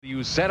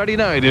Saturday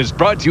Night is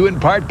brought to you in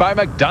part by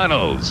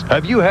McDonald's.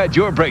 Have you had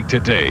your break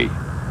today?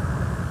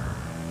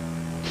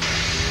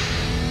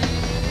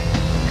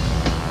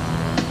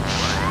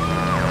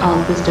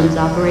 All systems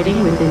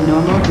operating within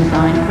normal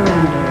design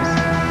parameters.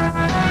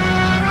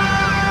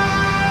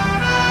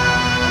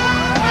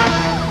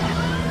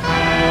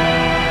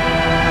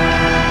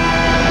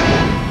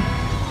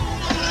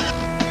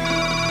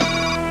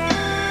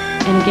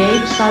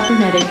 Engage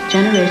cybernetic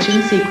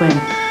generation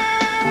sequence.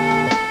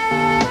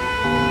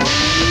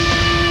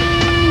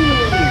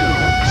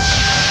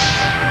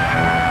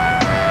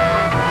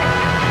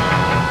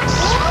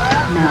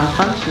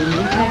 Malfunction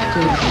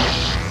detected.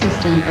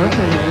 System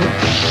overload.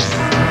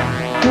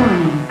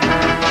 Warning.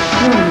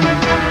 Warning.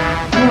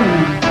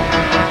 Warning.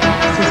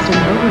 System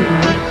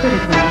overload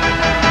critical.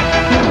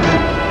 Warning.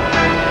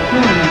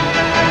 Warning.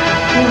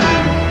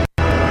 Warning.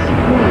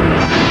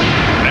 Warning.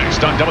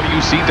 Next on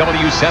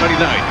WCW Saturday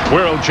Night,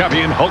 World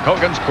Champion Hulk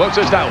Hogan's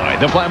closest ally,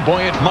 the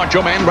flamboyant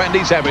Macho Man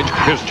Randy Savage,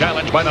 is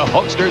challenged by the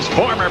Hulkster's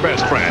former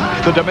best friend,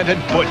 the demented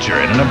Butcher,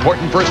 in an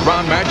important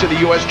first-round match of the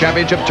U.S.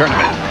 Championship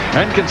Tournament.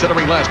 And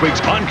considering last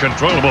week's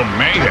uncontrollable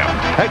mayhem,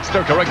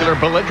 extracurricular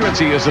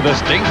belligerency is a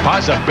distinct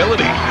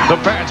possibility. The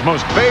fans'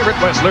 most favorite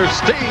wrestler,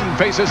 Sting,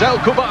 faces El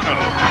Cubano.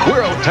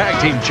 World Tag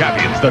Team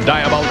Champions, the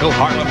Diabolical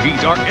Harlem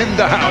Heat, are in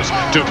the house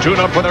to tune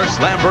up for their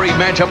slamboree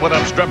matchup with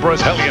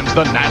obstreperous hellions,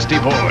 the Nasty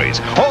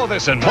Boys. All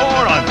this and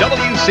more on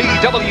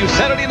WCW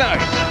Saturday Night.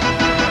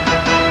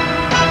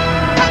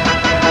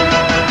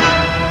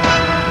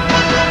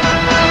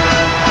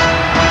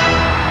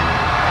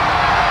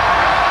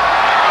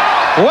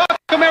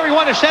 Welcome,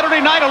 everyone, to Saturday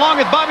Night, along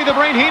with Bobby the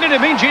Brain Heenan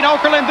and me, Gene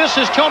Okerlund. This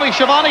is Tony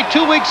Schiavone,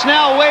 2 weeks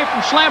now away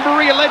from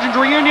Slamboree, a Legends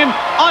reunion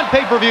on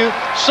pay-per-view,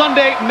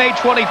 Sunday, May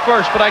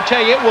 21st. But I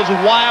tell you, it was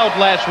wild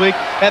last week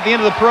at the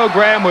end of the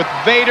program with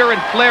Vader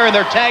and Flair in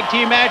their tag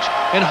team match,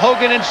 and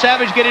Hogan and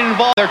Savage getting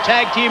involved in their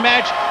tag team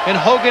match, and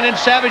Hogan and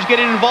Savage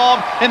getting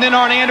involved, and then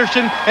Arn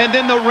Anderson, and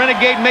then the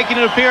Renegade making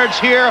an appearance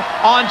here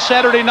on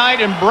Saturday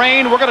Night. And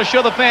Brain, we're going to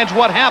show the fans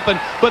what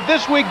happened. But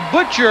this week,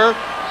 Butcher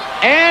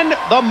and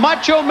the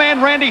Macho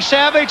Man Randy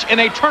Savage in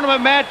a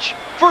tournament match,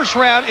 first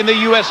round in the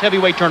U.S.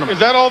 Heavyweight Tournament. Is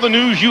that all the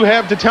news you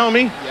have to tell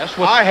me? Yes.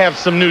 I have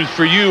some news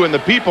for you and the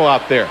people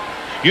out there.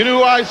 You know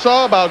who I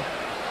saw about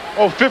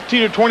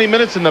 15 or 20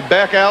 minutes in the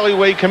back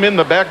alleyway come in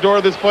the back door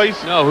of this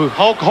place? No, who?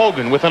 Hulk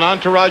Hogan with an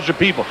entourage of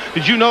people.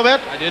 Did you know that?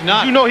 I did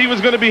not. Did you know he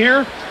was going to be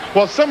here?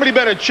 Well, somebody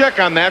better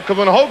check on that, because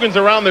when Hogan's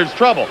around, there's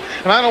trouble.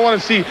 And I don't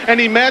want to see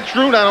any match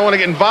ruined. I don't want to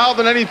get involved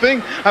in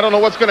anything. I don't know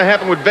what's going to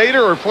happen with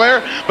Vader or Flair,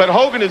 but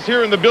Hogan is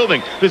here in the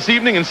building this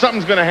evening, and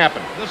something's going to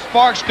happen. The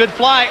sparks could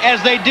fly,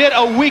 as they did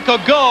a week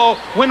ago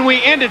when we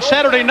ended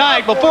Saturday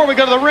Night. Before we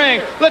go to the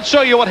ring, let's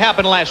show you what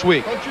happened last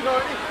week. Don't you know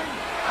anything?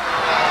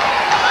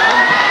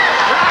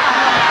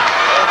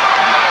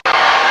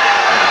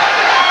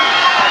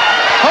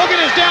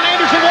 Hogan is down,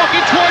 Anderson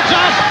walking towards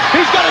us.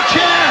 He's got a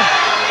chair.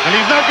 And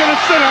he's not going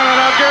to sit on it,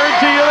 I'll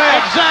guarantee you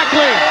that.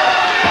 Exactly.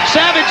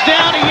 Savage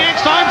down, he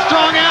yanks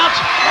Armstrong out.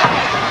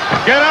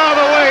 Get out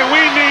of the way, we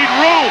need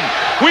room.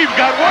 We've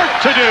got work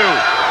to do.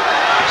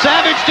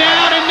 Savage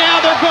down, and now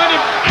they're going to...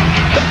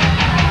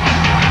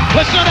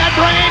 Listen to that,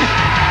 Brain.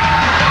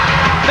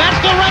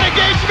 That's the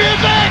Renegade's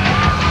music.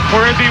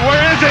 Where is he? Where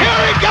is he?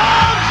 Here he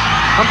comes.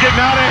 I'm getting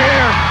out of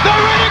here. The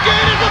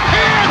Renegade has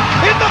appeared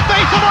in the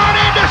face of Arn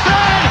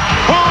Anderson.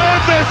 Who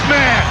is this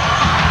man?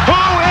 Who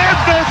is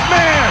this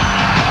man?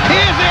 He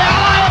is the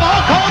ally of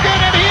Hulk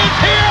Hogan, and he is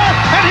here,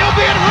 and he'll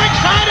be at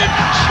ringside at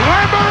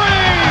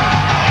Slamboree.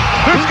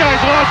 This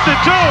guy's lost it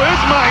too.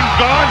 His mind's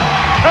gone.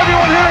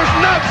 Everyone here is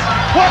nuts.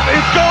 What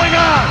is going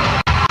on?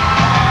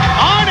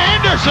 Arn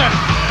Anderson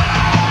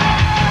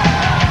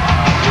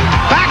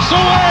backs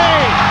away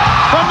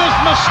from this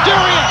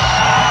mysterious,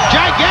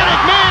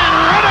 gigantic man,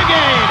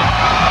 Renegade.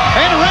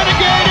 And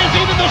Renegade is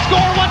even the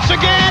score once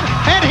again,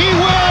 and he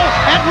will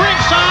at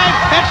ringside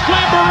at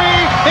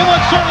Slamboree in what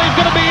certainly is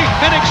going to be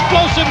an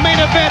explosive main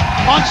event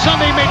on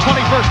Sunday, May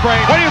 21st, Brain.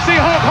 Well, you see,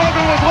 Hulk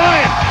Hogan was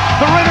lying.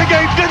 The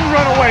Renegade didn't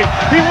run away.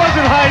 He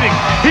wasn't hiding.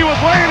 He was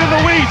laying in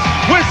the weeds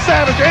with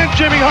Savage and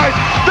Jimmy Hart.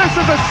 This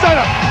is a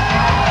setup.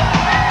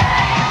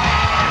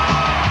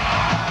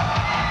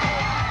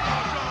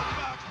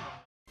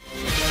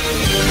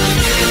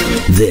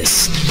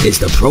 This is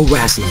the Pro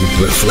Wrestling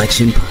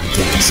Reflection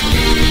Podcast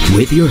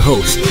with your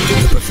host,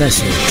 the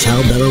Professor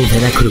Chalbello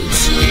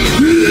Veracruz.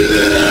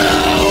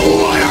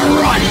 What a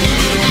run!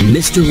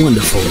 Mr.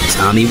 Wonderful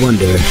Tommy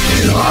Wonder.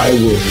 And I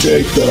will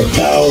take the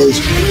powers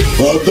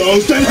of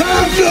those that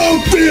have no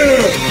fear!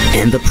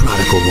 And the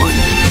prodigal one,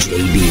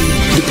 JB.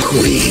 The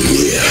queen,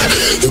 yeah.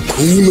 The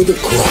cream of the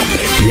crop.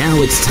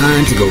 Now it's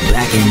time to go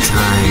back in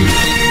time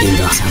in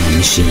the time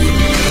machine.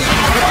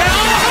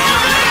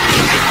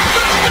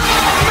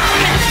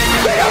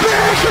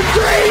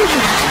 Dream!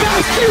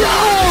 Nasty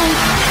Road!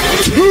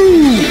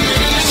 Too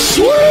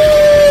sweet!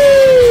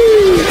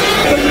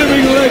 The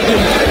living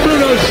legend,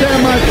 Bruno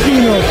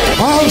Sammartino.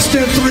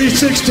 Austin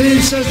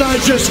 316 says I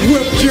just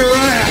whipped your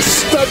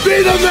ass. To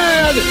be the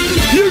man,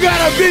 you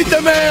gotta beat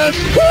the man.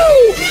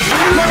 Woo!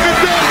 Look at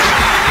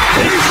this.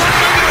 He's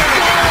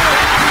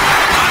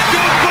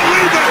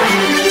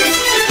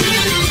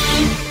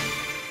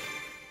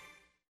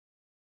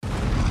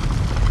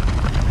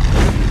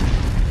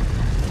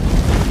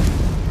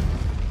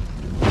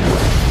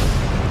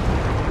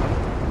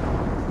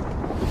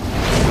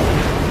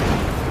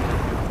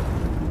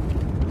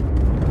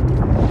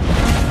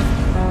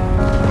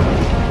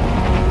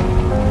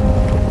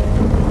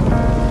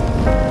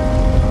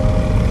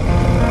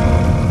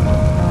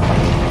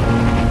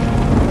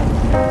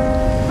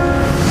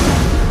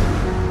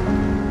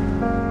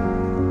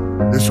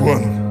This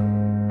one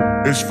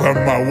is from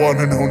my one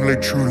and only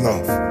true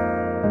love,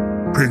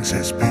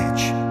 Princess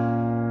Peach.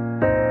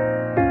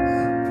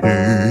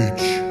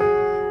 Peach,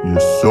 you're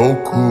so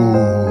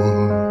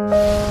cool.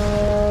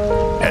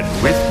 And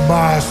with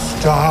my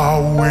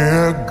star,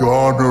 we're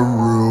gonna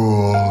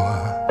rule.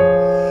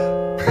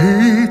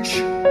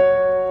 Peach,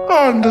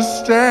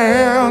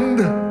 understand,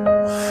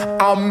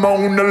 I'm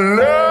gonna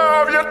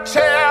love you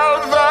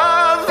till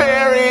the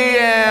very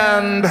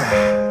end.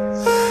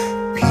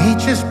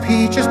 Peaches,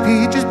 peaches,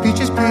 peaches,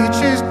 peaches,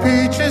 peaches,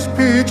 peaches,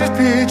 peaches,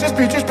 peaches,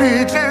 peaches,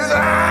 peaches.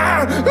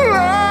 Ah,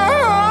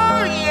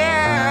 oh,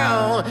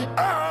 yeah.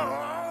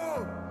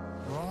 Oh.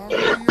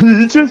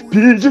 Peaches,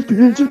 peaches,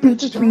 peaches,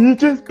 peaches,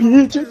 peaches,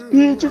 peaches,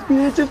 peaches,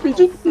 peaches,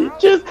 peaches,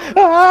 peaches.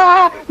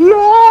 Ah,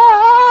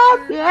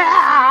 Lord,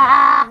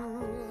 yeah.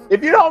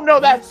 If you don't know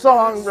that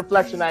song,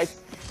 Reflectionites,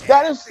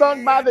 that is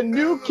sung by the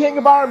new king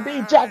of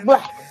R&B, Jack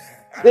Black.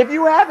 If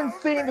you haven't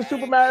seen the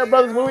Super Mario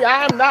Brothers movie,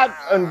 I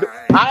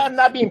am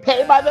not being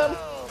paid by them,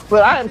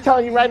 but I am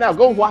telling you right now,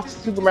 go watch the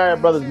Super Mario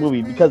Brothers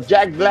movie because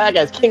Jack Black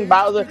as King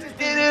Bowser,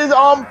 it is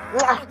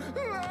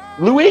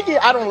Luigi.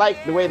 I don't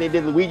like the way they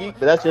did Luigi,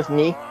 but that's just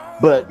me.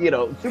 But you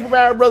know, Super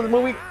Mario Brothers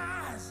movie,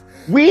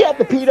 we at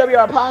the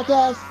PWR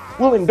podcast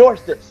will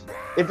endorse this.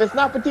 If it's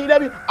not for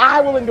TW,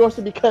 I will endorse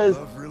it because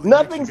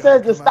nothing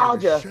says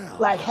nostalgia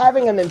like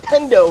having a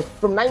Nintendo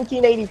from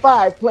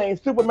 1985 playing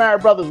Super Mario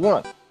Brothers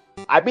 1.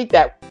 I beat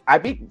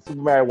Super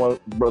Mario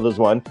Brothers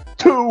 1,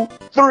 2,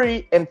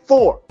 3, and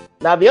 4.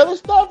 Now the other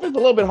stuff is a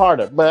little bit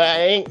harder, but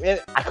I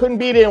couldn't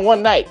beat it in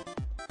one night.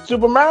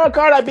 Super Mario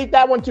Kart, I beat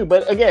that one too.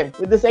 But again,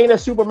 this ain't a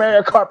Super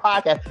Mario Kart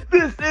podcast.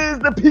 This is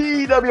the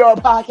PWR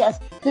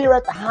podcast here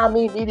at the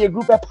Hameen Media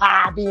Group at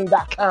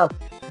Podbean.com.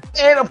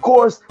 And of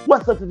course,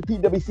 what's up to the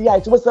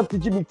PWCites? What's up to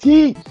Jimmy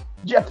T,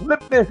 Jeff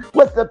Lipton?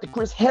 What's up to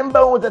Chris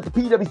Hembones at the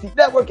PWC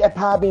Network at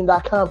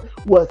Podbean.com?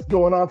 What's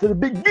going on to the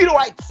Big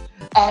Vitoites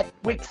at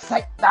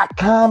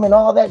Wixsite.com and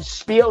all that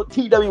spiel?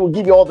 TW will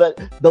give you all the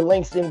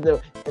links in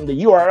the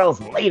URLs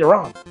later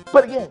on.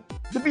 But again,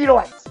 the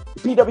Vitoites,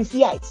 the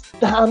PWCites,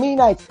 the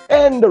Hameenites,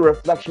 and the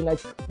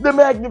Reflectionites, the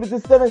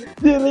Magnificent Seven,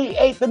 the Elite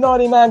Eight, the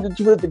Naughty Nine, the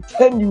Terrific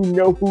 10. You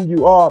know who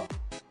you are.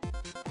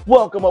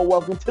 Welcome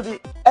to the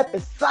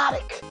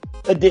episodic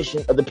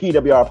edition of the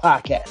PWR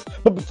podcast.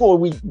 But before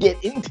we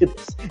get into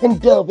this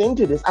and delve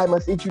into this, I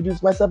must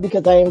introduce myself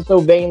because I am so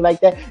vain like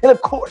that. And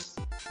of course,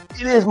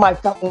 it is my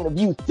fountain of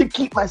youth to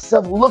keep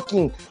myself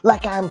looking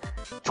like I'm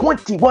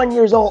 21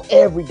 years old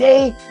every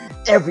day,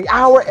 every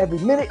hour, every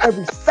minute,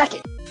 every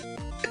second.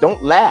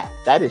 Don't laugh.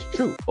 That is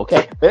true.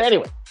 Okay. But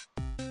anyway,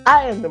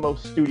 I am the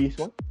most studious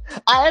one.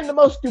 I am the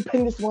most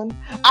stupendous one.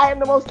 I am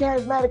the most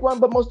charismatic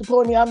one, but most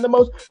importantly, I'm the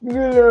most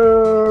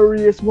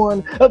glorious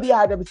one of the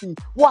IWC,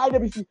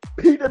 YWC,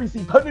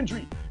 PWC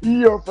punditry.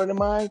 Your friend of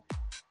mine,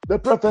 the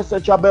Professor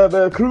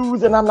Chabella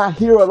Cruz, and I'm not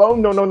here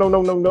alone.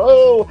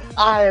 No.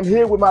 I am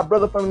here with my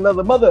brother from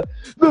another mother,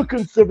 the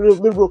conservative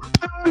liberal,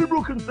 the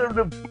liberal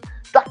conservative,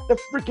 Dr.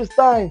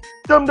 Frickenstein,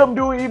 Dum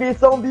Dewey,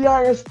 it's on the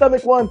iron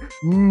stomach one,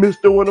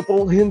 Mr.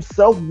 Wonderful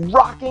himself,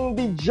 rocking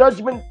the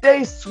Judgment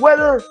Day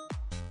sweater.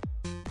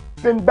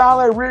 Finn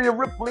Balor, Rhea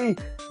Ripley,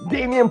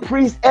 Damian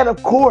Priest, and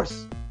of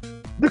course,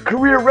 the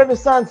career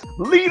renaissance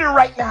leader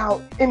right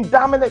now in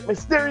Dominic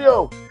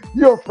Mysterio,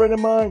 your friend of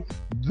mine,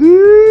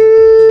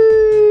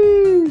 the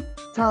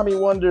Tommy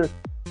Wonder.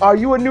 Are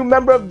you a new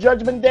member of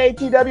Judgment Day,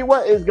 TW?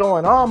 What is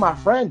going on, my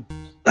friend?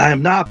 I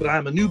am not, but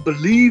I'm a new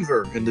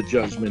believer in the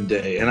Judgment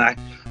Day, and I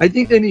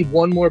think they need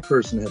one more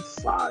person to have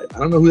 5. I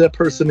don't know who that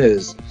person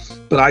is,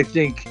 but I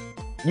think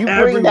you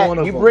bring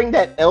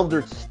that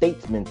elder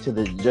statesman to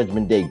the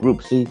Judgment Day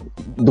group. See,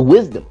 the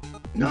wisdom.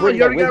 No,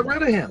 you already got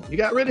rid of him. You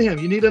got rid of him.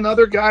 You need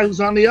another guy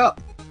who's on the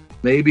up.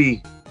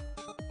 Maybe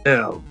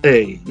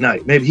L.A.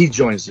 Knight. Maybe he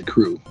joins the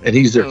crew and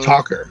he's their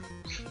talker.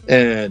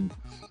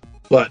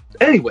 But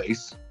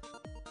anyways,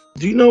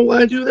 do you know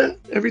why I do that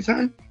every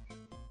time?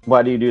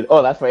 Why do you do that?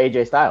 Oh, that's for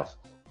AJ Styles.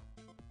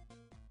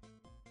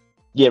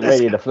 Get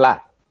ready to fly.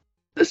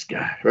 This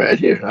guy right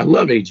here. I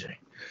love AJ.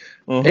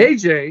 Mm-hmm.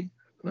 AJ.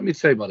 Let me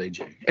tell you about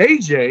AJ.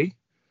 AJ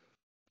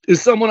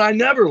is someone I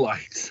never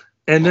liked,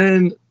 and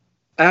then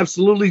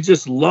absolutely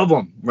just love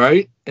him,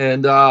 right?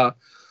 And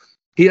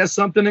he has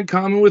something in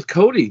common with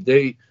Cody.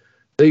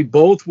 They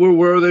both were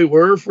where they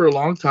were for a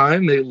long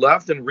time. They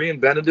left and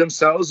reinvented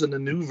themselves, and the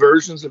new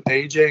versions of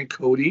AJ and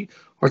Cody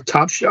are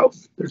top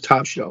shelf. They're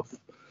top shelf.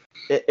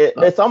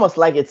 It's almost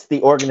like it's the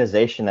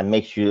organization that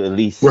makes you at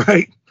least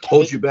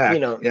hold you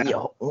back.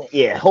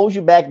 Hold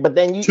you back. But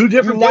then two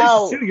different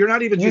places too. You're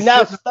not even you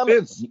now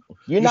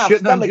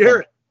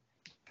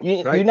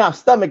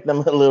stomach them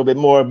a little bit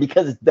more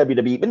because it's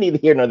WWE. But neither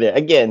here nor there.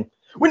 Again,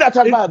 we're not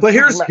talking about. But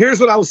here's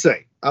what I will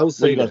say. I will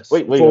say this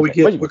before we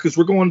get because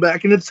we're going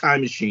back in the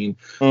time machine.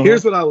 Mm-hmm.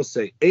 Here's what I will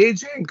say.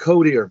 AJ and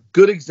Cody are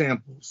good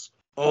examples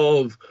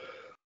of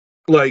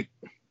like.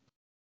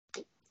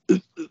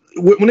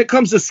 When it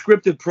comes to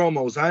scripted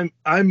promos,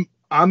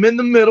 I'm in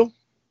the middle,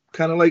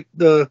 kind of like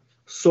the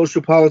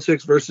social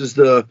politics versus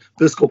the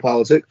fiscal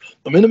politics.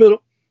 I'm in the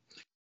middle,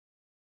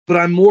 but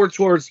I'm more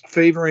towards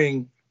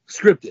favoring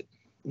scripted.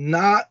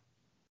 Not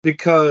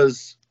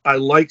because I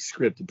like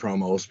scripted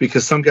promos,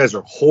 because some guys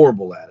are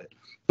horrible at it,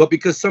 but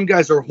because some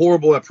guys are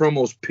horrible at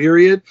promos,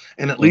 period.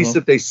 And at least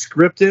if they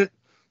script it,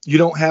 you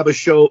don't have a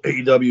show,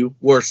 AEW,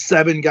 where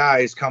 7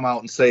 guys come out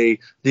and say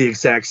the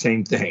exact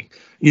same thing.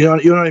 You know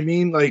what I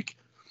mean? Like,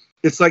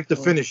 it's like the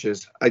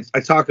finishes. I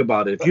talk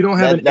about it. If you don't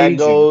have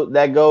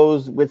that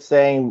goes with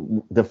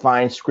saying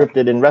define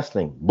scripted in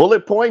wrestling.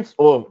 Bullet points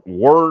or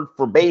word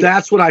verbatim.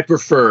 That's what I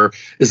prefer,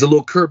 is a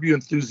little Curb Your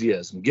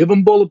Enthusiasm. Give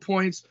them bullet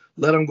points,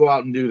 let them go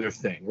out and do their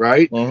thing,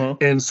 right?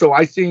 And so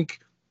I think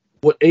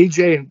what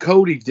AJ and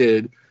Cody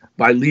did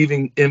by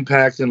leaving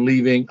Impact and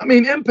leaving, I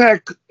mean,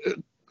 Impact,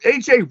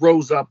 AJ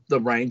rose up the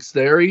ranks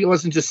there. He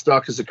wasn't just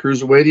stuck as a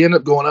cruiserweight. He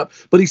ended up going up,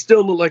 but he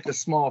still looked like a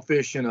small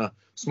fish in a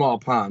small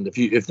pond,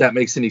 if that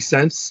makes any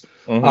sense.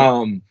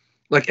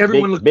 Like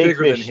everyone looked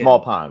bigger fish, than him. Small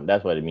pond,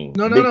 that's what it means.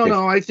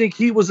 No. I think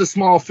he was a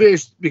small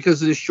fish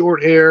because of his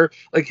short hair.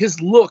 Like his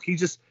look,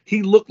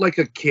 he looked like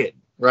a kid,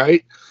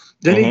 right?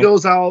 Then he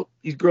goes out,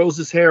 he grows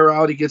his hair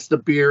out, he gets the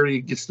beard,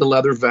 he gets the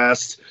leather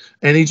vest,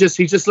 and he just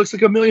looks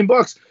like $1 million.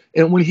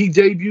 And when he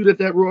debuted at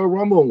that Royal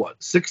Rumble in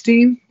what,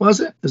 16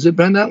 was it? Has it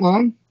been that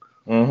long?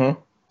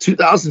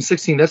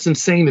 2016. That's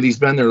insane that he's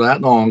been there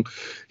that long.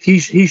 He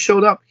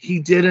showed up. He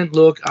didn't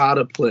look out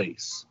of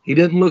place. He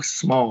didn't look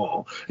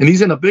small. And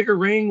he's in a bigger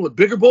ring with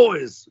bigger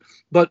boys.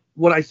 But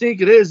what I think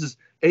it is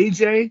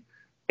AJ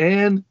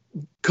and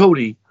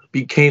Cody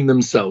became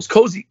themselves.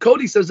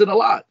 Cody says it a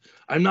lot.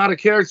 I'm not a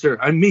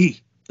character. I'm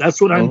me.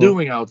 That's what I'm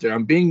doing out there.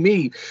 I'm being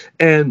me.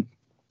 And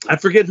I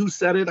forget who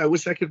said it. I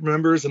wish I could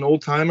remember as an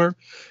old timer.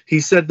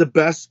 He said the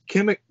best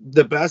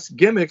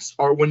gimmicks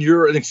are when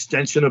you're an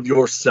extension of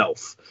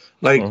yourself.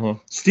 Like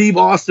Steve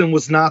Austin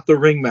was not the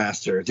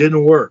ringmaster. It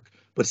didn't work.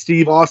 But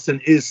Steve Austin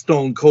is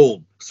Stone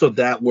Cold. So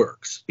that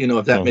works. You know,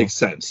 if that makes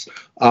sense.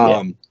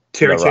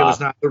 Terry Taylor's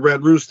not the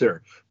Red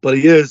Rooster, but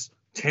he is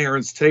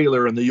Terrence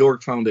Taylor in the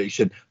York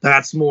Foundation.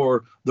 That's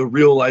more the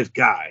real life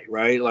guy,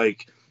 right?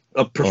 Like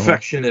a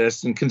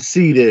perfectionist and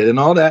conceited and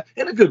all that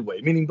in a good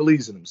way, meaning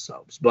believes in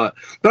themselves. But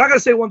I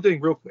gotta say one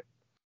thing real quick.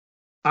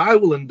 I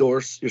will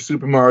endorse your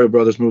Super Mario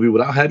Brothers movie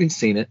without having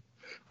seen it.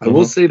 I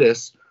will say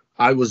this.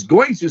 I was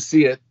going to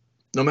see it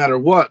no matter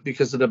what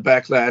because of the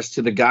backlash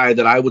to the guy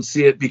that I would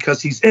see it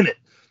because he's in it,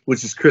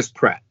 which is Chris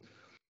Pratt.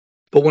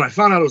 But when I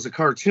found out it was a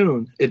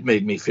cartoon, it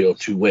made me feel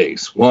 2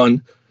 ways.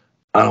 1,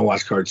 I don't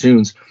watch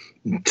cartoons.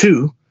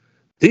 2,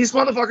 these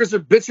motherfuckers are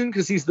bitching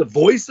because he's the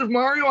voice of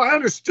Mario. I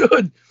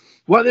understood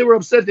why they were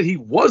upset that he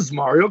was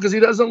Mario, because he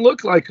doesn't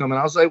look like him. And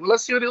I was like, well,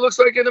 let's see what he looks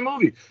like in the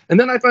movie. And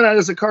then I found out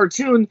as a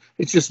cartoon,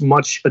 it's just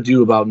much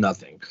ado about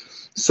nothing.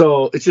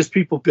 So it's just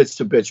people bitch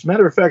to bitch.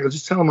 Matter of fact, I was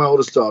just telling my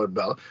oldest daughter,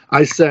 Bella,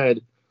 I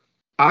said,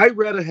 I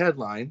read a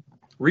headline.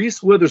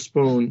 Reese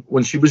Witherspoon,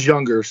 when she was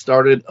younger,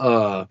 started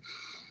High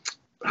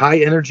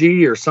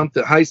Energy or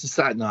something. High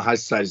Society. No, High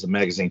Society is a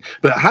magazine.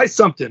 But High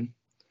something.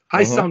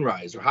 High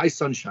Sunrise or High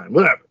Sunshine,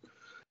 whatever.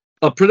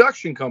 A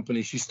production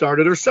company she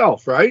started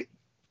herself, right?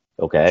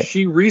 Okay.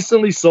 She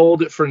recently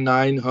sold it for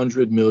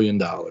 $900 million.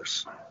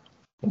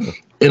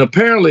 And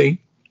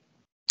apparently,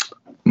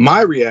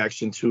 my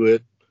reaction to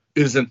it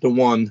isn't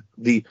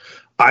the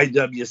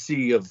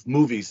IWC of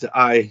movies,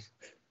 the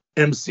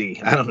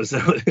IMC. I don't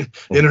know,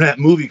 Internet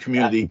Movie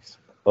Community.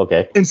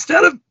 Okay.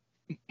 Instead of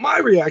my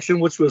reaction,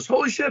 which was,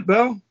 holy shit,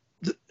 Belle,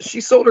 she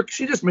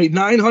just made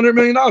 $900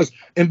 million.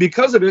 And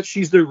because of it,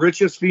 she's the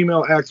richest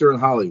female actor in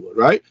Hollywood,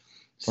 right?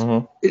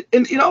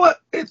 And you know what?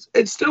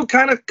 It's still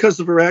kind of because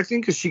of her acting,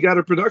 because she got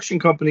a production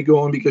company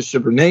going because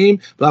of her name,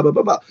 blah, blah,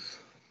 blah, blah.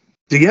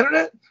 The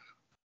internet,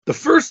 the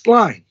first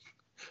line,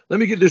 let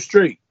me get this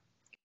straight.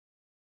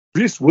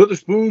 Reese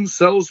Witherspoon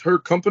sells her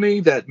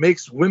company that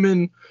makes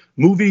women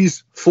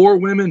movies for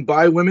women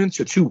by women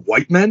to 2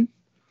 white men.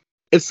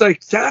 It's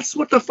like, that's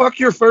what the fuck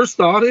your first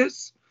thought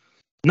is?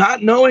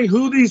 Not knowing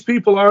who these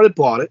people are that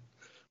bought it,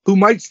 who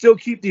might still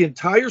keep the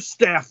entire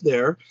staff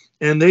there,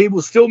 and they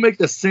will still make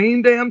the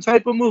same damn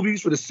type of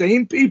movies for the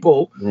same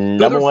people.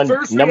 Number one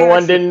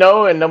didn't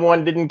know, and number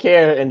one didn't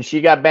care, and she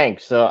got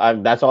banked.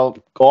 So that's all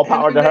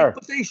power to her.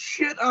 But they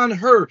shit on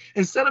her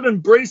instead of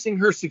embracing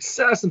her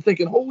success and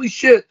thinking, holy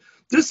shit,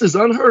 this is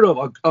unheard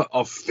of.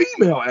 A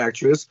female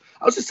actress.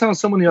 I was just telling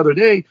someone the other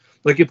day,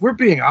 like, if we're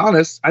being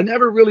honest, I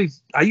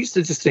used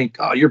to just think,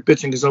 oh, you're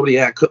bitching because nobody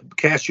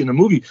cast you in a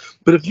movie.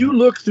 But if you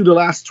look through the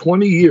last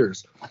 20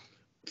 years,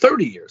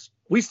 30 years,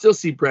 we still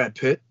see Brad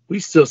Pitt. We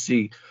still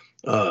see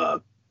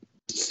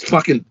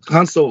fucking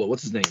Han Solo.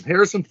 What's his name?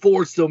 Harrison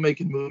Ford still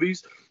making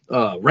movies.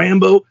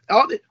 Rambo.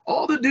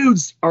 All the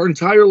dudes our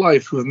entire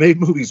life who have made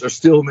movies are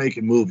still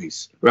making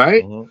movies,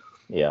 right?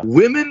 Yeah.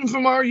 Women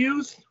from our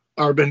youth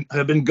have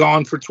been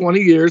gone for 20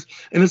 years,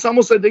 and it's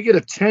almost like they get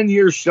a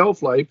 10-year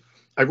shelf life.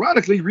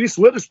 Ironically, Reese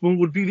Witherspoon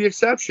would be the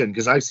exception,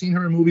 because I've seen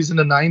her in movies in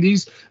the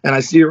 90s, and I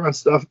see her on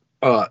stuff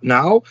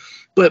now.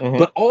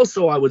 But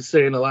also, I would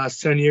say in the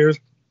last 10 years,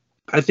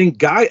 I think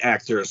guy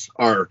actors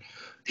are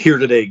here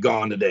today,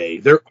 gone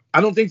today.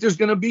 I don't think there's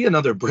going to be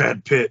another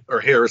Brad Pitt or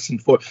Harrison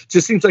Ford.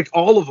 Just seems like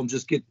all of them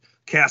just get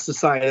cast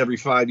aside every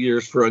 5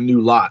 years for a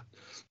new lot.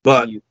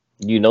 But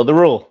You know the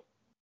rule.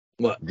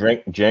 What?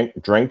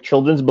 Drink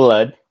children's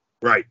blood.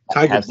 Right.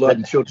 Tiger blood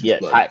and children's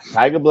blood.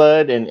 Tiger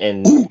blood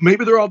and ooh,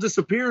 maybe they're all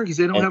disappearing because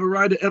they don't have a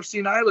ride to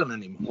Epstein Island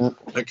anymore.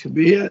 That could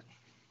be it.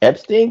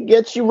 Epstein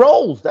gets you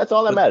rolls. That's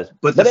all that matters.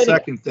 But the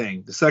second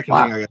thing I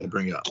got to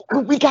bring up.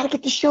 We got to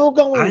get the show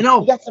going. I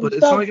know, but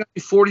it's only got to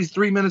be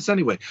 43 minutes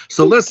anyway.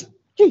 So listen,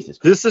 Jesus,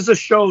 this is a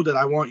show that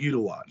I want you to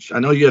watch. I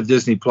know you have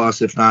Disney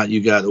Plus. If not,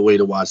 you got a way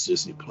to watch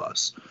Disney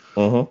Plus.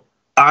 Mm-hmm.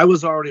 I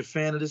was already a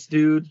fan of this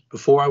dude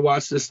before I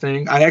watched this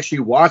thing. I actually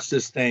watched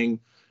this thing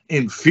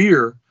in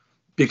fear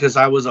because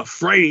I was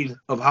afraid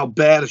of how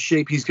bad a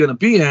shape he's going to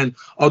be in,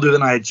 other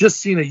than I had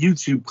just seen a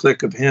YouTube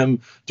clip of him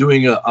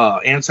doing a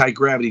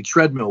anti-gravity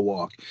treadmill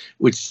walk,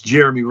 which is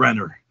Jeremy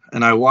Renner.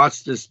 And I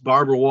watched this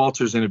Barbara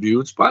Walters interview,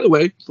 which, by the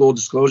way, full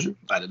disclosure,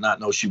 I did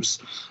not know she was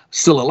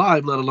still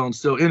alive, let alone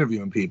still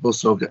interviewing people.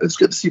 So it's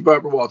good to see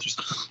Barbara Walters.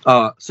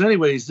 So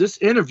anyways, this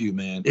interview,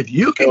 man, if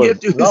you can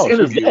get through this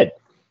interview.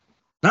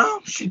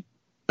 No,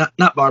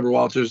 not Barbara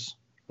Walters.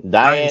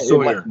 Diane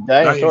Sawyer.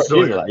 Diane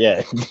Sawyer.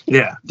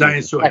 Yeah,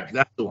 Diane Sawyer.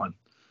 That's the one.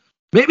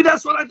 Maybe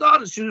that's what I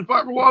thought. She was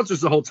Barbara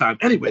Walters the whole time.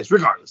 Anyways,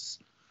 regardless,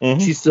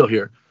 she's still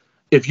here.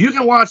 If you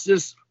can watch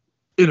this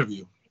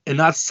interview and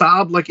not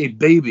sob like a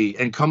baby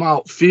and come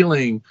out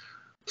feeling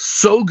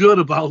so good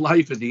about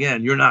life at the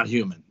end, you're not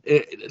human.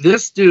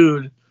 This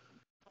dude,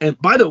 and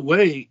by the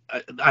way,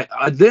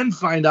 I then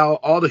find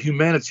out all the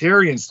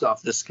humanitarian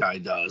stuff this guy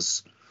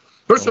does.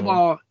 First of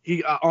all,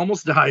 he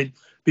almost died.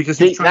 Because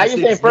he's trying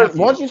to save first.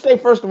 Once you say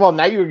first of all,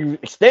 now you're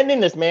extending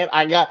this, man.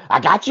 I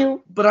got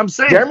you. But I'm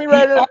saying Jeremy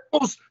Renner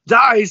almost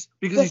dies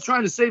because he's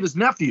trying to save his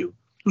nephew,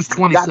 who's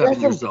 27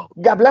 years old.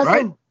 God bless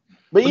him.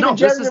 But even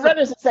Jeremy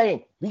Renner is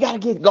saying we got to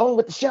get going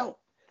with the show.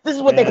 This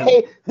is what they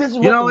pay. This is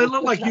what it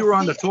looked like you were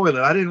on the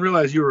toilet. I didn't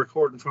realize you were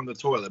recording from the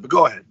toilet. But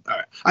go ahead. All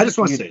right. I just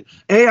want to say,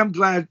 A, I'm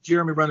glad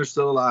Jeremy Renner's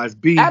still alive.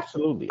 B,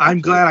 absolutely.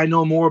 I'm glad I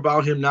know more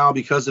about him now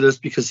because of this,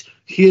 because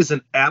he is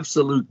an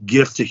absolute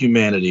gift to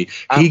humanity.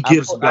 He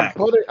gives back.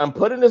 I'm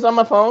putting this on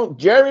my phone.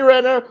 Jeremy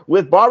Renner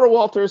with Barbara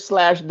Walters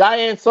 /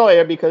 Diane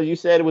Sawyer, because you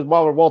said it was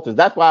Barbara Walters.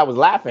 That's why I was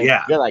laughing.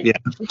 Yeah.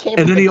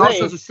 And then he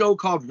also has a show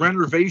called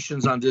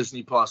Renovations on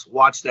Disney Plus.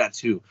 Watch that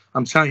too.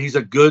 I'm telling you, he's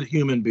a good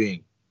human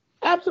being.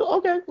 Absolutely.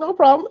 Okay, no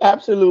problem.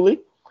 Absolutely.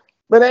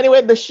 But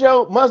anyway, the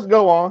show must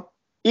go on,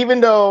 even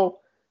though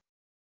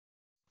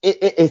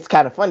it's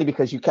kind of funny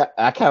because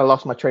I kind of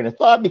lost my train of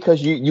thought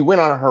because you went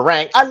on a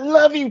harangue. I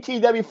love you,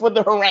 TW, for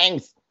the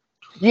harangues.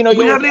 You know,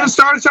 we haven't even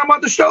started talking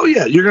about the show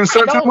yet. You're going to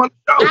start talking about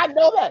the show. I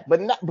know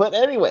that, but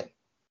anyway,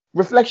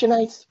 Reflection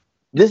Nights.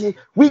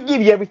 We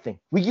give you everything.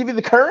 We give you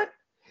the current,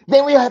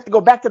 then we have to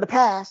go back to the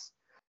past.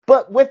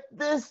 But with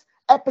this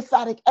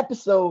episodic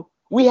episode,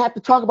 we have to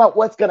talk about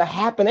what's going to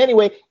happen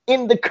anyway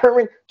in the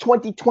current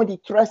 2020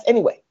 thrust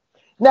anyway.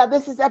 Now,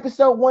 this is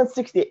episode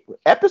 168.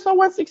 Episode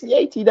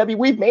 168, TW.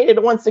 We've made it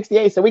to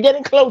 168, so we're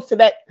getting close to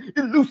that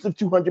elusive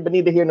 200, but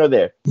neither here nor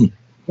there.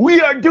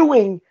 We are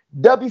doing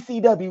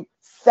WCW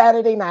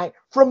Saturday Night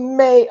from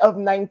May of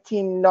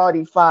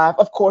 1995,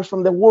 of course,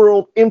 from the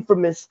world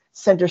infamous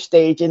center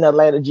stage in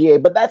Atlanta, GA.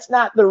 But that's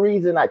not the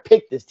reason I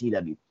picked this,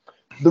 TW.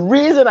 The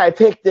reason I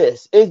picked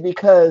this is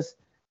because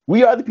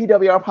we are the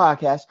PWR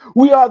podcast.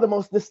 We are the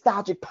most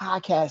nostalgic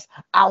podcast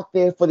out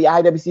there for the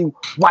IWC,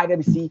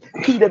 YWC,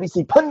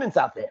 PWC pundits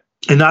out there.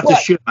 And not to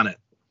shit on it.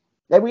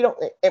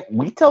 And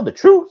we tell the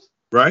truth.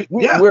 Right?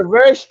 We're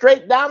very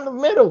straight down the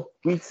middle.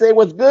 We say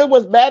what's good,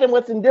 what's bad, and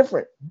what's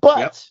indifferent.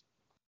 But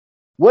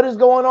what is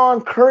going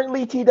on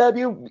currently,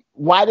 TW?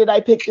 Why did I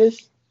pick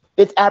this?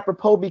 It's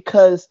apropos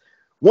because,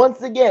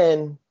 once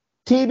again,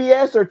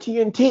 TBS or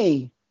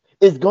TNT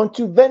is going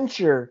to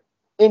venture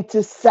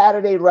into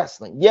Saturday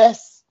wrestling.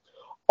 Yes.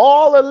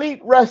 All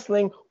Elite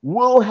Wrestling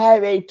will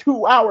have a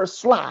 2-hour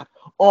slot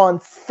on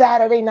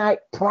Saturday night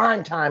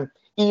primetime,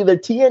 either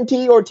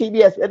TNT or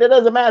TBS. It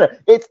doesn't matter.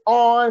 It's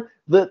on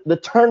the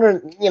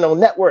Turner,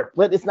 network,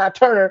 but it's not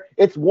Turner.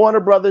 It's Warner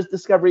Brothers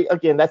Discovery.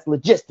 Again, that's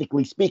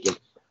logistically speaking.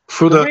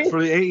 For the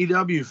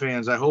AEW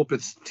fans, I hope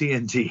it's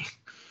TNT,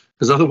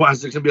 because otherwise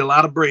there's gonna be a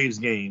lot of Braves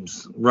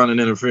games running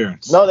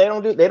interference. No, they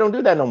don't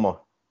do that no more.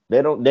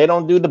 They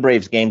don't do the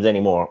Braves games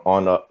anymore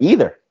on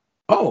either.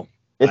 Oh.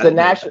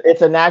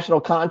 It's a national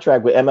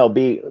contract with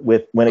MLB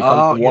when it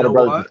comes to Warner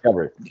Brothers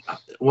Discovery.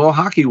 Well,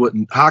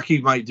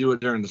 hockey might do it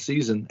during the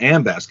season,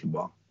 and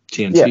basketball.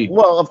 TNT. Yeah,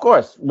 well, of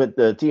course, with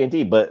the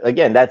TNT, but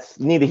again, that's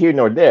neither here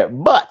nor there.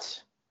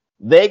 But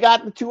they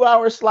got the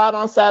 2-hour slot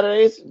on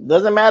Saturdays.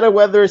 Doesn't matter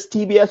whether it's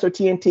TBS or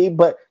TNT,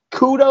 but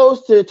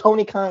kudos to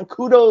Tony Khan,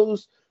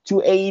 kudos to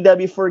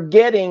AEW for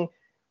getting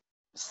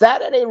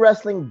Saturday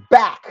wrestling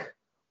back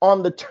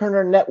on the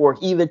Turner Network,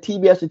 either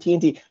TBS or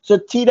TNT. So,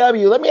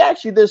 TW, let me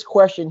ask you this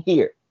question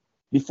here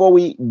before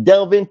we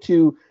delve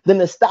into the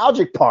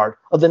nostalgic part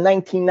of the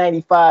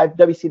 1995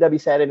 WCW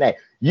Saturday Night.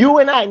 You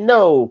and I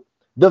know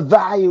the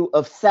value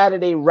of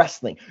Saturday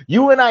wrestling.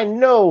 You and I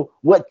know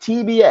what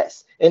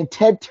TBS and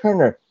Ted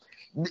Turner,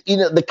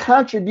 the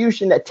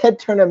contribution that Ted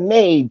Turner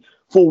made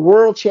for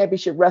World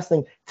Championship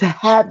Wrestling to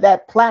have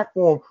that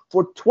platform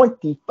for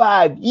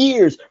 25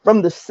 years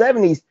from the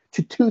 70s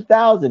to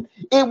 2000.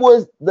 It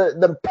was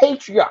the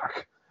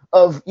patriarch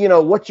of,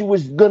 what you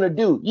was going to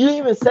do. You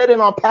even said it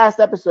on past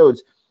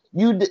episodes.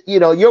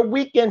 Your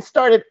weekend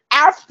started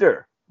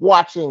after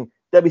watching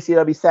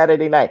WCW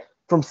Saturday Night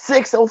from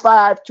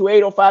 6:05 to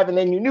 8:05, and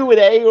then you knew at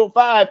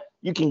 8:05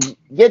 you can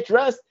get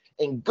dressed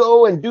and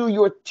go and do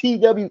your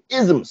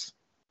TW-isms.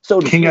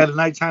 So King of the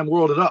Nighttime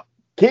World it up.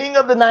 King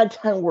of the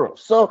Nighttime World.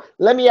 So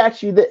let me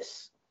ask you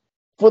this.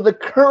 For the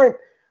current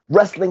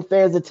wrestling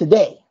fans of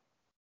today,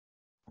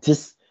 for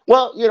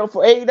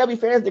AEW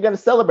fans, they're going to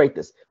celebrate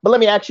this. But let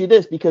me ask you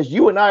this, because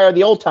you and I are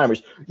the old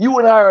timers. You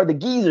and I are the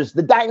geezers,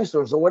 the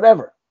dinosaurs, or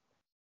whatever.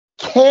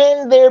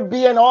 Can there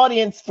be an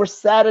audience for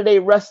Saturday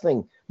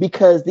wrestling?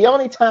 Because the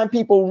only time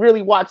people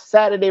really watch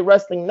Saturday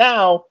wrestling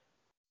now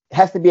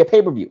has to be a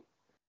pay-per-view.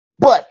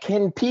 But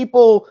can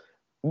people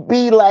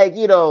be like,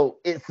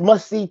 it's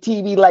must-see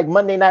TV like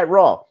Monday Night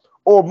Raw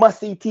or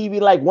must-see TV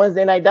like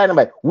Wednesday Night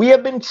Dynamite? We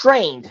have been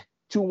trained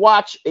to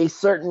watch a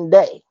certain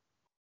day.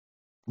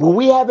 But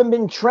we haven't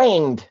been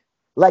trained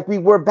like we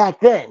were back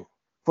then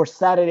for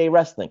Saturday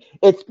wrestling.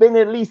 It's been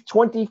at least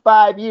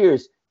 25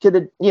 years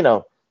to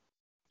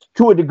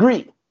a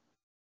degree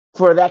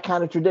for that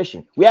kind of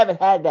tradition. We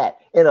haven't had that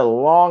in a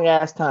long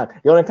ass time.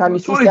 The only time you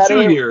see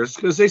 22 years,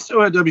 because they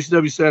still had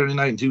WCW Saturday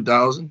Night in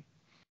 2000.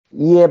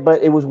 Yeah,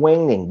 but it was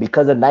waning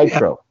because of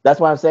Nitro. Yeah. That's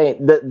why I'm saying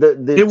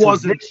it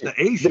wasn't the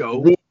A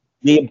show.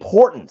 The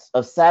importance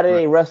of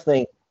Saturday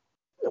wrestling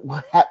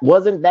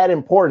wasn't that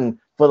important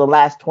for the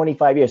last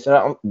 25 years.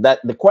 So that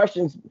the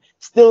question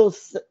still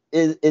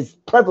is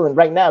prevalent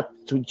right now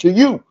to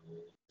you.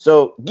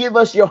 So give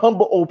us your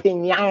humble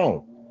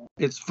opinion.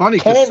 It's funny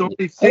because so many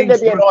things. Can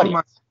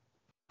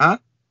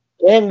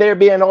there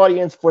be an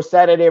audience for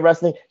Saturday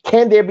wrestling?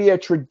 Can there be a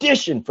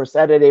tradition for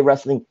Saturday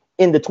wrestling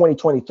in the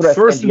 2020 threat?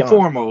 First and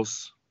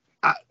foremost,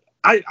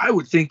 I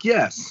would think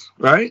yes,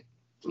 right?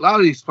 A lot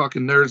of these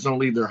fucking nerds don't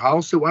leave their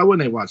house, so why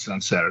wouldn't they watch it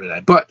on Saturday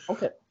night? But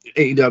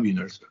AEW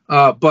nerds.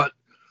 But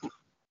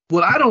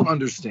what I don't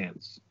understand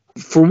is,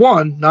 for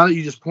one, now that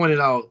you just pointed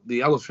out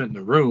the elephant in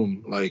the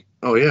room, like,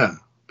 oh yeah,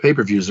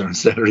 pay-per-views are on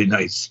Saturday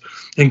nights,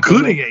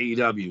 including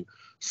AEW.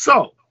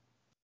 So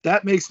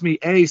that makes me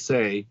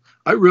say,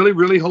 I really,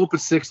 really hope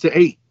it's 6 to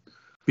 8,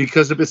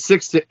 because if it's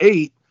 6 to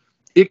 8,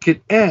 it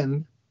could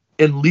end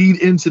and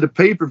lead into the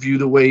pay-per-view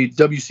the way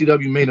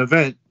WCW main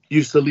event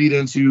used to lead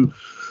into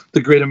the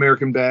Great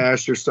American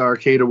Bash or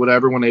Starrcade or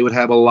whatever, when they would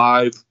have a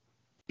live,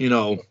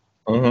 main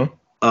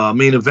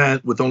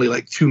event with only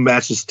like 2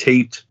 matches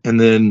taped and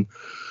then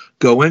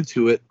go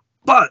into it.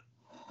 But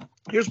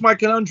here's my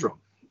conundrum.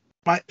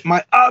 My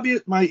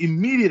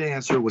immediate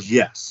answer was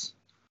yes.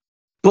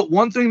 But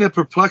one thing that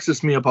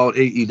perplexes me about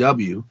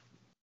AEW,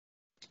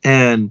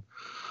 and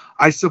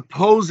I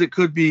suppose it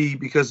could be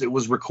because it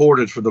was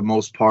recorded for the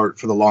most part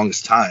for the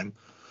longest time.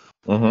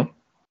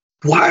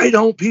 Why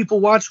don't people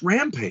watch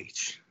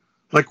Rampage?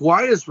 Like,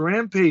 why is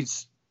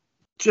Rampage,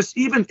 just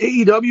even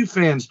AEW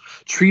fans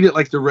treat it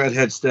like the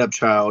redhead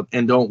stepchild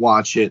and don't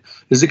watch it?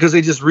 Is it because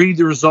they just read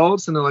the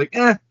results and they're like,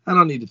 I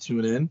don't need to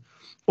tune in?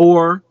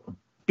 Or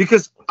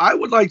because I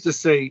would like to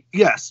say,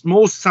 yes,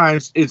 most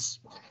times it's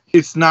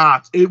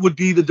not. It would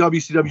be the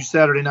WCW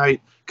Saturday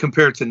night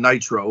compared to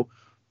Nitro.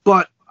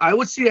 But I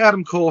would see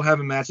Adam Cole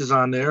having matches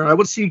on there. I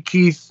would see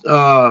Keith,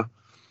 whatever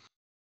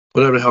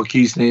the hell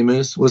Keith's name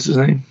is. What's his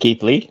name?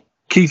 Keith Lee.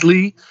 Keith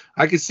Lee.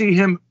 I could see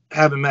him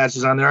having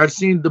matches on there. I've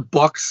seen the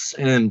Bucks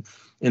and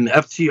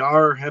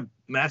FTR have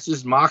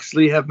matches.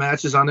 Moxley have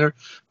matches on there.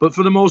 But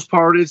for the most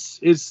part,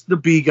 it's the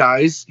B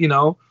guys,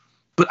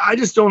 But I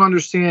just don't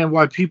understand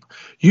why people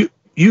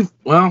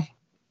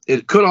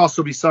it could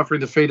also be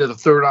suffering the fate of the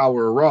third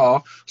hour of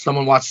Raw.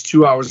 Someone watched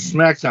 2 hours of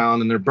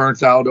SmackDown and they're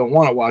burnt out, don't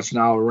want to watch an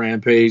hour of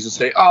Rampage, and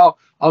say, oh,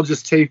 I'll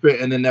just tape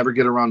it and then never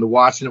get around to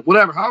watching it.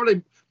 Whatever. How do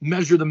they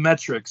measure the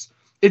metrics?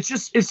 It's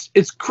just,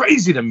 it's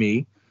crazy to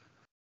me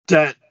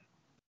that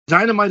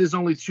Dynamite is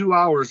only 2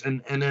 hours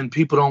and then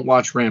people don't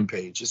watch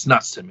Rampage. It's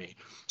nuts to me.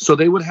 So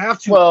they would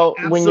have to. Well,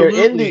 when you're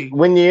in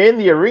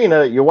the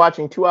arena, you're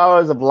watching 2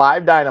 hours of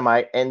live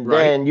Dynamite, and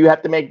then you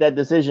have to make that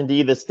decision to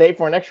either stay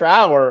for an extra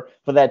hour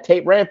for that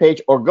tape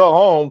Rampage or go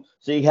home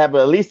so you have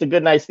at least a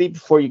good night's sleep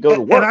before you go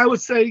to work. And I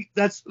would say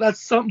that's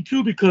something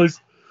too,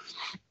 because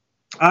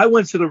I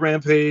went to the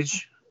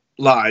Rampage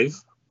live,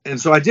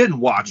 and so I didn't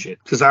watch it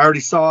because I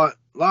already saw it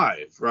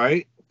live,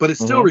 right? But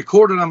it's still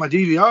recorded on my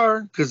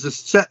DVR because it's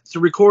set to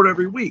record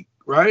every week,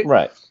 right?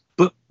 Right.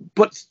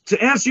 But to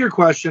answer your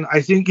question,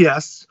 I think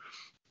yes,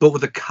 but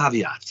with a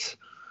caveat.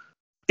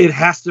 It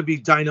has to be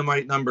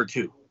Dynamite number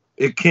 2.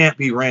 It can't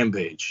be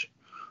Rampage.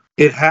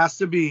 It has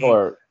to be.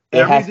 Or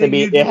it has to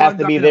be their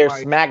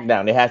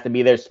SmackDown. It has to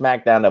be their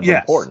SmackDown of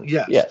importance.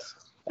 Yes.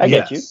 I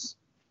get you.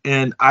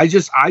 And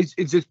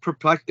it's just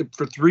perplexed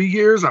for 3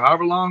 years or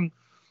however long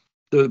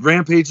the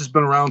Rampage has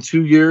been around,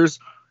 2 years.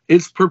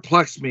 It's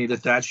perplexed me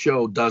that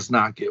show does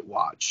not get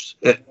watched.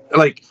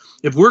 Like,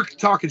 if we're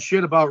talking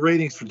shit about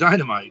ratings for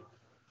Dynamite,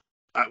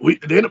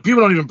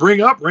 people don't even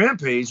bring up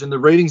Rampage, and the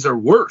ratings are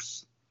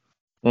worse.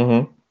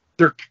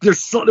 They're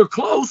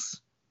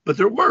close, but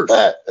they're worse.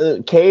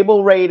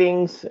 Cable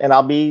ratings, and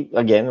I'm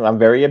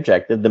very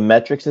objective. The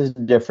metrics is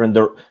different.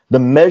 The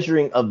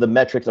measuring of the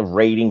metrics of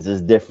ratings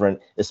is different,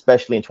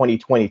 especially in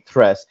 2020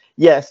 threats.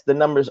 Yes, the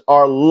numbers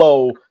are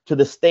low to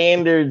the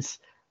standards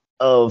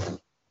of,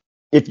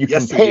 if you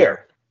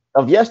compare,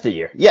 of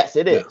yesteryear. Yes,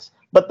 it is.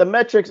 But the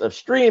metrics of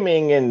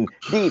streaming and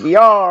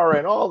DVR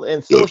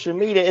and social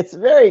media, it's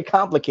very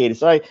complicated.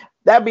 So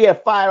that'd be a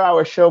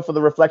 5-hour show for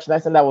the Reflection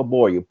Nights, and that would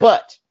bore you.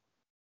 But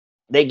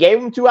they gave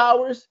them 2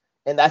 hours,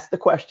 and that's the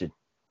question.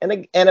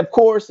 And of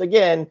course,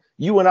 again,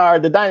 you and I are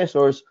the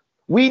dinosaurs.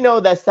 We know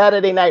that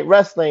Saturday Night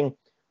Wrestling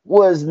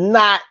was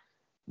not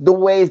the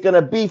way it's going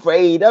to be for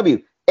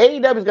AEW.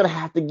 AEW is going to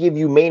have to give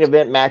you main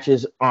event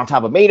matches on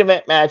top of main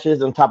event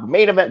matches on top of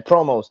main event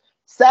promos.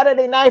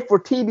 Saturday night for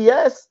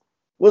TBS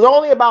was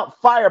only about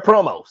fire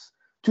promos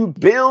to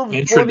build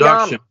for the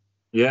Omni.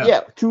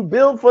 To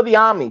build for the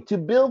Omni, to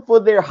build for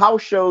their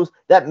house shows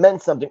that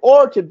meant something,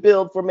 or to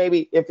build for,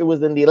 maybe if it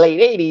was in the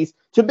late 80s,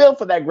 to build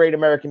for that Great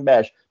American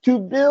Bash, to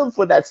build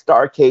for that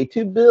Starrcade,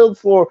 to build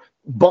for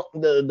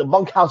the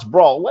Bunkhouse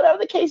Brawl, whatever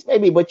the case may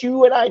be. But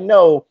you and I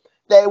know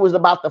that it was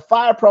about the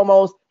fire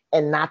promos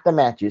and not the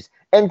matches.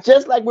 And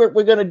just like we're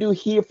going to do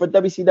here for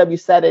WCW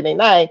Saturday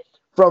Night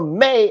from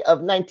May of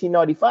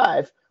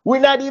 1995, we're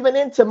not even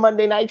into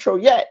Monday Nitro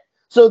yet.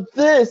 So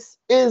this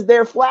is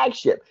their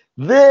flagship.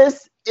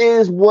 This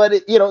is what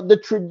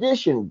the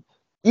tradition.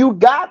 You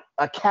got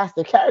a cast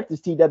of characters,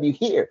 TW,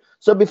 here.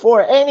 So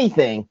before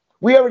anything,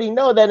 we already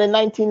know that in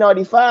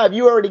 1995,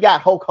 you already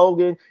got Hulk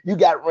Hogan, you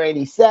got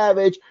Randy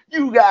Savage,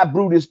 you got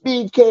Brutus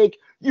Beefcake,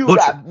 you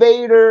got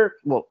Vader.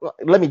 Well,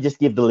 let me just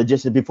give the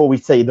logistics before we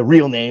say the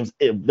real names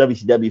of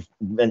WCW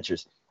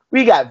ventures.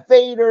 We got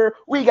Vader,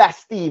 we got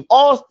Steve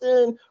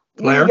Austin,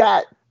 Flair.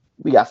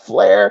 we got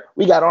Flair,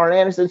 we got Arn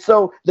Anderson.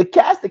 So the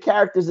cast of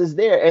characters is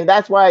there, and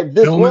that's why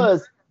this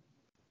was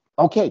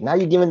okay. Now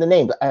you're giving the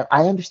names.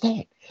 I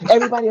understand.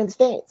 Everybody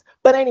understands.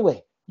 But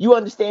anyway, you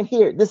understand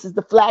here. This is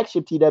the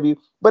flagship, TW.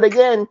 But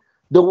again,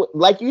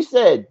 like you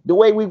said, the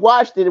way we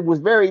watched it was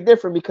very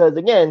different because,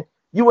 again,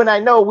 you and I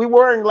know we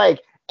weren't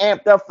like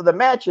amped up for the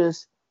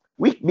matches.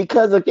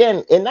 Because again,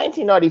 in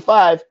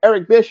 1995,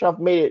 Eric Bischoff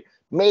made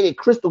it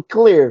crystal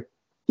clear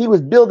he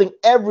was building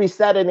every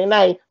Saturday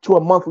night to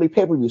a monthly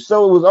pay-per-view.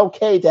 So it was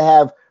okay to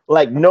have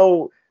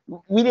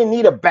we didn't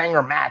need a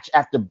banger match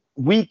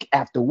week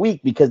after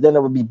week because then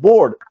it would be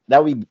bored.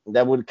 That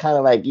would kind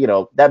of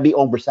that'd be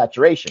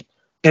oversaturation.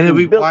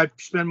 And why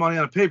spend money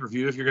on a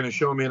pay-per-view if you're going to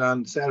show me it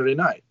on Saturday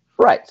night?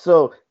 Right.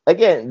 So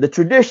again, the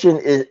tradition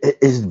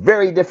is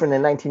very different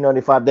in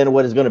 1995 than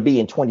what it's going to be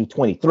in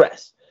 2020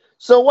 threats.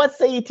 So what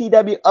say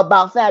TW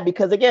about that?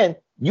 Because again,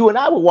 you and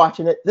I were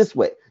watching it this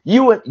way.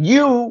 You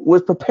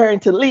was preparing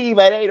to leave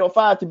at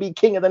 8:05 to be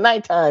king of the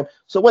nighttime.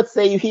 So what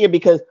say you here?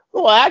 Because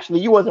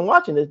actually you wasn't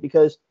watching this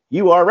because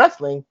you are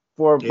wrestling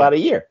for about a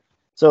year.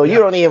 So you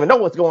don't even know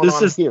what's going on here.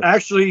 This is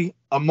actually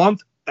a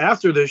month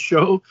after this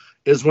show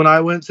is when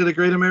I went to the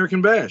Great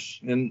American Bash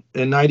in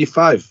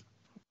 95.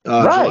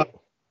 Right. July.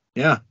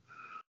 Yeah.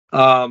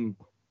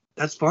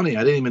 That's funny.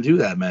 I didn't even do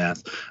that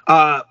math.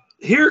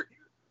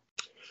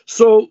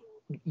 So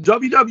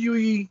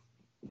WWE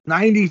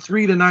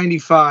 93 to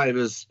 95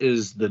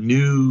 is the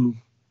new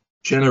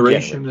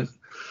generation.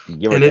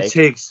 And it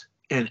takes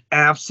an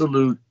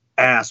absolute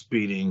ass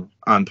beating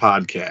on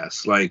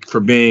podcasts, like for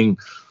being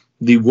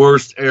the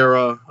worst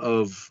era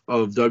of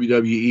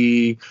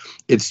WWE.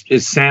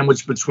 It's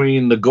sandwiched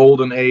between the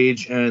golden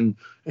age and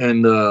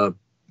the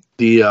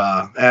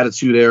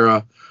Attitude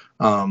Era.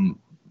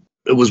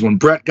 It was when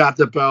Brett got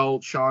the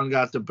belt, Shawn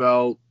got the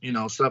belt,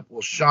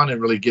 Shawn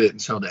didn't really get it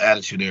until the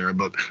Attitude Era,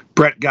 but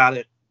Brett got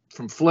it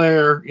from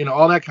Flair,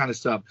 all that kind of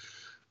stuff.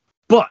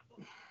 But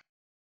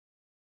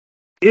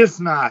if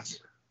not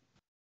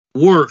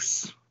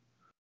worse,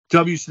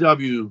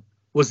 WCW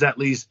was at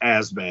least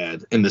as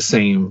bad in the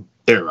same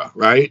era,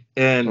 right?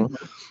 And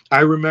I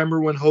remember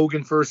when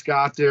Hogan first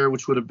got there,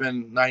 which would have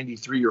been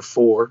 93 or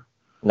 4.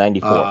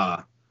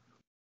 94.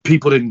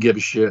 People didn't give a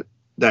shit.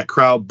 That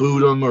crowd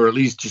booed him, or at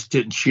least just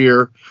didn't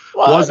cheer.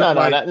 Well,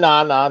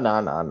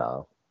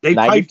 no. They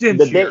piped in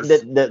cheers.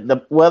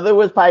 The weather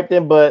was piped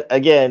in, but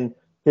again,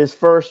 his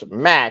first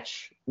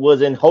match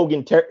was in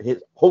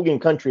his Hogan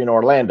country in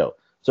Orlando.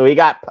 So it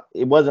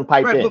wasn't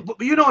piped in. But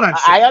you know what I'm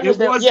saying? I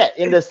understand.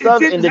 In the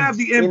South, it didn't have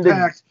the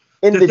impact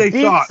that they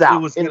thought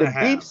it was going to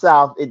have. In the Deep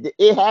South,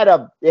 it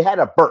had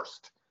a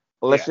burst.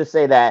 Let's just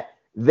say that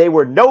they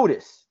were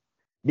noticed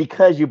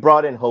because you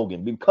brought in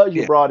Hogan, because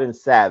you brought in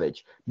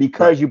Savage,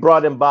 because you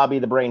brought in Bobby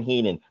the Brain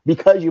Heenan,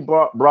 because you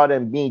brought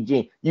in Mean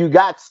Gene. You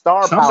got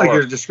star power. Sounds like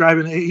you're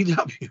describing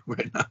AEW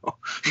right now.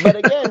 But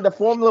again, the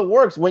formula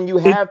works when you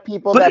have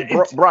people that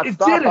brought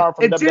star power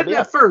from WWF. It didn't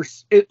at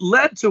first. It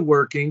led to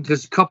working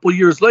because a couple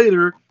years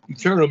later, you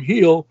turn him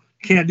heel.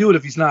 Can't do it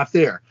if he's not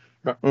there,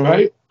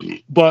 right?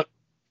 But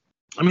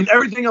I mean,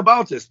 everything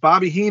about this.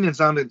 Bobby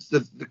Heenan's on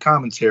the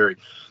commentary.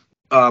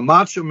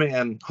 Macho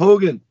Man,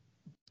 Hogan.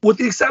 With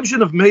the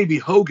exception of maybe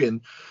Hogan,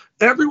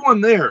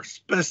 everyone there,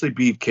 especially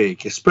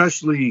Beefcake,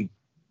 especially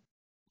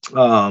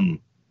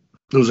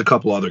there was a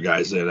couple other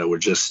guys there that were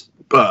just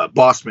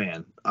boss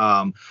man.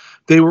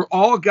 They were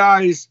all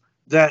guys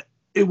that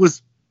it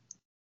was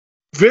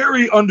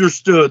very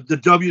understood the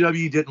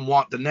WWE didn't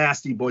want the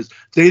Nasty Boys.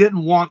 They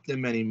didn't want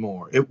them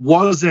anymore. It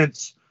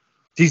wasn't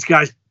these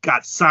guys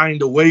got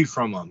signed away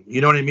from them.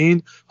 You know what I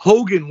mean?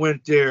 Hogan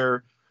went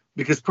there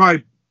because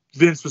probably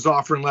Vince was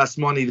offering less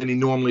money than he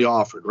normally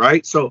offered,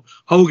 right? So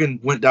Hogan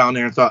went down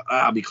there and thought,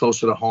 I'll be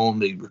closer to home.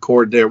 They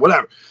record there,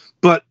 whatever.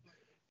 But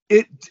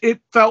it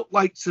felt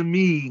like to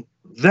me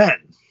then,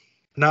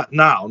 not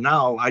now.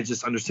 Now I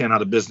just understand how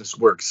the business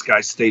works.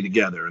 Guys stay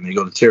together and they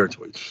go to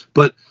territory.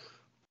 But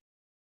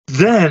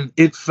then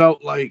it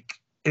felt like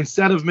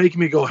instead of making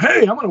me go,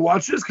 hey, I'm going to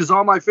watch this because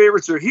all my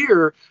favorites are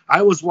here,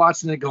 I was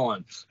watching it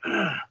going,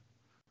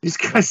 these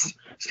guys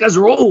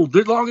are old.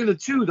 They're long in the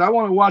tooth. I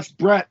want to watch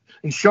Brett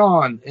and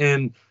Sean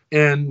and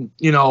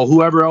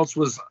whoever else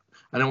was.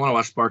 I didn't want to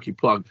watch Sparky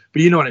Plug,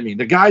 but you know what I mean.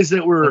 The guys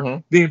that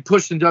were being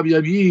pushed in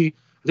WWE,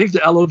 I think the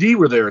LOD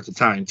were there at the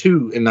time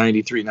too in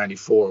 93,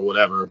 94,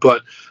 whatever.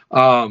 But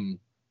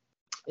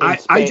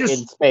I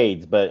just in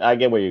spades, but I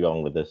get where you're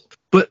going with this.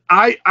 But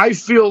I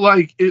feel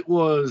like it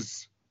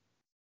was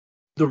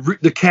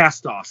the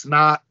cast-offs,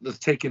 not the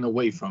taken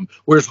away from.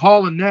 Whereas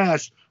Hall and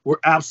Nash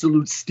were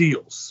absolute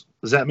steals.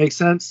 Does that make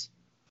sense?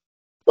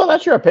 Well,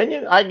 that's your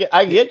opinion. I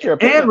get your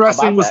opinion. And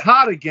wrestling was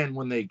hot again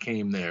when they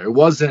came there. It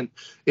wasn't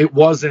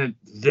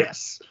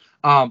this.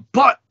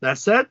 But that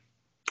said,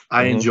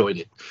 I enjoyed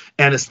it.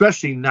 And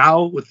especially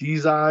now with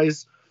these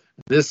eyes,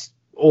 this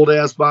old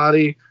ass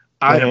body,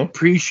 I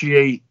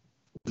appreciate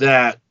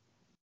that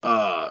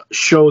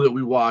show that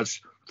we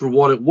watched for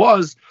what it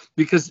was,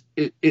 because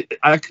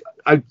I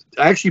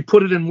actually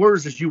put it in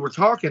words as you were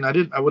talking.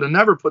 I would have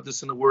never put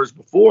this into words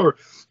before,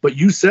 but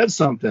you said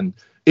something.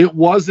 It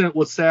wasn't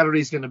what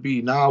Saturday's going to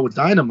be now with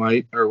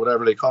Dynamite or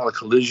whatever they call it,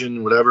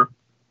 Collision, whatever.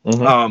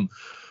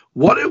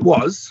 What it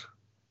was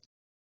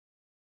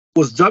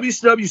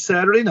WCW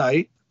Saturday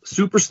Night,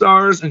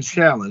 Superstars, and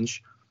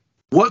Challenge.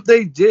 What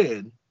they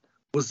did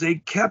was they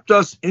kept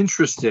us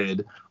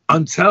interested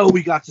until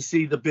we got to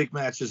see the big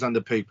matches on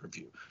the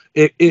pay-per-view.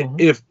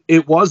 If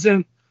it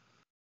wasn't,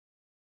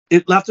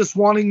 it left us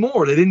wanting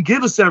more. They didn't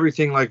give us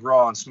everything like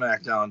Raw and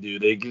SmackDown do.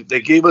 They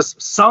gave us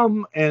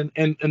some, and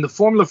the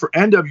formula for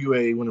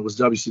NWA when it was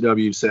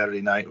WCW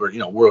Saturday Night, or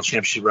World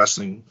Championship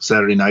Wrestling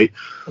Saturday Night,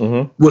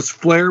 was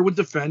Flair would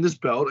defend his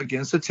belt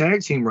against a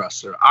tag team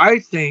wrestler. I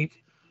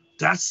think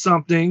that's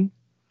something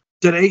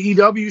that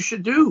AEW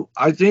should do.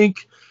 I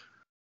think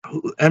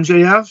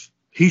MJF,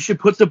 he should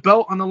put the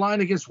belt on the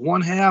line against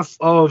one half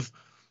of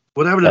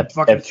whatever the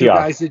fucking FTR. Two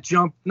guys that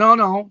jump.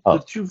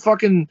 The two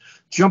fucking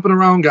jumping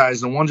around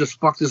guys, and one just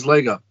fucked his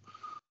leg up.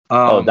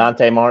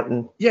 Dante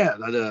Martin. Yeah,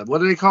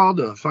 what are they called?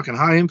 The fucking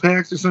High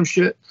Impact or some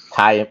shit.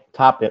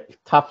 Top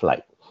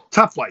Flight.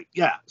 Top Flight,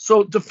 yeah.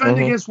 So defend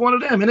against one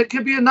of them, and it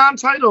could be a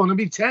non-title, and it'll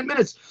be 10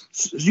 minutes.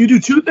 So you do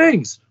two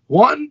things.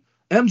 One,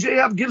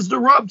 MJF gives the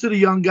rub to the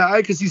young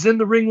guy because he's in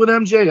the ring with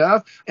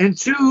MJF, and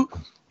two,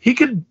 he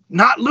could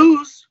not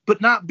lose, but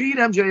not beat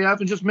MJF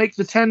and just make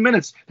the 10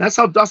 minutes. That's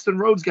how Dustin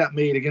Rhodes got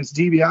made against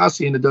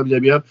DiBiase in the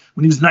WWF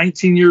when he was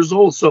 19 years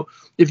old. So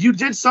if you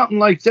did something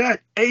like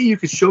that, A, you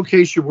could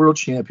showcase your world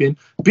champion.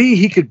 B,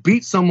 he could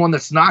beat someone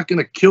that's not going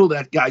to kill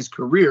that guy's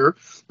career.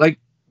 Like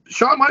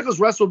Shawn Michaels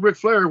wrestled Ric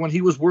Flair when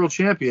he was world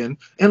champion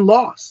and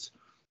lost.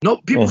 No,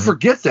 people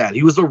forget that.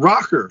 He was a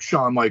rocker,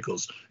 Shawn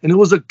Michaels. And it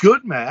was a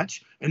good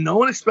match, and no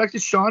one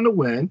expected Shawn to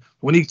win.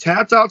 When he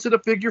tapped out to the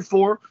figure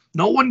four,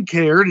 no one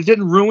cared. It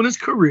didn't ruin his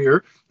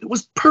career. It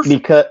was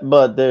perfect.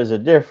 But there's a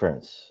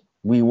difference.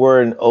 We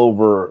weren't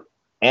over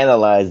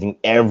analyzing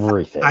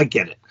everything. I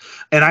get it.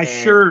 And I'm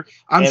sure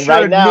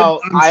right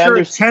now, I'm sure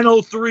at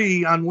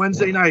 10:03 on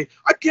Wednesday night,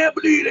 I can't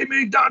believe they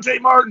made Dante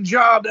Martin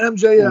job to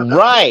MJF.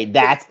 Right.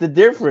 That's the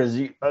difference.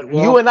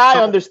 You and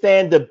I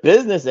understand the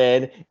business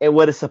end and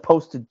what it's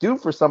supposed to do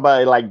for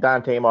somebody like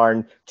Dante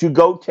Martin to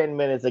go 10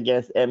 minutes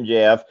against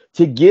MJF,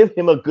 to give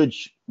him a good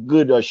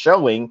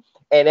showing,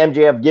 and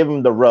MJF give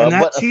him the rub.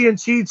 And that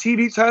TNT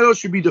TV title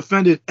should be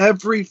defended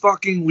every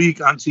fucking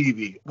week on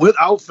TV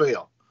without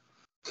fail.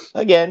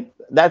 Again,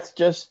 that's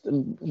just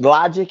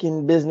logic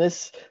in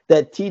business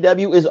that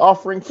TW is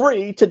offering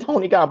free to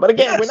Tony Khan. But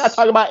again, we're not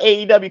talking about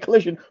AEW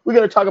Collision. We're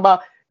going to talk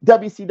about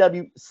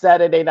WCW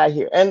Saturday Night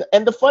here. And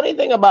the funny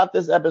thing about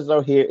this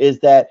episode here is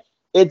that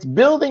it's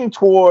building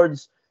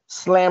towards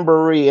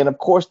Slamboree and, of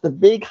course, the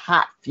big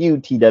hot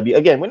feud TW.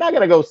 Again, we're not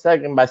going to go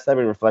segment by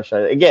segment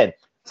reflection. Again,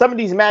 some of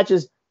these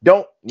matches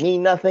don't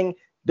mean nothing,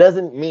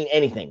 doesn't mean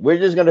anything. We're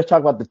just going to talk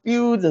about the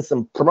feuds and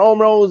some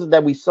promos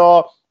that we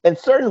saw and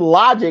certain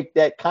logic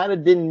that kind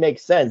of didn't make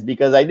sense,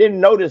 because I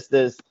didn't notice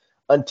this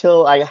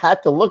until I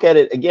had to look at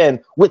it again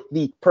with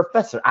the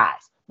professor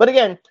eyes. But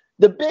again,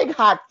 the big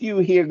hot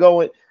feud here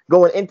going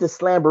into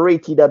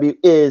Slamboree TW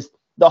is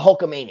the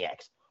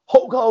Hulkamaniacs.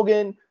 Hulk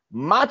Hogan,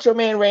 Macho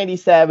Man Randy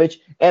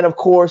Savage, and of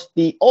course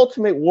the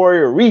Ultimate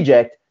Warrior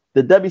reject,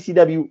 the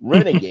WCW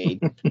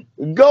Renegade,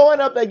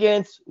 going up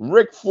against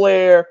Ric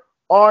Flair,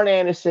 Arn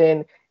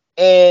Anderson,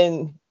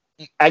 and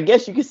I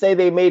guess you could say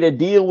they made a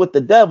deal with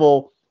the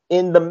devil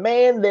in the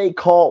man they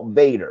call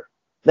Vader.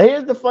 Now,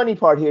 here's the funny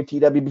part here,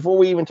 TW, before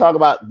we even talk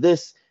about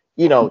this,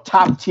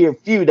 top tier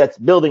feud that's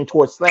building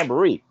towards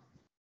Slamboree.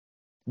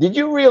 Did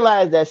you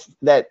realize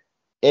that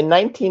in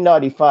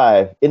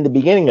 1995, in the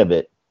beginning of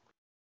it,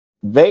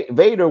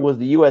 Vader was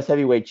the U.S.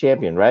 heavyweight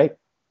champion, right?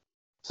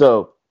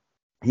 So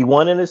he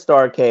won in his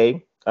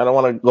Starrcade. I don't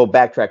want to go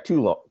backtrack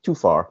too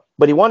far,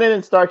 but he won it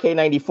in Starrcade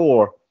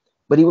 '94.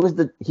 But he was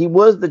the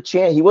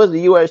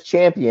U.S.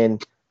 champion.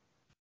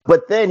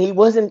 But then he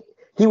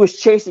was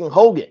chasing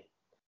Hogan.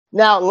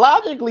 Now,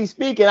 logically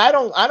speaking, I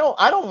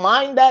don't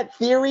mind that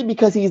theory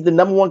because he's the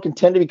number one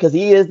contender because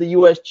he is the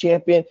U.S.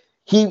 champion.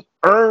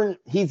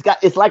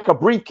 It's like a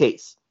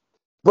briefcase,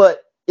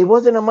 but it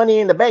wasn't a Money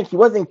in the Bank. He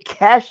wasn't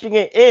cashing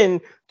it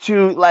in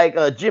to like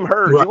Jim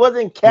Herd. Right. He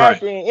wasn't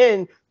cashing it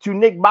in to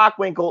Nick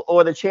Bockwinkel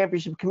or the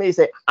championship committee.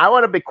 Say, I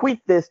want to bequeath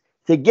this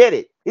to get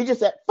it. He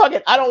just said, fuck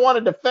it. I don't want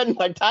to defend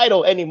my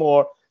title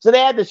anymore. So they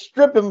had to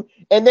strip him.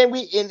 And then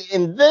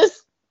in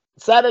this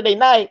Saturday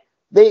night,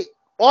 they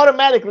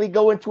automatically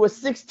go into a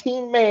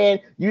 16-man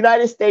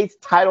United States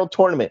title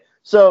tournament.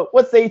 So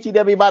what's the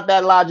ATW about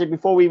that logic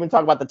before we even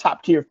talk about the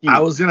top tier feud? I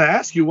was going to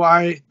ask you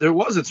why there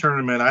was a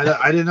tournament.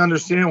 I didn't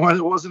understand why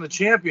there wasn't a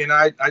champion.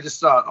 I just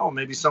thought, oh,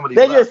 maybe somebody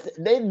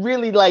they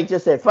really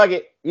just said, fuck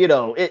it.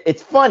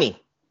 It's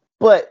funny.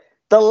 But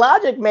the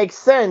logic makes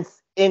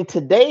sense in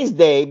today's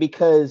day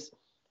because,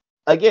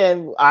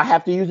 again, I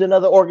have to use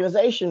another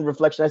organization,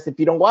 Reflectionites, if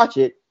you don't watch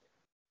it.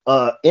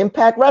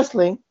 Impact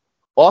Wrestling,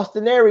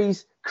 Austin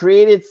Aries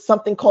created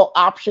something called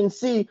Option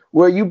C,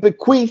 where you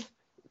bequeath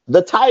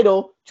the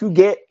title to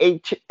get a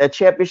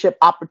championship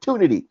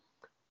opportunity.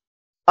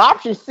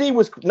 Option C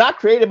was not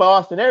created by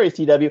Austin Aries,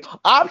 TW.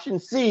 Option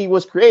C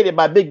was created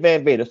by Big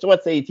Van Vader. So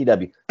what's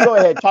ATW? Go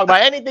ahead, talk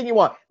about anything you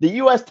want. The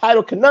U.S.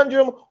 title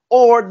conundrum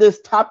or this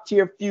top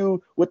tier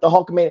feud with the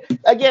Hulkamania.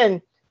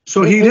 Again.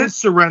 So he did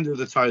surrender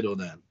the title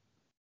then.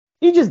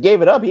 He just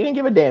gave it up. He didn't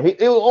give a damn. It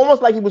was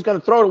almost like he was going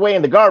to throw it away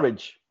in the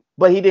garbage,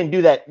 but he didn't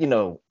do that,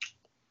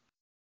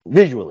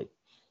 visually.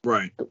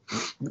 Right.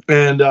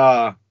 And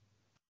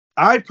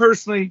I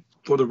personally,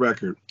 for the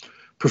record,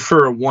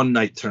 prefer a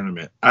one-night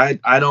tournament.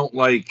 I don't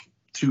like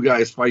two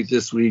guys fight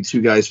this week,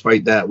 two guys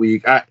fight that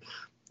week.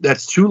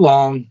 That's too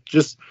long.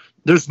 Just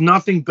there's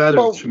nothing better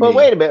to me. But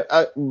wait a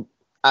minute.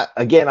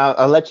 Again,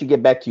 I'll let you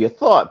get back to your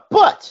thought.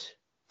 But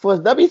for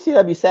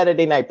WCW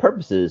Saturday night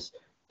purposes,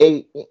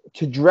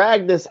 to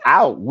drag this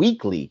out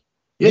weekly.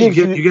 Yeah,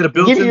 you get a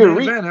built-in main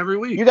event every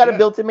week. You got a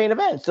built-in main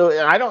event. So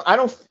I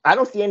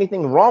don't see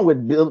anything wrong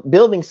with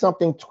building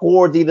something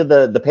towards either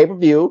the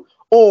pay-per-view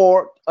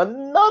or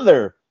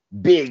another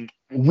big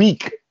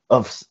week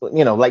of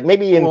like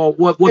maybe in,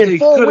 what in they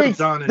 4 weeks.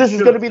 Done this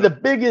is going to be the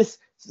biggest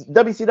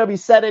WCW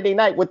Saturday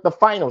night with the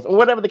finals or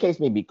whatever the case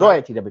may be. Go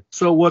ahead, TW.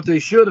 So what they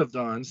should have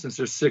done, since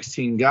there's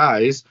 16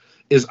 guys,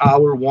 is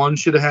hour 1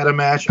 should have had a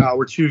match,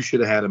 hour 2 should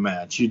have had a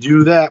match. You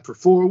do that for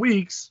 4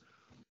 weeks,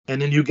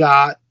 and then you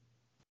got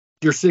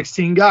your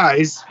 16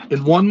 guys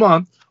in 1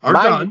 month are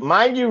done.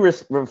 Mind you,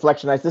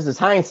 Reflectionites, this is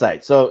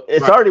hindsight. So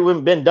it's already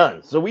been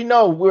done. So we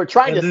know we're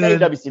trying to save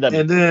WCW.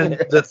 And then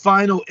the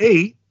final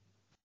 8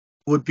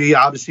 would be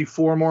obviously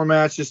 4 more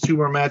matches, 2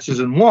 more matches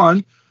in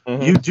 1.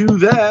 Mm-hmm. You do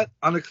that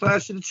on the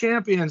Clash of the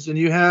Champions, and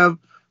you have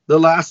the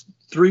last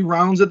 3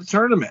 rounds of the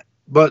tournament.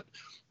 But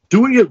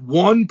doing it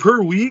 1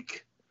 per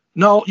week,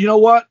 no, you know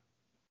what?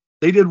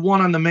 They did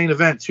 1 on the main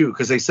event, too,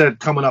 because they said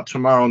coming up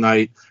tomorrow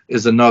night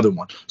is another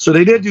one. So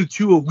they did do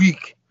 2 a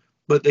week,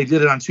 but they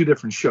did it on 2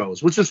 different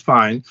shows, which is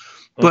fine.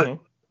 But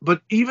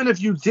but even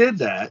if you did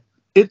that,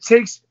 it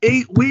takes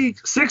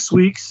 6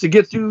 weeks to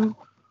get through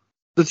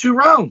the 2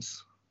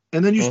 rounds.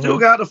 And then you still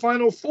got the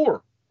final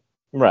 4.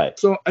 Right.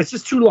 So it's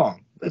just too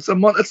long. That's a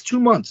month. That's 2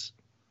 months.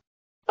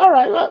 All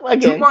right. Well,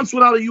 again. 2 months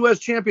without a U.S.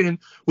 champion,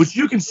 which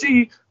you can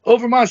see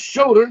over my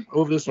shoulder,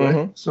 over this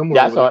way. Somewhere.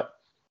 Yeah, I saw it.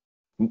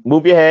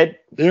 Move your head.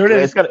 There it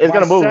is. It's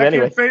gonna move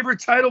anyway. Favorite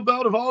title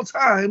belt of all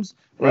times,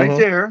 right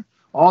there.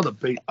 All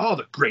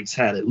the greats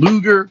had it.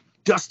 Luger,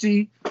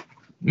 Dusty,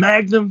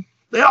 Magnum,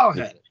 they all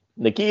had it.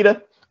 Nikita,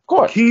 of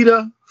course.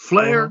 Nikita,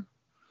 Flair.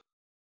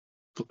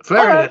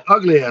 Flair had an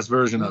ugly ass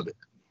version of it.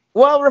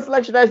 Well,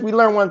 Reflectionites, we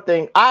learned one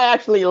thing. I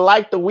actually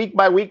like the week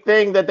by week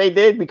thing that they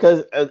did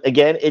because,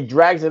 again, it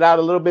drags it out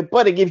a little bit,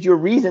 but it gives you a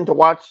reason to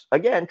watch,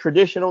 again,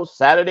 traditional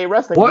Saturday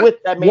wrestling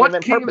with that main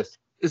event purpose.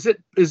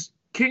 Is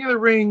King of the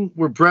Ring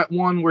where Brett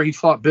won, where he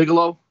fought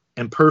Bigelow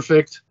and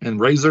Perfect and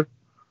Razor?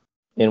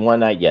 In one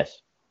night,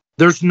 yes.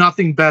 There's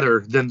nothing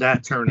better than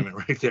that tournament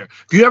right there.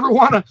 If you ever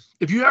want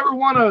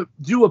to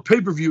do a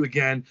pay-per-view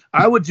again,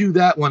 I would do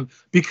that one,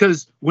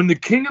 because when the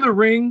King of the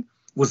Ring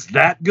was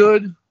that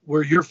good,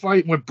 where you're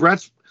fighting with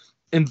Brett's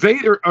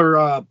Invader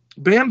or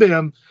Bam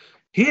Bam,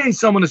 he ain't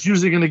someone that's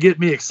usually going to get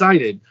me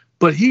excited,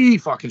 but he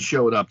fucking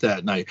showed up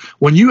that night.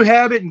 When you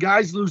have it and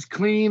guys lose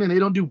clean and they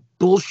don't do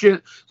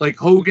bullshit like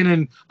Hogan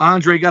and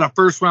Andre got a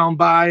first round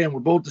bye and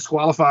were both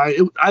disqualified,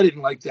 I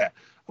didn't like that.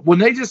 When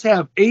they just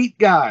have 8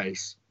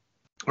 guys,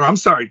 or I'm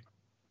sorry,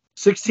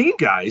 16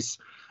 guys,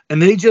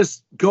 and they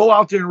just go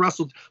out there and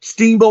wrestle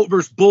Steamboat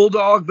versus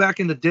Bulldog back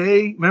in the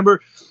day.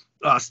 Remember,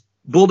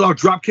 Bulldog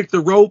drop kicked the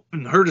rope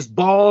and hurt his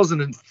balls, and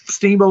then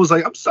Steamboat was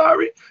like, "I'm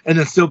sorry," and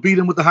then still beat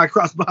him with the high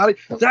cross body.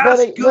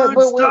 That's good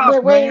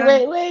stuff,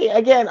 man. Wait.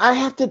 Again,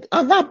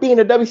 I'm not being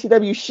a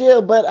WCW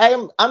shill, but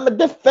I'm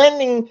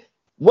defending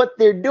what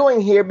they're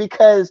doing here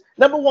because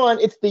number one,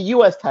 it's the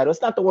U.S. title.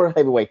 It's not the World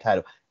Heavyweight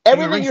title.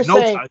 Everything you're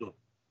saying,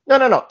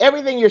 no.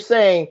 Everything you're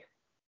saying,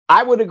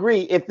 I would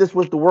agree if this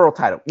was the world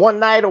title, one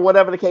night or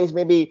whatever the case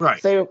may be. Right.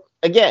 Say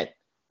again,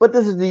 but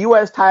this is the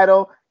U.S.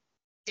 title.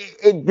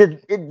 It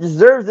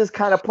deserves this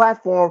kind of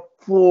platform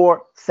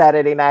for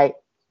Saturday night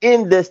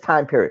in this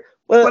time period.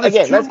 But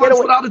again, let's get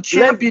away without a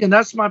champion.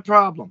 That's my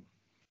problem.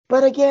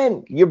 But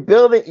again, you're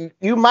building.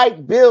 You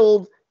might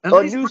build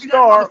a new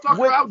star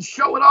out and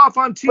show it off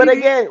on TV. But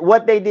again,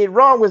 what they did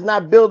wrong was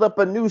not build up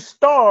a new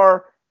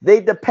star.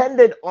 They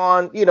depended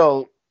on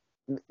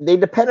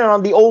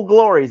the old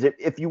glories,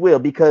 if you will,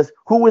 because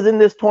who was in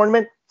this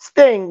tournament?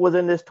 Sting was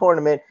in this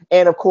tournament,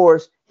 and of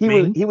course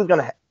Ming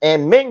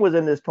was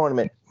in this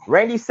tournament.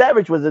 Randy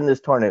Savage was in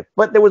this tournament,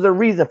 but there was a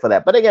reason for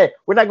that. But again,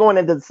 we're not going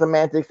into the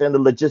semantics and the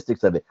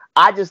logistics of it.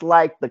 I just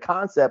like the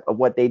concept of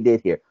what they did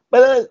here.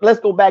 But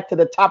let's go back to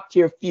the top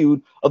tier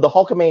feud of the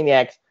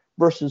Hulkamaniacs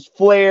versus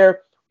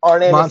Flair,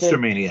 Arn Anderson, Monster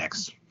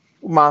Maniacs.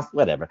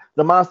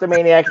 The Monster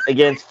Maniacs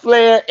against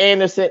Flair,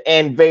 Anderson,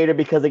 and Vader,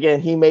 because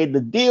again, he made the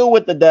deal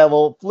with the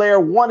devil. Flair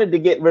wanted to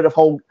get rid of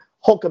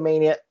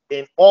Hulkamania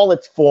in all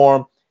its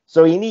form,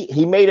 so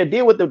he made a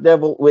deal with the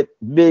devil with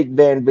Big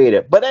Van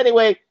Vader. But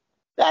anyway,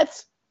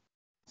 that's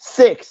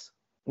 6.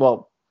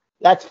 Well,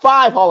 that's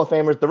 5 Hall of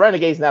Famers. The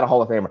Renegade's not a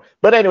Hall of Famer.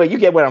 But anyway, you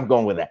get where I'm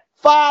going with that.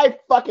 5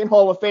 fucking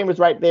Hall of Famers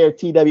right there,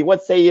 TW.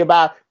 What say you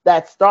about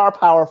that star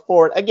power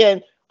forward?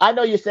 Again, I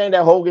know you're saying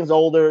that Hogan's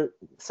older,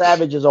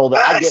 Savage is older.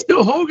 It's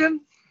still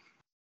Hogan.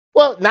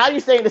 Well, now you're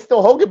saying it's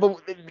still Hogan, but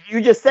you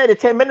just said it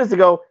 10 minutes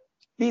ago.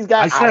 These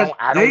guys,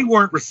 they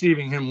weren't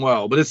receiving him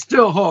well, but it's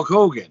still Hulk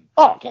Hogan.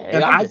 Okay.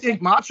 And I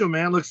think Macho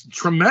Man looks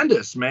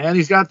tremendous, man.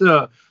 He's got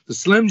the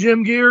Slim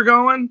Jim gear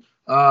going.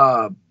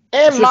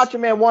 And Macho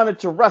Man wanted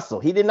to wrestle.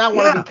 He did not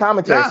want to be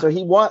commentary. So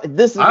he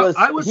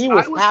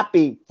was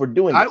happy for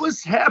doing this. I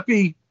was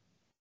happy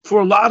for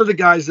a lot of the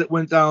guys that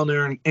went down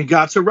there and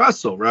got to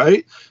wrestle,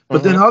 right?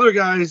 But then other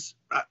guys,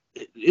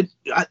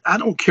 I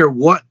don't care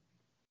what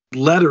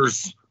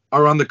letters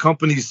are on the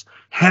company's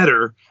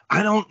header.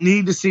 I don't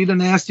need to see the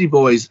Nasty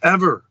Boys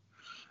ever.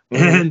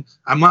 And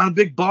I'm not a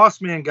big Boss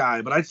Man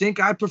guy, but I think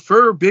I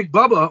prefer Big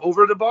Bubba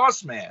over the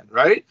Boss Man,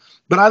 right?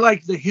 But I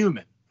like the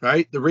human.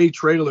 Right, the Ray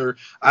Traylor,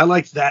 I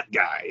like that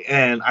guy,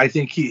 and I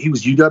think he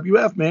was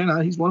UWF,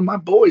 man. He's one of my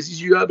boys.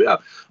 He's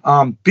UWF.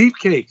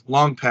 Beefcake,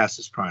 long past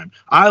his prime.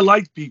 I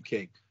liked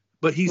Beefcake,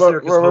 but he's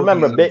there.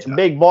 Remember,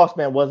 Big Boss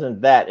Man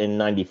wasn't that in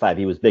 '95.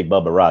 He was Big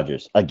Bubba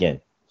Rogers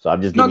again. So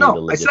I'm just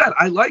I said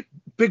I like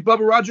Big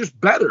Bubba Rogers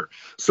better.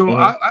 So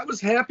I was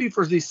happy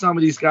for some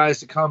of these guys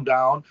to come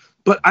down,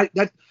 but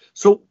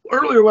so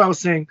earlier what I was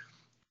saying.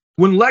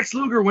 When Lex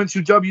Luger went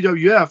to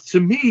WWF, to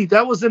me,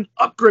 that was an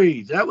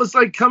upgrade. That was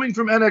like coming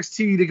from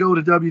NXT to go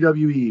to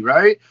WWE,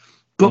 right?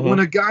 But when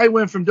a guy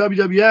went from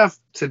WWF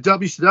to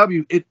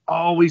WCW, it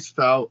always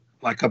felt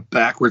like a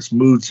backwards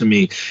move to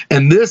me.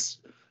 And this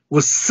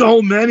was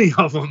so many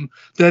of them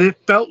that it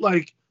felt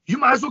like you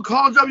might as well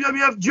call it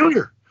WWF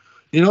Junior.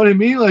 You know what I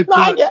mean? Like, no,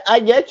 I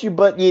get you,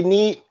 but you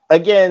need,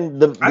 again,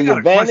 the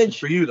advantage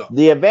for you, though.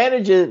 The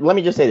advantage is, let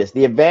me just say this,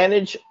 the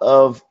advantage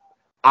of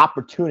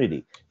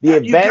opportunity, the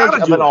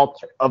advantage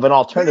of an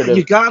alternative,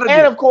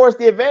 and of course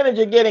the advantage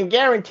of getting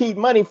guaranteed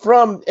money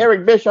from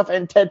Eric Bischoff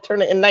and Ted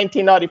Turner in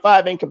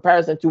 1995 in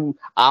comparison to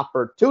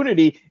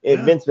opportunity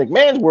in Vince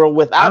McMahon's world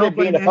without it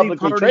being a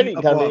publicly traded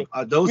company.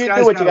 Those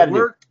guys got to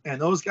work, and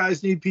those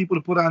guys need people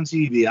to put on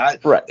TV.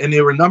 Right. And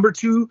they were number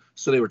 2,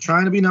 so they were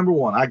trying to be number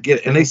 1. I get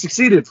it, and they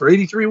succeeded for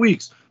 83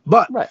 weeks.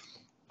 But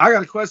I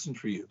got a question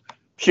for you.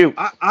 Shoot.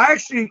 I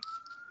actually.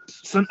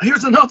 So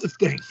here's another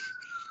thing.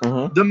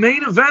 The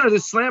main event of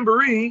this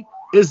Slamboree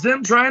is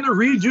them trying to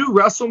redo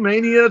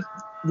WrestleMania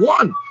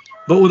 1,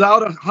 but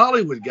without a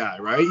Hollywood guy,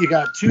 right? You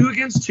got 2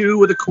 against 2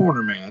 with a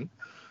corner man.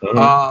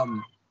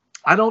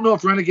 I don't know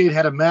if Renegade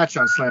had a match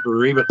on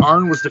Slamboree, but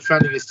Arn was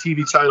defending his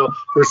TV title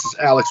versus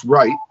Alex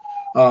Wright.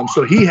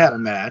 So he had a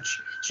match.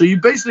 So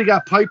you basically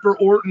got Piper,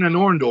 Orton, and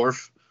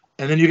Orndorff,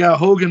 and then you got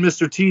Hogan,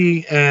 Mr.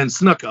 T, and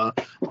Snuka,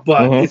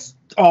 but it's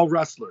all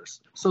wrestlers.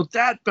 So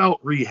that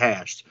felt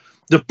rehashed.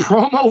 The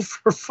promo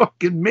for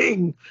fucking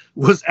Ming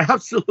was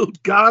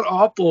absolute god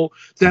awful.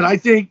 That I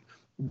think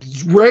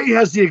Ray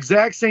has the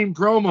exact same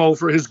promo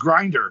for his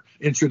Grinder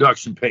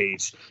introduction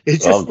page.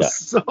 It just was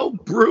so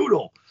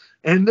brutal.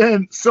 And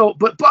then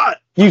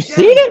but you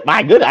seen it?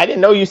 My goodness, I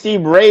didn't know you see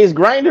Ray's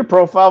Grinder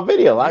profile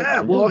video.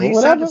 He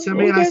sent it to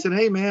me, and I said,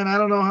 "Hey man, I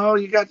don't know how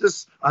you got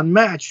this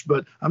unmatched,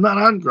 but I'm not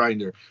on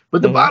Grinder."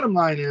 But the bottom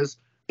line is,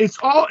 it's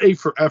all A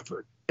for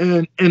effort.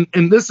 And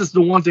this is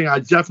the one thing I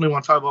definitely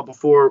want to talk about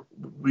before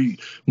we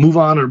move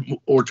on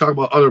or talk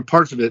about other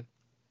parts of it.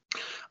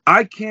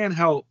 I can't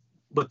help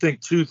but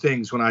think 2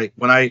 things when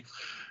I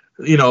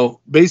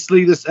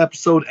basically this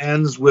episode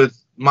ends with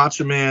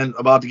Macho Man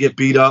about to get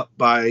beat up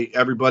by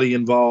everybody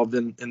involved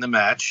in the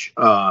match.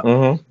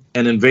 And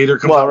then Vader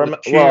comes out with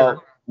a chair.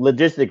 Well,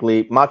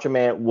 logistically, Macho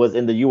Man was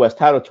in the U.S.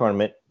 title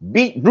tournament,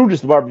 beat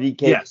Brutus the Barber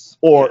Beefcake,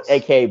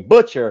 a.k.a.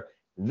 Butcher,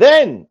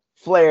 then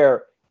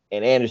Flair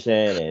and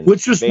Anderson, and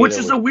which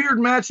is a weird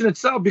match in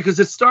itself, because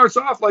it starts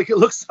off like it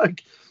looks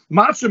like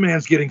Macho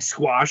Man's getting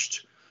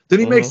squashed. Then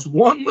he makes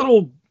one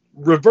little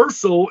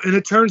reversal, and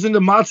it turns into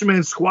Macho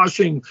Man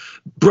squashing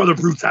Brother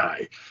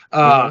Brutai.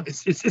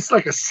 It's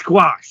like a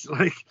squash.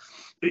 Like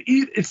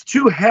it's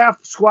two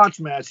half squash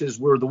matches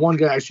where the one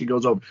guy actually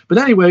goes over. But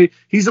anyway,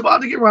 he's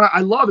about to get run out.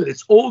 I love it.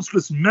 It's old school.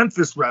 It's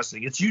Memphis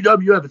wrestling. It's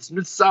UWF. It's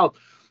Mid-South.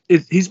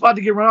 He's about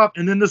to get run up,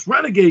 and then this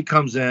Renegade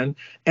comes in,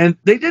 and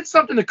they did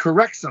something to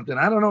correct something.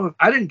 I don't know if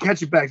I didn't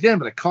catch it back then,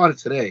 but I caught it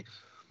today.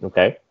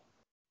 Okay.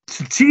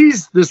 To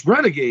tease this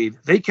Renegade,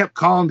 they kept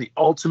calling the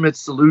Ultimate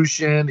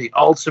Solution, the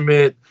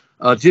Ultimate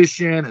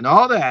Edition, and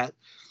all that.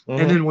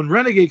 And then when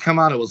Renegade come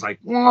out, it was like,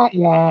 wah,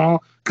 wah,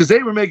 because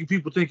they were making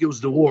people think it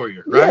was the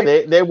Warrior, right?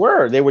 Yeah, they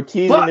were. They were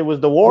teasing it was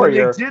the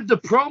Warrior. When they did the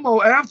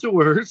promo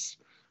afterwards,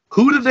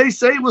 who did they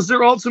say was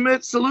their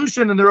Ultimate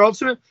Solution and their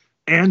Ultimate?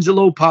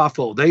 Angelo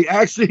Poffo. They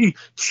actually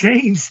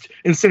changed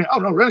and said, oh,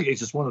 no, Renegade's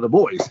just one of the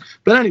boys.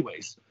 But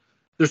anyways,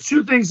 there's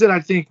two things that I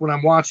think when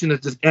I'm watching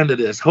at the end of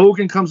this.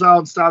 Hogan comes out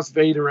and stops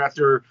Vader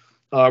after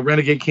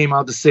Renegade came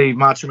out to save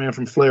Macho Man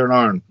from Flair and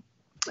Arn.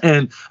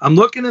 And I'm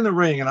looking in the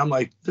ring, and I'm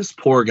like, this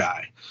poor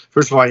guy.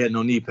 First of all, he had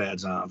no knee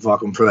pads on.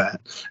 Fuck him for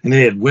that. And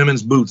he had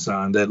women's boots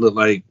on that looked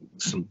like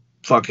some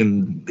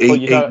fucking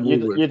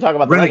you're talking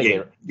about the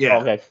Renegade. Yeah.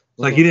 Oh, okay.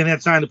 Like he didn't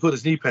have time to put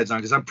his knee pads on,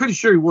 because I'm pretty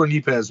sure he wore knee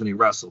pads when he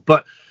wrestled.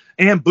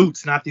 And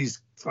boots, not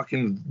these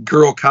fucking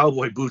girl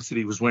cowboy boots that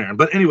he was wearing.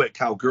 But anyway,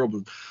 cowgirl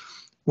boots.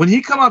 When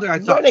he come out there, I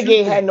thought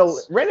Renegade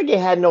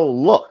had no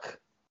look.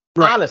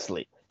 Right.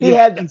 Honestly, he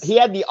had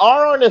the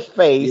R on his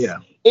face. Yeah.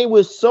 It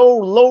was so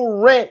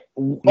low rent.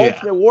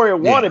 Ultimate Warrior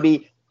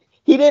wannabe.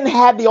 He didn't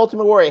have the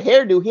Ultimate Warrior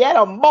hairdo. He had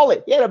a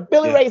mullet. He had a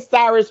Billy Ray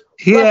Cyrus.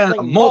 He had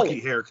a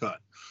mullet haircut.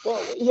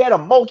 Well, he had a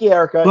mulkey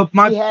haircut.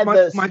 But he had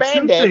the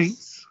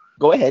spandex.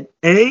 Go ahead.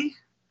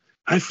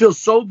 I feel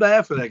so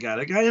bad for that guy.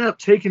 That guy ended up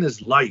taking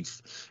his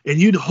life, and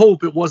you'd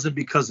hope it wasn't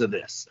because of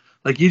this.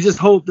 Like, you just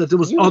hope that there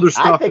was other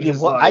stuff in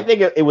his life. I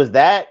think it was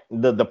that,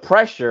 the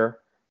pressure,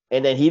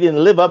 and then he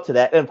didn't live up to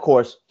that, and of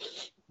course,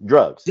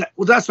 drugs. Yeah,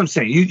 well, that's what I'm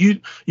saying.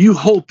 You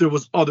hope there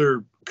was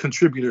other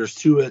contributors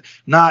to it,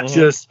 not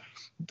just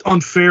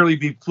unfairly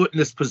be put in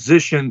this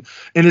position.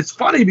 And it's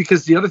funny,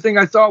 because the other thing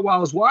I thought while I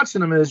was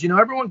watching him is,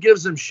 everyone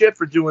gives him shit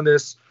for doing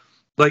this,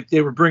 like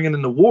they were bringing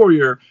in the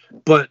Warrior,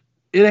 but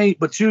it ain't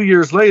but 2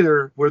 years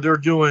later where they're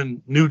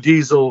doing New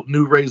Diesel,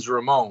 New Razor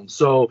Ramon.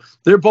 So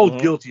they're both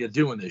guilty of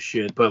doing this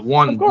shit, but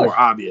one more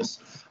obvious.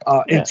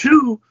 And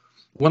two,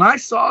 when I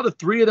saw the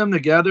three of them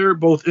together,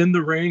 both in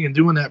the ring and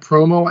doing that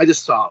promo, I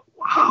just thought,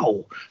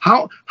 wow,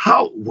 how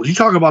when you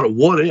talk about a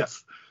what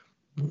if,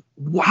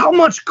 how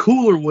much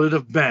cooler would it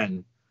have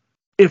been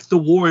if the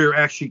Warrior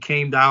actually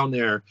came down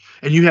there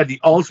and you had the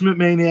Ultimate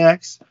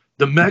Maniacs,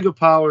 the Mega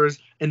Powers,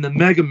 and the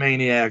Mega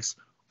Maniacs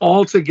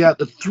all together,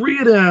 the three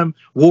of them,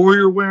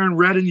 Warrior wearing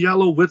red and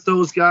yellow with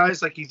those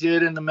guys like he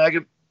did in the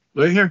Mega,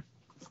 right here.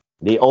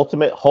 The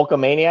Ultimate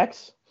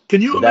Hulkamaniacs?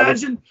 Can you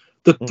imagine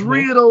the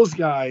three of those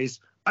guys?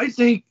 I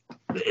think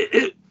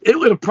it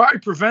would have probably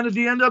prevented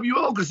the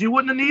NWO, because you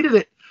wouldn't have needed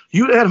it.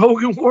 You had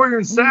Hogan, Warrior,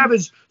 and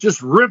Savage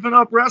just ripping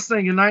up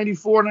wrestling in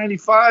 94,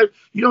 95.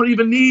 You don't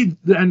even need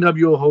the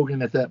NWO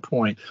Hogan at that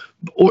point.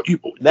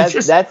 That's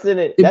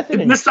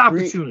an missed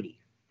opportunity.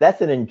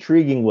 That's an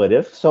intriguing what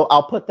if. So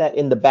I'll put that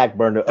in the back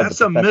burner.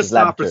 That's a missed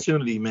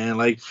opportunity, man.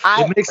 Like,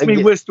 it makes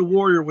me wish the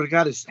Warrior would have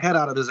got his head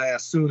out of his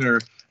ass sooner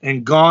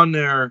and gone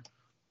there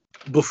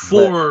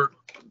before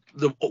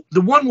the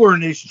One Warrior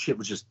Nation shit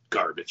was just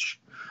garbage.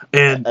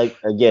 And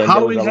again,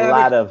 there was a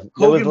lot of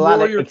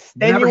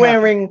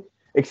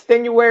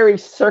extenuating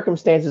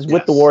circumstances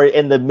with the Warrior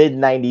in the mid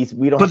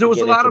 90s. But there was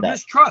a lot of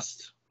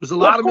mistrust. There's a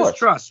lot of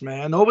mistrust,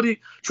 man. Nobody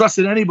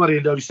trusted anybody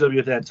in WCW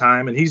at that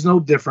time, and he's no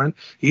different.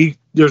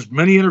 There's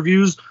many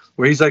interviews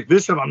where he's like,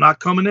 Bishop, I'm not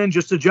coming in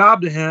just a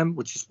job to him,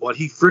 which is what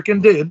he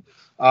freaking did.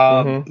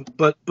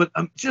 But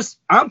I'm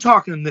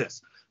talking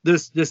this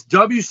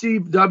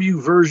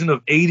WCW version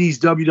of 80s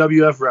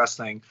WWF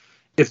wrestling.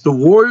 If the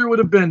Warrior would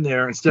have been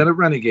there instead of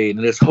Renegade,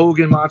 and it's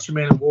Hogan, Macho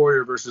Man, and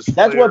Warrior versus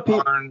Flair,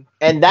 Arn,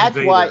 and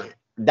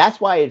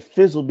that's why it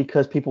fizzled,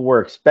 because people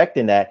were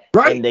expecting that,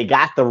 and they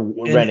got the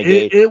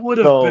Renegade. It would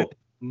have been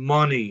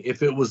money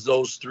if it was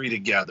those three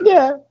together.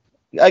 Yeah.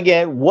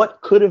 Again, what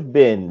could have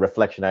been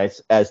Reflection,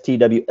 as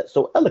TW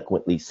so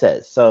eloquently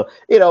says. So,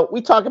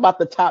 we talk about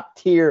the top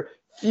tier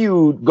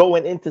feud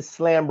going into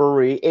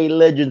Slamboree, a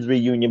Legends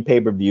Reunion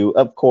pay-per-view,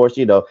 of course,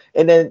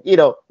 and then,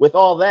 with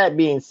all that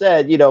being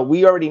said,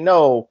 we already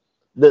know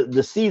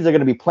the seeds are going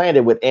to be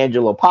planted with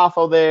Angelo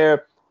Poffo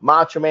there.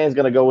 Macho Man's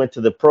going to go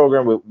into the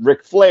program with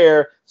Ric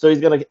Flair. So he's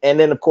going to, and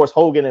then of course,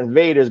 Hogan and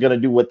Vader is going to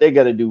do what they're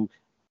going to do,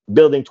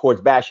 building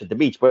towards Bash at the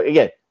Beach. But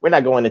again, we're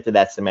not going into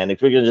that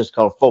semantics. We're going to just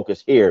kind of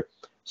focus here.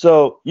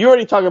 So you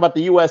already talked about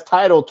the U.S.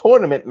 title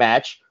tournament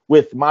match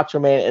with Macho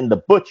Man and the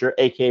Butcher,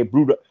 aka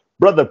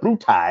Brother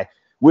Brutai,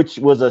 which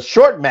was a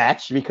short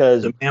match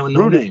because the man with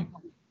no name.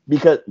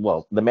 Because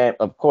the man,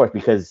 of course,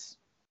 because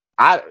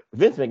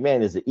Vince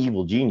McMahon is an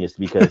evil genius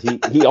because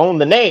he owned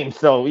the name.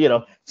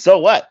 So so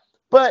what?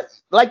 But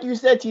like you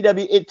said,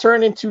 TW, it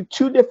turned into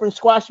two different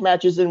squash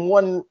matches in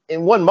one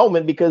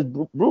moment because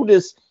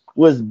Brutus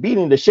was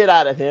beating the shit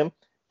out of him.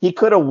 He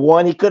could have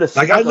won. He could have.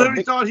 Like I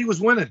literally thought he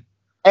was winning.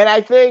 And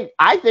I think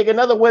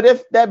another what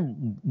if that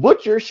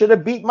Butcher should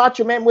have beat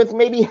Macho Man with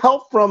maybe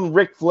help from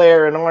Ric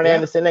Flair and Arn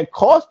Anderson and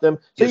cost them.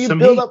 So you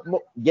build up,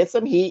 get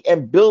some heat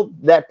and build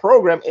that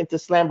program into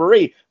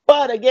Slamboree.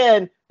 But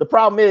again, the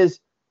problem is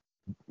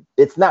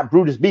it's not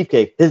Brutus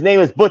Beefcake. His name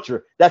is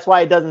Butcher. That's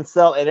why it doesn't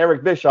sell. And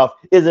Eric Bischoff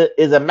is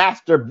a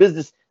master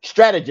business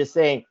strategist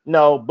saying,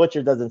 no,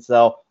 Butcher doesn't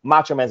sell.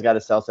 Macho Man's got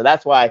to sell. So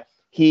that's why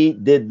he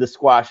did the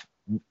squash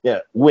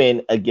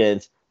win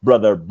against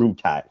Brother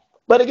Brutai.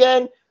 But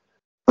again,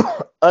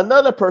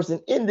 another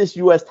person in this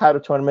U.S.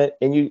 title tournament,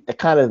 and you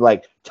kind of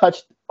like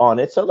touched on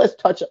it. So let's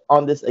touch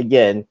on this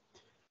again.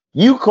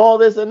 You call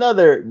this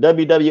another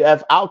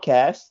WWF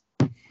outcast,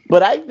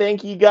 but I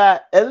think he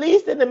got, at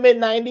least in the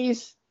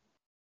mid-90s,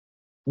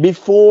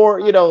 before,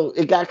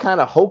 it got kind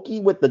of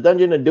hokey with the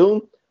Dungeon of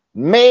Doom,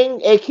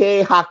 Ming,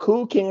 a.k.a.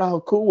 Haku, King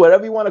Haku,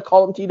 whatever you want to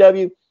call him,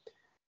 TW,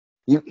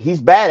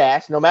 he's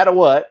badass no matter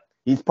what.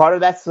 He's part of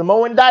that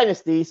Samoan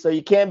dynasty, so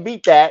you can't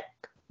beat that.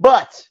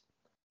 But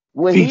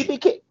when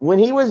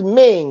he was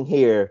Ming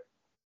here,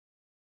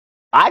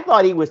 I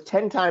thought he was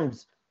 10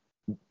 times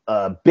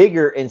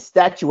bigger and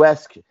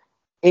statuesque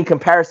in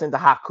comparison to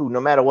Haku,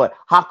 no matter what.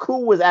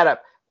 Haku was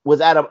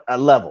at a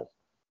level.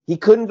 He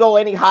couldn't go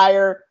any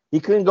higher. He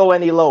couldn't go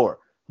any lower.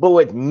 But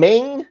with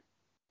Ming,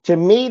 to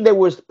me, there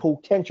was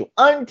potential,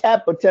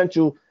 untapped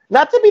potential,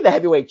 not to be the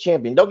heavyweight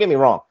champion. Don't get me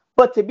wrong,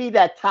 but to be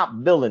that top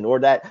villain or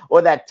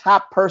that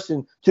top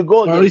person to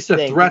go against. Or at least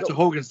a threat to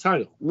Hogan's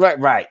title.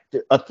 Right.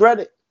 A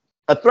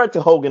threat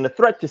to Hogan, a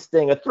threat to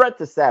Sting, a threat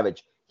to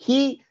Savage.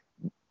 He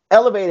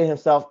elevated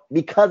himself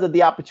because of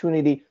the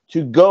opportunity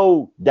to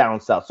go down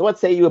south. So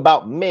let's say you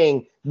about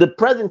Ming, the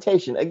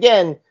presentation.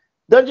 Again,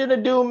 Dungeon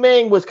of Doom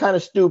Ming was kind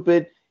of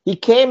stupid. He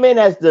came in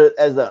as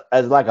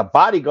like a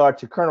bodyguard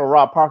to Colonel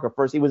Rob Parker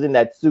first. He was in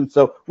that suit,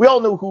 so we all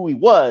knew who he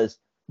was.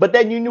 But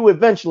then you knew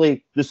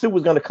eventually the suit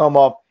was going to come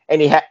off,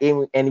 and he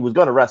was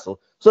going to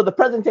wrestle. So the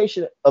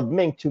presentation of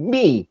Ming to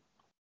me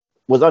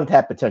was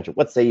untapped potential.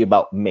 What say you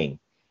about Ming?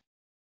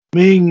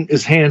 Ming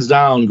is hands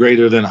down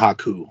greater than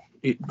Haku,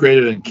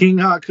 greater than King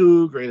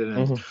Haku, greater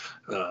than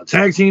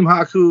Tag Team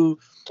Haku.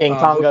 King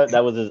Tonga,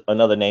 that was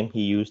another name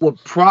he used. Well,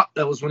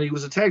 that was when he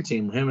was a tag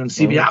team, him and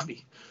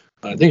Sibiafi.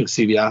 I think it was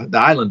CBI, the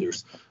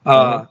Islanders.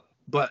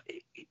 But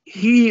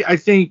I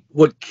think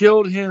what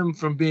killed him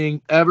from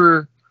being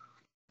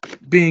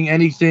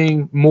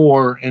anything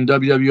more in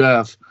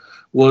WWF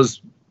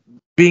was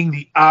being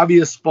the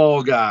obvious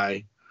fall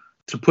guy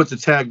to put the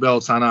tag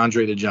belts on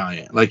Andre the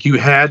Giant. Like, you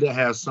had to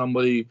have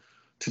somebody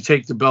to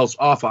take the belts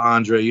off of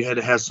Andre. You had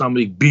to have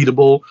somebody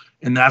beatable,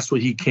 and that's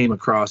what he came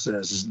across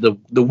as, the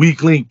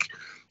weak link.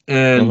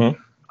 And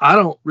I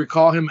don't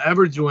recall him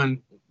ever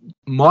doing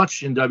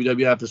much in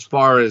WWF as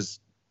far as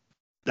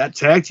that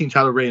tag team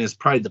title reign is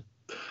probably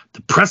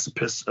the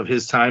precipice of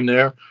his time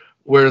there,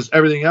 whereas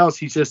everything else,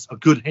 he's just a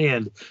good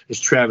hand, as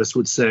Travis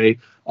would say.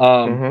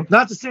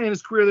 Not to say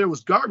his career there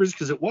was garbage,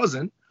 because it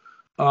wasn't,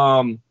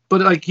 but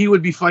like he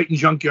would be fighting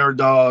Junkyard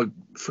Dog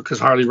because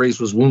Harley Race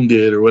was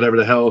wounded or whatever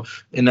the hell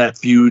in that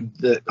feud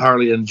that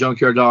Harley and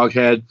Junkyard Dog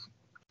had,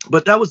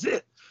 but that was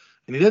it.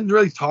 And he didn't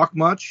really talk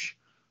much.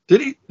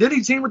 Did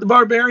he team with the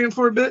Barbarian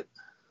for a bit?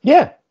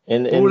 Yeah.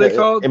 What were they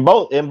called? In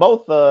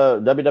both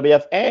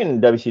WWF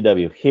and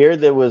WCW. Here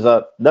there was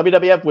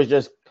WWF was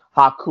just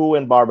Haku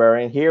and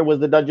Barbarian. Here was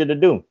the Dungeon of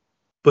Doom.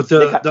 But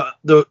the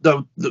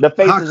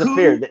faces Haku, of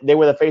fear. They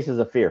were the faces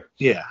of fear.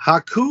 Yeah,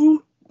 Haku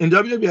and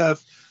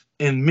WWF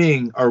and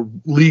Ming are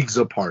leagues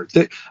apart.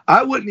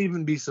 I wouldn't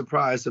even be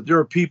surprised if there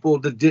are people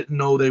that didn't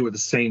know they were the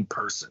same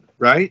person,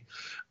 right?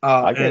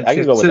 I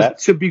can go with that.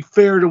 To be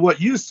fair to what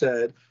you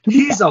said,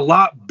 he's a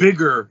lot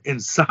bigger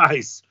in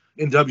size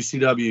in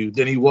WCW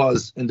than he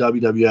was in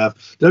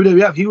WWF.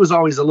 WWF, he was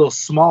always a little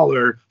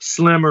smaller,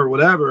 slimmer,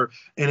 whatever.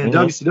 And in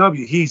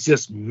WCW, he's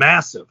just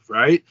massive,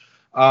 right?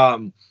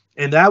 And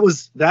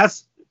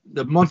that's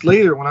the month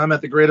later when I'm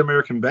at the Great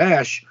American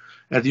Bash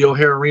at the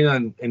O'Hare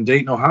Arena in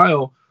Dayton,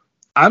 Ohio.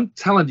 I'm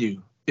telling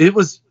you, it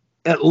was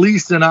at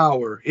least an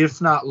hour, if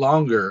not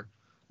longer,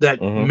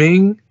 that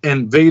Ming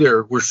and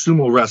Vader were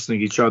sumo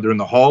wrestling each other in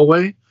the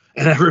hallway.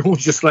 And everyone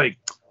was just like,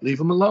 leave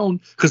them alone.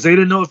 Because they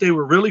didn't know if they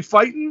were really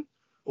fighting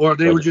or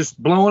they were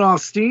just blowing off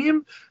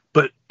steam.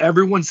 But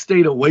everyone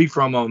stayed away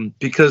from them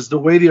because the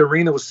way the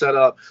arena was set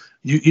up,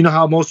 you know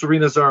how most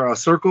arenas are a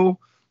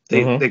circle?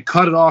 They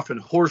cut it off and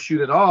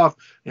horseshoed it off.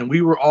 And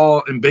we were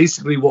all in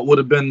basically what would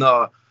have been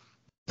the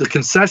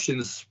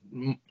concessions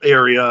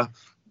area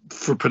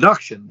for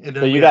production. And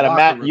then so you got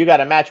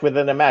a match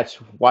within a match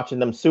watching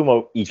them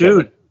sumo each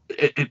other. Dude,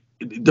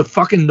 the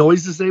fucking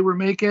noises they were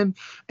making,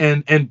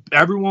 and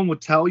everyone would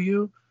tell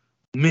you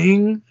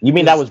Ming. You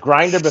mean that was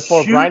Grinder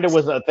before Grinder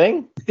was a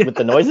thing with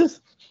the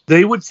noises?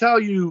 They would tell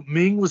you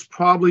Ming was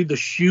probably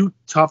the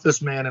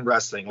toughest man in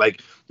wrestling.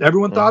 Like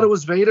everyone thought it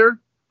was Vader.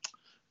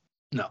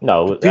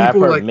 No,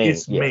 people were like, Ming.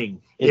 It's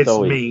Ming. It's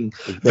Ming.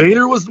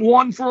 Vader was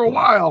one for a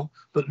while,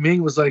 but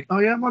Ming was like, oh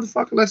yeah,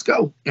 motherfucker, let's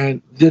go,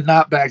 and did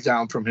not back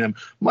down from him.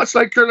 Much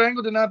like Kurt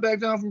Angle did not back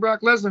down from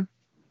Brock Lesnar.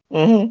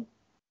 Mm-hmm.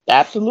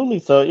 Absolutely.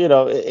 So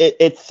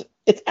it's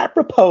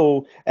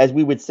apropos, as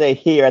we would say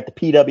here at the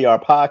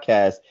PWR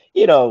podcast,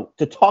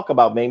 to talk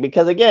about Ming,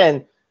 because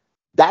again,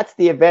 that's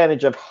the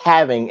advantage of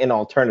having an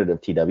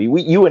alternative. TW,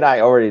 you and I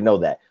already know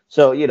that.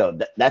 So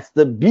that's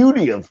the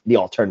beauty of the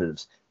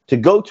alternatives, to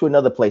go to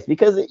another place,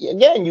 because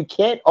again, you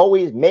can't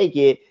always make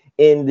it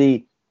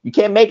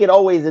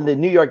always in the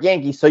New York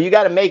Yankees, so you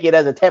got to make it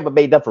as a Tampa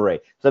Bay Devil Rays.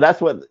 So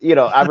that's what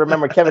I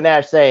remember Kevin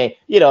Nash saying,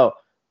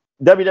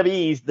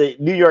 WWE's the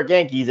New York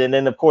Yankees, and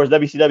then of course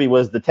WCW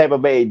was the Tampa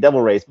Bay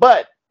Devil Rays.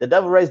 But the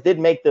Devil Rays did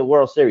make the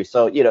World Series,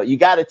 so you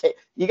got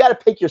to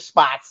pick your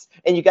spots,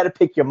 and you got to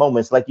pick your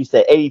moments. Like you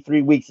said,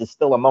 83 weeks is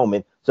still a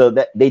moment, so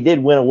that they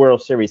did win a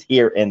World Series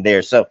here and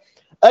there. So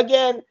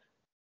again,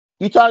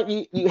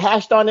 you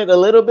hashed on it a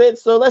little bit,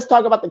 so let's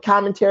talk about the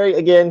commentary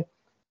again.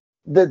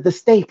 The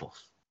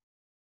staples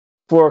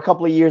for a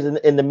couple of years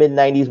in the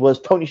mid-90s was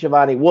Tony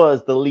Schiavone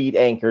was the lead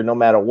anchor no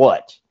matter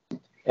what,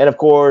 and of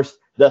course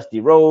Dusty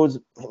Rhodes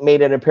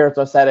made an appearance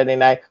on Saturday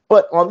night,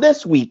 but on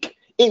this week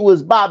it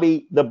was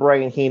Bobby the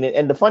Brain Heenan.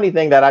 And the funny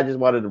thing that I just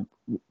wanted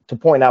to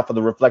point out for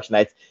the Reflection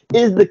Nights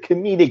is the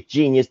comedic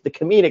genius, the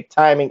comedic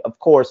timing, of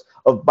course,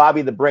 of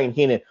Bobby the Brain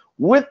Heenan.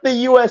 With the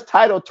U.S.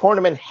 title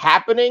tournament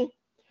happening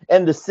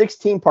and the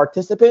 16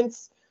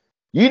 participants,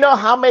 you know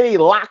how many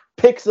lock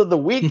picks of the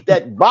week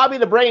that Bobby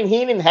the Brain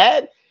Heenan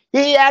had?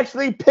 He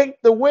actually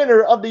picked the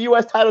winner of the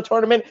U.S. title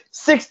tournament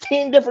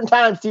 16 different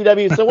times,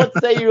 TW. So what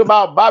say you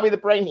about Bobby the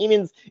Brain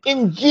Heenan's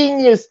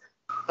ingenious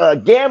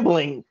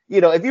gambling?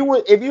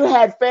 If you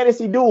had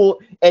Fantasy Duel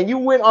and you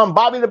went on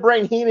Bobby the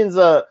Brain Heenan's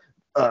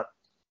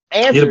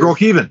answers, you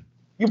broke even.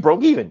 You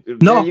broke even.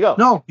 No, there you go.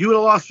 No, you would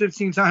have lost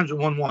 15 times and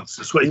won once.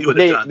 That's what you would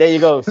have done. There you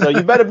go. So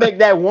you better make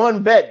that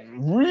one bet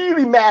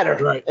really matter,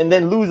 right, and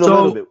then lose a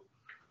little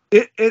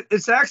bit.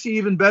 It's actually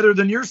even better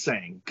than you're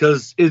saying,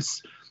 because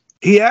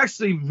he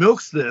actually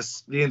milks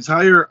this the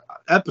entire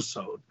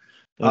episode.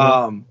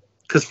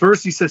 Because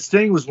first he said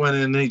Sting was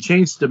winning, and then he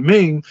changed to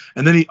Ming,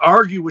 and then he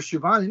argued with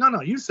Schiavone.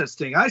 No, you said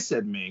Sting, I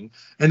said Ming.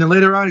 And then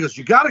later on he goes,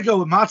 you got to go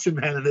with Macho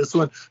Man in this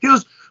one. He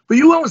goes, but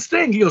you went with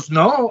Sting. He goes,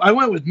 no, I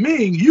went with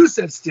Ming. You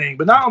said Sting,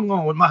 but now I'm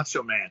going with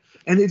Macho Man.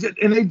 And they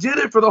did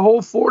it for the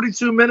whole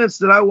 42 minutes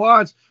that I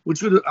watched,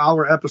 which was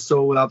our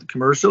episode without the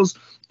commercials.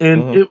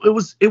 And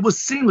it was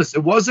seamless.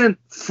 It wasn't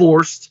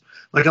forced.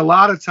 Like a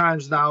lot of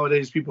times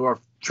nowadays, people are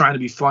trying to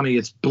be funny.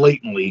 It's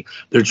blatantly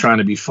they're trying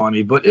to be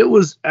funny, but it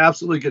was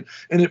absolutely good.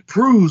 And it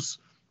proves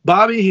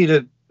Bobby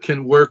Heenan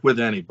can work with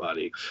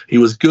anybody. He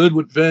was good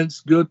with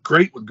Vince,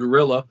 great with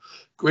Gorilla,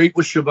 great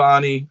with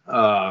Schiavone.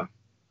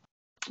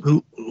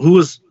 Who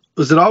was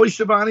it always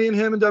Schiavone and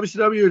him in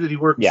WCW, or did he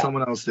work with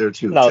someone else there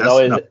too?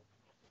 No,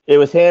 it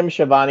was him,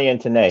 Schiavone,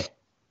 and Tenay.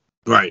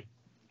 Right.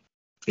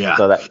 Yeah.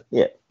 So that,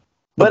 yeah.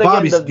 But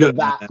again,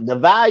 the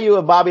value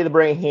of Bobby the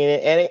Brain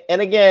Heenan,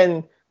 and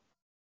again,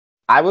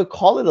 I would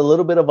call it a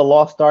little bit of a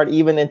lost art,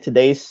 even in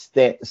today's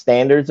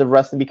standards of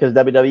wrestling, because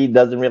WWE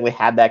doesn't really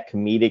have that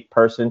comedic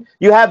person.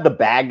 You have the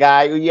bad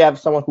guy, or you have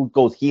someone who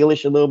goes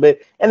heelish a little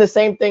bit, and the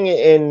same thing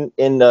in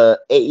the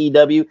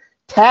AEW.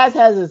 Taz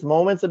has his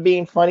moments of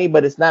being funny,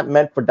 but it's not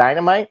meant for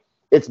Dynamite.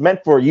 It's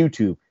meant for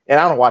YouTube, and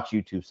I don't watch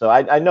YouTube, so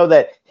I know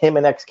that him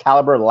and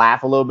Excalibur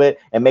laugh a little bit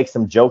and make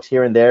some jokes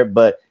here and there,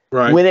 but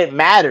when it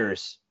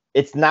matters,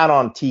 it's not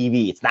on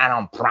TV. It's not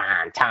on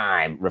prime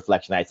time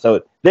Reflection Night.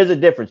 So there's a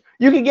difference.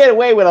 You can get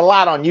away with a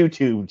lot on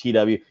YouTube,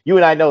 TW. You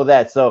and I know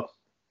that. So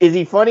is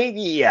he funny?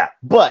 Yeah.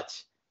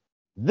 But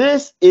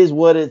this is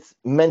what it's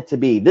meant to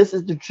be. This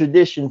is the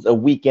traditions of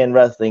weekend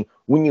wrestling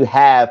when you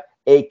have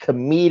a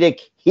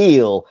comedic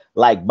heel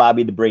like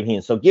Bobby the Brain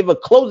Heenan. So give a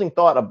closing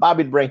thought of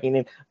Bobby the Brain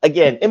Heenan.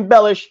 Again,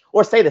 embellish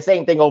or say the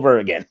same thing over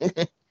again.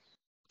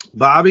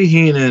 Bobby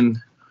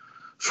Heenan,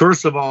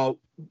 first of all,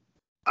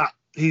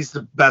 he's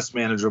the best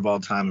manager of all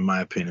time, in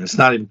my opinion. It's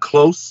not even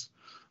close.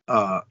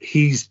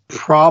 He's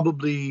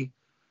probably,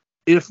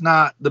 if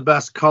not the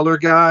best color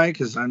guy,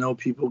 because I know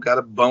people got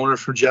a boner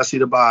for Jesse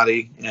the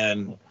Body,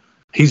 and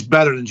he's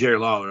better than Jerry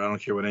Lawler. I don't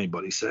care what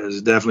anybody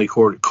says. Definitely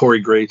Corey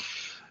Graves.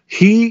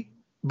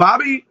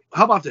 Bobby,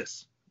 how about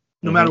this?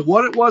 No matter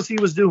what it was he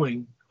was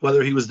doing,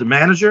 whether he was the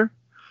manager,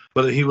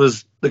 whether he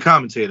was the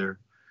commentator,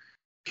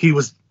 he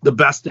was the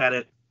best at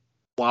it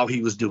while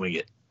he was doing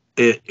it.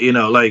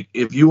 Like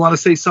if you want to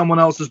say someone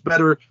else is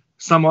better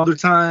some other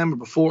time or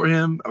before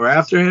him or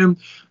after him,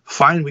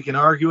 fine, we can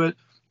argue it.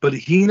 But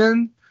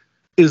Heenan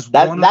is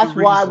one of the reasons.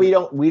 That's why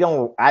we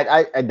don't.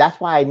 That's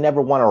why I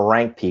never want to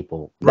rank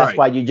people. That's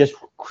why you just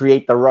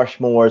create the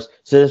Rushmores,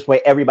 so this way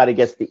everybody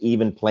gets the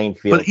even playing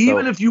field. But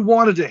even if you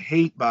wanted to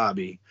hate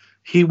Bobby,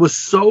 he was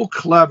so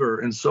clever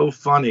and so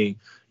funny,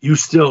 you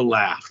still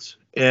laughed.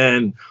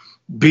 And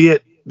be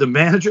it the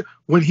manager,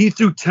 when he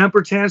threw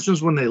temper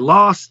tantrums when they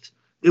lost,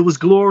 it was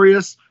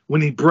glorious.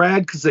 When he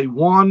bragged because they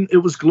won, it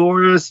was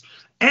glorious.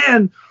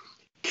 And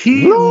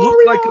he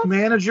looked like a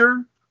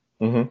manager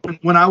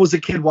when I was a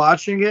kid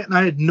watching it, and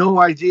I had no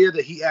idea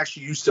that he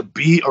actually used to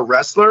be a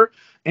wrestler.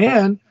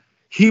 And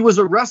he was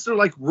a wrestler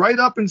like right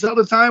up until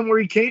the time where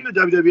he came to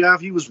WWF.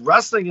 He was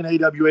wrestling in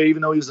AWA,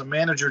 even though he was a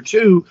manager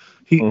too.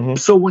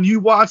 So when you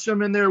watch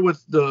him in there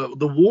with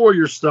the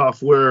Warrior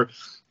stuff where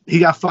he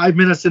got 5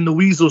 minutes in the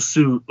weasel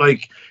suit,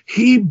 like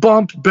he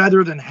bumped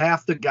better than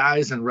half the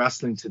guys in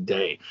wrestling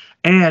today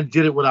and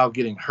did it without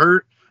getting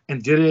hurt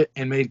and did it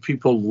and made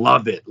people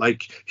love it.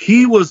 Like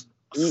he was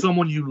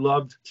someone you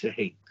loved to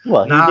hate.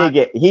 Well,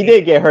 he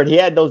did get hurt. He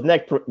had those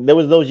there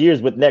was those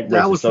years with neck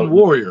braces. That was from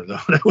Warrior, though.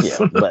 That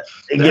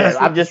was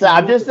I'm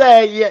just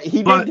saying, yeah,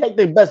 he didn't take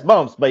the best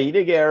bumps, but he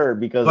did get hurt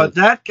because. But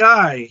that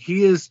guy,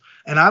 he is,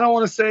 and I don't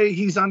want to say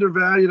he's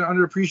undervalued or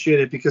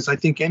underappreciated because I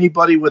think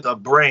anybody with a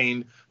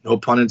brain, no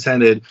pun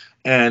intended,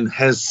 and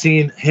has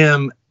seen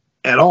him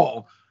at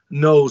all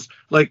knows,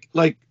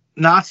 I'm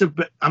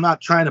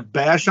not trying to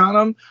bash on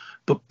him.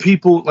 But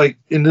people, like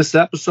in this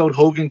episode,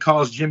 Hogan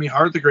calls Jimmy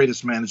Hart the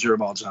greatest manager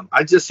of all time.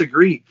 I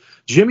disagree.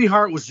 Jimmy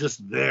Hart was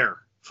just there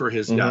for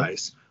his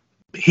guys.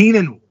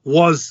 Heenan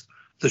was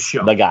the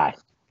show. The guy.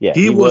 Yeah,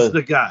 he was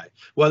the guy.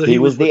 Whether he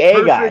was the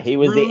A guy. He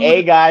was the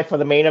A guy for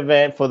the main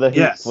event for the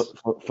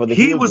for the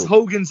he was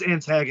Hogan's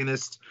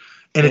antagonist.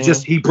 And it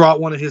just, he brought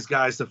one of his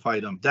guys to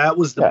fight him. That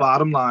was the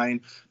bottom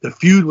line. The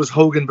feud was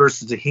Hogan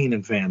versus the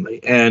Heenan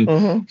family.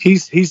 And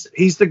he's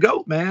the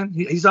GOAT, man.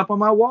 He's up on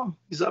my wall.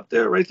 He's up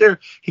there, right there.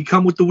 He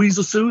come with the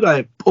weasel suit.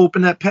 I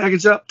opened that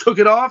package up, took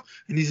it off,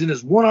 and he's in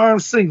his one-arm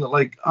singlet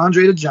like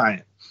Andre the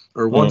Giant,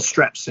 or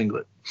one-strap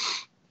singlet.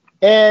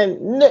 And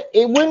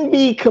it wouldn't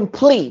be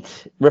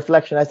complete,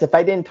 Reflection, as if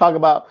I didn't talk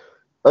about,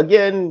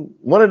 again,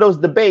 one of those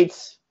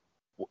debates.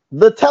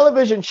 The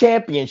television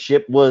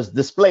championship was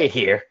displayed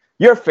here.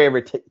 Your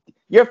favorite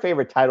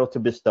title to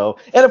bestow.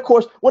 And of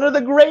course, one of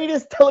the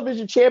greatest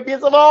television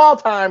champions of all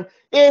time.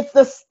 It's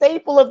the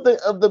staple of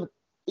the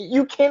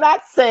you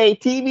cannot say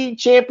TV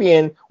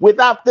champion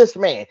without this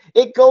man.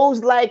 It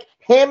goes like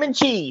ham and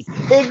cheese.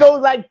 It goes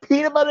like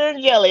peanut butter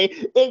and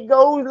jelly. It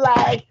goes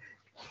like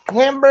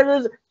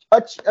hamburgers,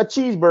 a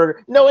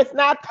cheeseburger. No, it's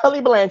not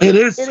Tully Blanchard. It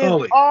is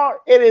Tully.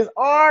 It is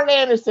Arn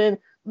Anderson,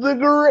 the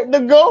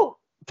GOAT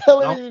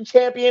television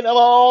champion of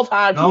all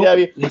time.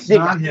 It's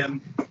not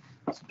him.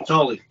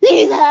 Tully.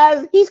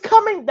 He's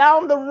coming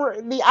down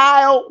the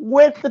aisle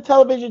with the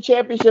television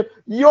championship.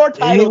 Your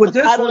title.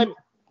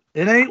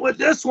 It ain't with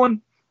this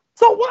one.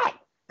 So what?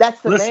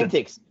 That's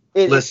semantics.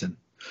 Listen.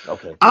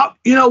 Okay.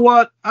 You know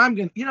what?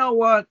 You know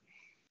what?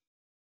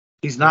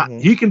 He's not.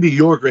 He can be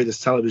your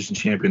greatest television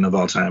champion of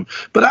all time.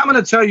 But I'm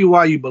going to tell you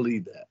why you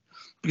believe that.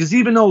 Because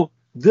even though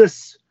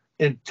this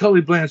and Tully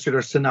Blanchard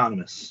are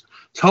synonymous,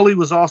 Tully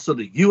was also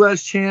the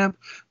U.S. champ,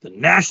 the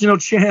national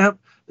champ,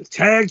 the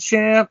tag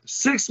champ,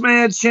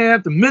 six-man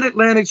champ, the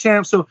mid-Atlantic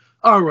champ. So,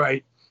 all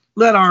right,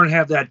 let Arn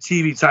have that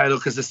TV title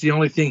because it's the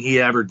only thing he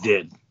ever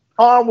did.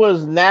 Arn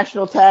was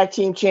national tag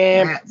team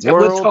champ,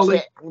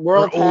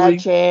 world tag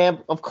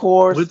champ, of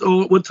course. With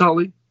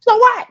Tully. So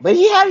what? But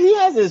he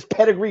has his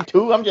pedigree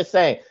too. I'm just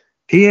saying.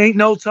 He ain't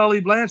no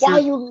Tully Blanchard.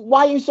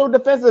 Why are you so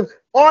defensive?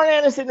 Arn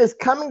Anderson is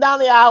coming down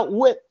the aisle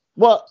with.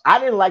 Well, I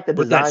didn't like the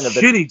design of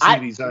the shitty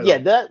TV title. Yeah,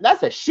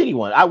 that's a shitty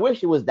one. I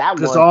wish it was that one.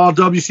 Because all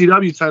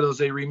WCW titles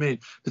they remade.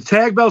 The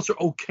tag belts are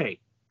okay.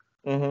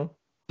 The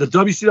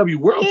WCW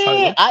World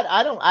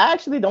title. I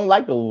actually don't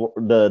like the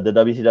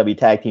WCW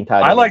tag team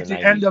title. I like the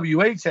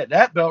NWA tag.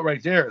 That belt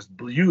right there is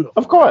beautiful.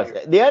 Of course,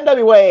 the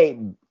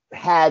NWA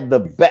had the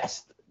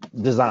best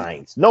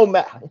designs,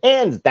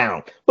 hands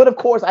down. But of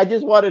course, I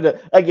just wanted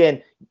to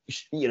again,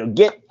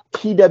 get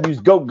TW's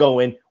GOAT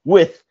going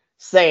with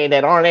saying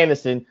that Arn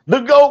Anderson,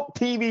 the GOAT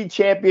TV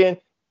champion,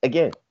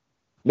 again,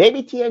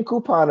 maybe TN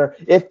Couponer,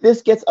 if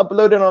this gets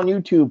uploaded on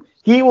YouTube,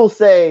 he will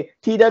say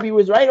TW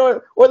is right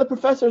or the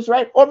professor is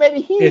right, or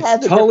maybe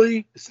it's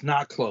Tully, it's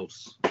not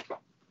close.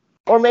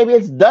 Or maybe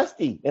it's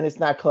Dusty and it's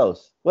not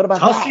close. What about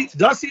that?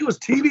 Dusty was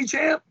TV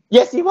champ?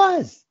 Yes, he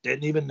was.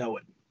 Didn't even know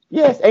it.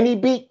 Yes, and he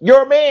beat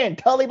your man,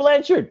 Tully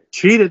Blanchard.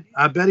 Cheated.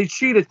 I bet he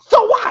cheated.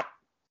 So what?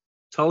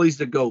 Tully's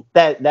the GOAT.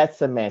 That's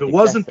semantics. If it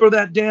wasn't for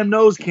that damn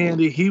nose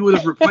candy, he would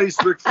have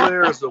replaced Ric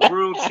Flair as the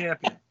world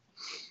champion.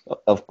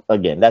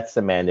 Again, that's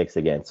semantics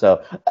again.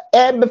 So,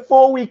 and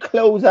before we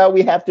close out,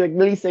 we have to at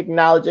least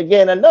acknowledge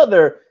again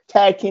another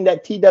tag team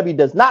that TW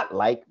does not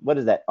like. What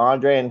is that?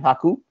 Andre and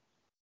Haku?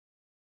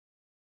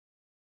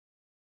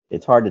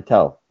 It's hard to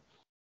tell.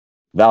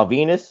 Val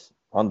Venus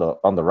on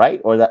the right,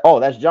 or that? Oh,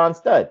 that's John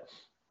Studd.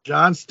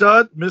 John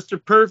Studd,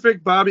 Mr.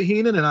 Perfect, Bobby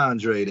Heenan, and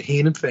Andre, the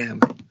Heenan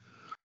family.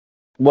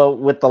 Well,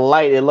 with the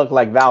light, it looked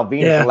like Val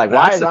Venus. Yeah, like,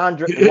 why is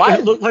Andre?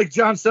 It looked like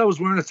John Studd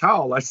was wearing a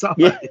towel. I saw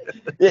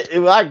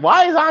that.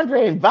 Why is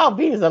Andre and Val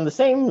Venus on the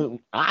same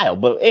aisle?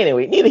 But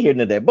anyway, neither here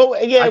nor there.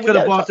 But again, I could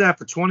have bought that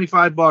for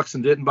 $25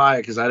 and didn't buy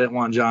it because I didn't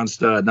want John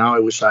Studd. Now I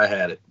wish I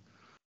had it.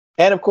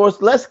 And of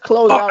course, let's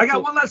close out. I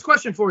got one last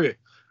question for you.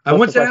 I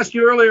went to ask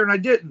you earlier and I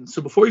didn't.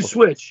 So before you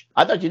switch.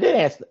 I thought you did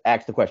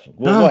ask the question.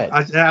 Well, no, go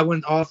ahead. I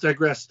went off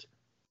digressed.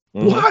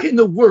 Mm-hmm. Why in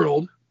the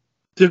world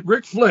did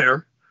Ric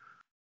Flair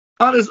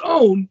on his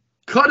own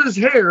cut his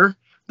hair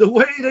the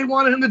way they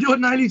wanted him to do it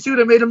in 92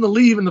 that made him to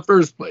leave in the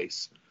first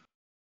place?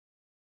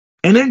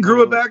 And then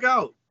grew it back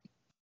out.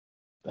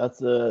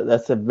 That's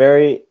a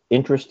very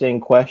interesting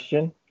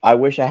question. I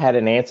wish I had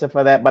an answer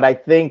for that, but I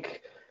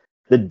think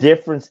the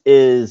difference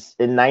is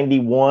in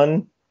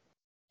 91,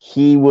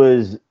 he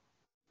was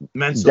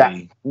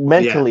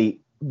mentally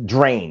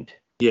drained.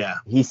 Yeah.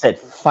 He said,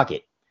 fuck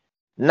it.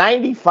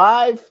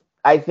 95,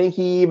 I think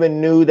he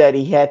even knew that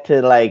he had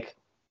to like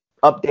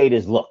update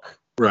his look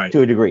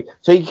to a degree.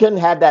 So he couldn't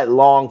have that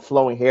long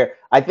flowing hair.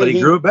 But he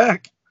grew it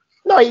back.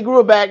 No, he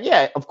grew it back.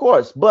 Yeah, of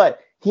course.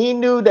 But he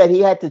knew that he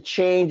had to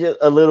change it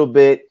a little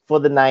bit for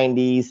the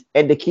 90s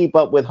and to keep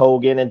up with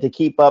Hogan and to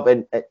keep up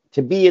and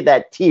to be at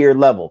that tier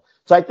level.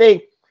 So I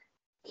think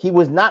he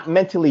was not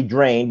mentally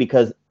drained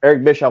because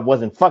Eric Bischoff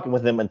wasn't fucking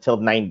with him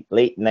until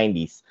late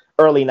 90s,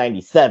 early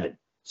 97.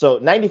 So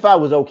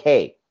 95 was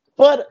okay.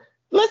 But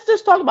let's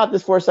just talk about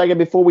this for a second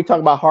before we talk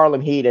about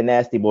Harlem Heat and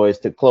Nasty Boys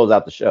to close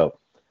out the show.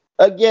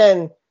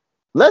 Again,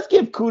 let's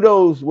give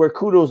kudos where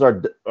kudos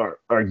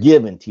are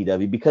given,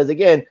 TW, because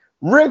again,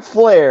 Ric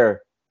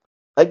Flair,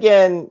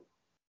 again,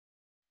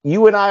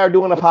 you and I are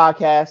doing a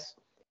podcast.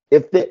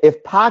 If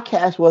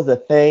podcast was a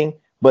thing,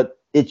 but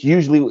it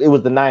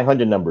was the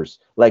 900 numbers.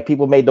 Like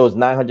people made those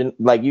 900,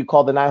 like you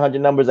call the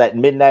 900 numbers at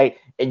midnight,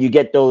 and you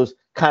get those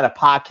kind of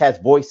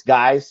podcast voice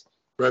guys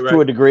to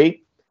a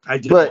degree. I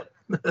did, but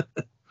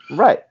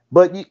right,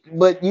 but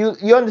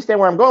you understand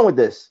where I'm going with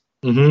this.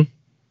 Mm-hmm.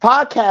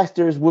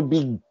 Podcasters would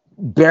be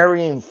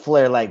burying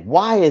Flair. Like,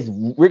 why is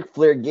Ric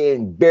Flair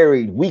getting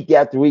buried week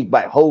after week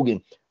by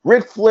Hogan?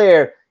 Ric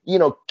Flair,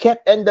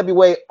 kept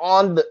NWA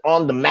on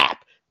the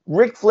map.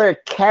 Ric Flair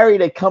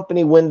carried a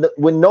company when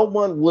no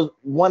one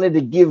wanted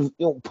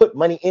to put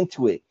money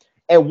into it.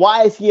 And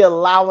why is he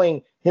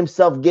allowing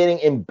himself getting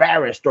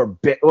embarrassed or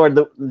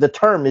the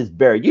term is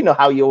buried? You know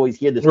how you always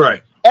hear this.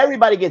 Right.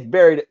 Everybody gets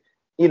buried,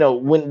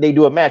 when they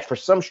do a match for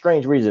some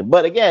strange reason.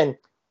 But again,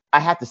 I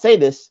have to say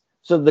this.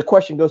 So the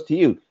question goes to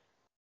you.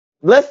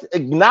 Let's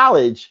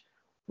acknowledge,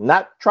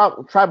 not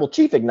tribal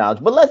chief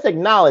acknowledge, but let's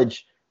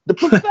acknowledge the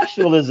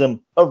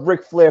professionalism of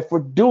Ric Flair for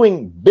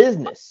doing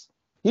business.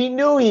 He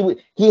knew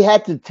he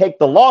had to take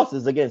the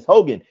losses against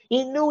Hogan.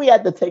 He knew he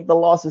had to take the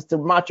losses to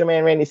Macho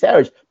Man Randy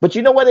Savage. But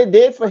you know what it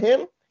did for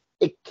him?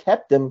 It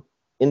kept him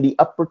in the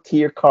upper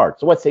tier card.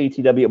 So what say you,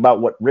 TW,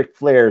 about what Ric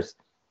Flair's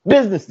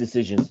business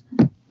decisions?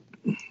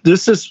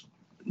 This is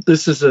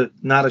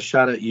not a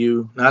shot at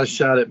you, not a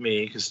shot at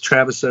me, because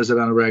Travis says it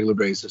on a regular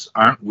basis.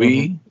 Aren't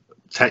we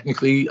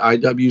technically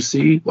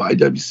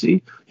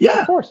YWC?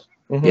 Yeah. Of course.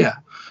 Mm-hmm. Yeah.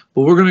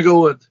 But we're going to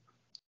go with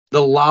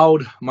the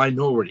loud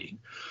minority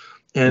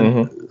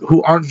and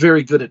who aren't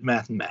very good at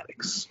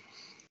mathematics.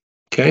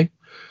 Okay?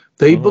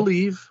 They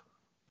believe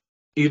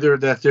either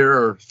that there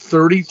are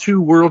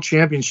 32 world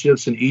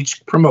championships in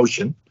each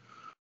promotion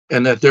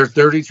and that their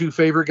 32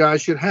 favorite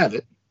guys should have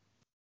it.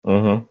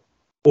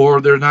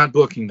 Or they're not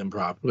booking them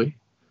properly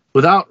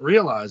without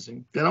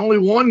realizing that only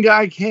one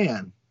guy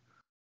can.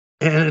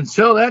 And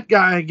until that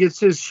guy gets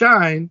his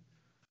shine,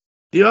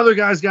 the other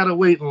guy's got to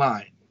wait in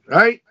line,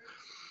 right?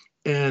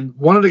 And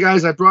one of the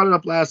guys, I brought it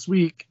up last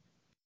week,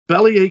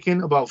 belly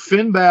aching about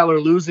Finn Balor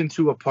losing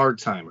to a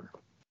part-timer,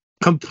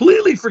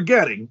 completely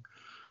forgetting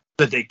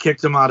that they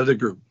kicked him out of the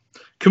group,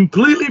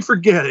 completely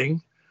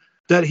forgetting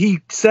that he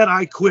said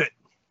I quit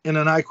in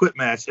an I Quit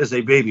match as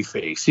a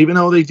babyface, even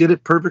though they did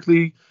it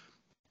perfectly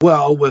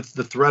well with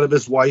the threat of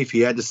his wife. He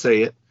had to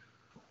say it.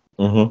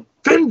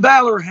 Finn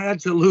Balor had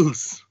to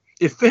lose.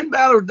 If Finn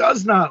Balor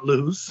does not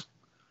lose,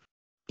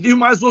 you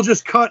might as well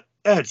just cut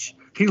Edge.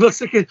 He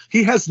looks like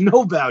he has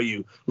no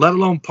value, let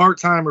alone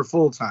part-time or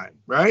full-time,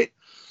 right?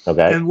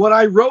 Okay. And what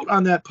I wrote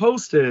on that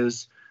post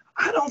is,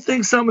 I don't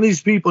think some of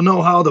these people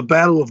know how the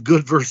battle of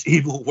good versus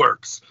evil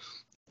works.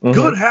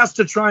 Good has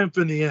to triumph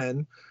in the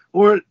end,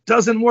 or it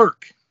doesn't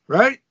work,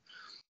 right?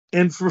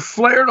 And for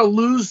Flair to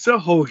lose to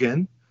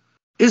Hogan,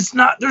 there's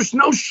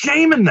no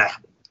shame in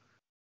that.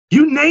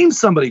 You name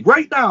somebody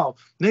right now,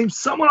 name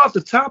someone off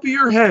the top of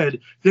your head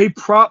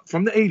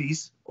from the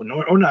 80s or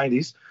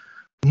 90s,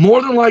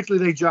 more than likely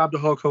they jobbed to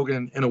Hulk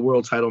Hogan in a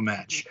world title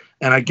match.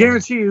 And I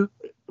guarantee you,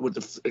 with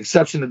the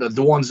exception of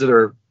the ones that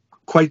are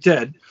quite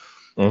dead,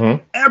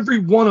 every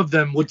one of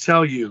them would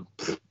tell you,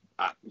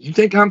 you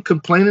think I'm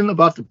complaining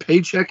about the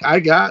paycheck I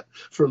got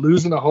for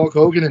losing to Hulk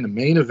Hogan in the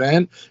main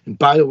event? And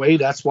by the way,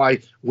 that's why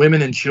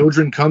women and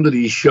children come to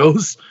these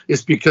shows,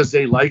 is because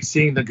they like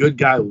seeing the good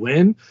guy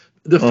win.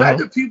 The fact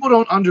that people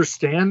don't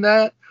understand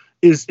that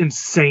is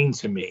insane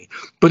to me.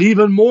 But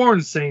even more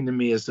insane to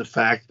me is the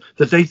fact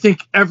that they think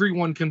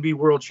everyone can be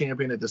world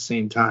champion at the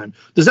same time.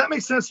 Does that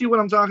make sense to you, what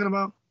I'm talking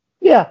about?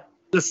 Yeah.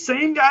 The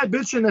same guy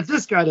bitching that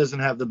this guy doesn't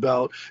have the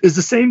belt is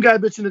the same guy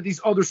bitching that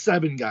these other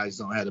 7 guys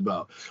don't have the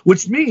belt.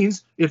 Which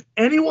means if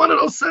any one of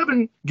those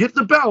 7 get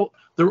the belt,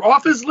 they're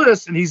off his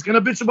list, and he's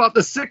going to bitch about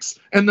the 6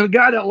 and the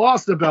guy that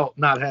lost the belt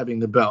not having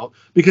the belt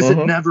because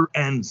it never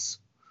ends.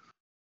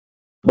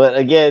 But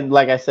again,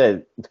 like I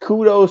said,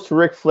 kudos to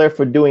Ric Flair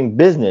for doing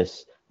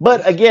business.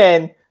 But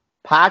again,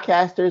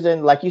 podcasters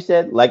and like you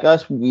said, like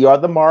us, we are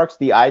the marks,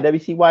 the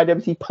IWC,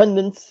 YWC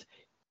pundits.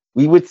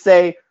 We would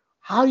say,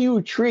 how are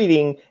you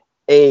treating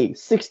a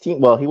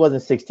 16? Well, he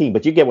wasn't 16,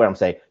 but you get what I'm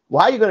saying.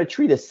 Why are you going to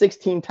treat a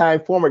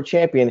 16-time former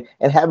champion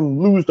and have him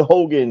lose to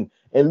Hogan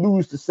and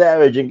lose to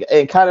Savage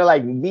and kind of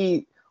like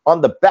be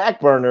on the back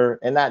burner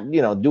and not,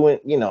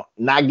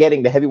 not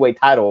getting the heavyweight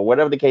title or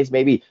whatever the case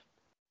may be?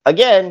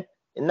 Again,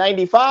 in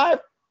 95,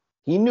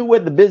 he knew where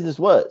the business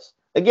was.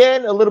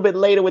 Again, a little bit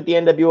later with the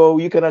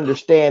NWO, you can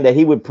understand that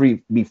he would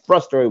be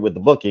frustrated with the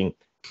booking.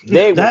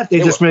 They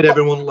just made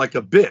everyone look like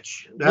a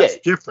bitch. That's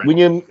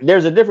different.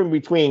 There's a difference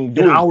between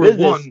doing in hour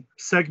business, 1,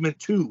 segment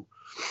 2.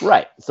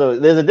 Right. So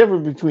there's a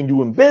difference between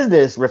doing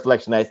business,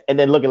 Reflection Nights, and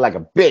then looking like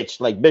a bitch,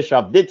 like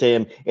Bischoff did to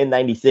him in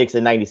 96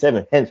 and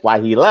 97. Hence why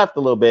he left a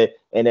little bit.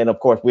 And then, of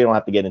course, we don't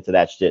have to get into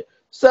that shit.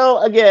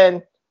 So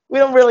again, we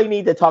don't really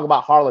need to talk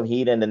about Harlem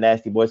Heat and the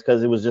Nasty Boys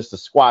because it was just a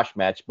squash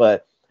match.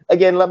 But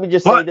again, let me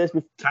just say this.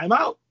 Time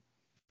out.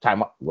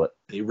 What?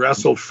 He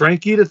wrestled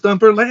Frankie the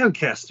Thumper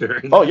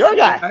Lancaster. Oh, your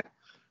guy.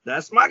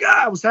 That's my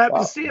guy. I was happy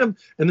to see him.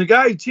 And the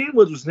guy he teamed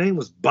with, his name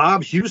was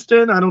Bob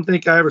Houston. I don't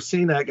think I ever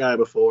seen that guy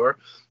before.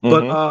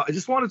 But I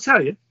just want to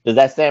tell you. Is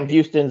that Sam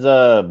Houston's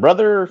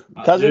brother,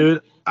 cousin?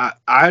 Dude,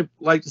 I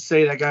like to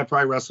say that guy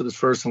probably wrestled his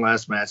first and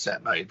last match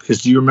that night.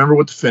 Because do you remember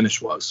what the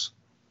finish was?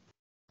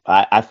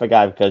 I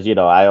forgot because,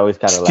 I always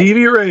kind of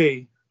Stevie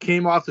Ray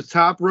came off the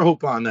top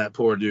rope on that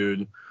poor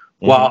dude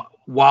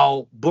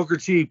while Booker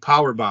T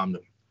powerbombed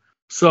him.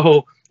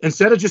 So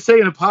instead of just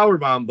taking a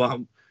powerbomb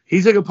bump,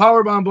 he took a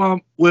powerbomb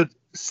bump with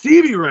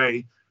Stevie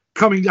Ray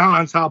coming down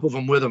on top of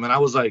him with him. And I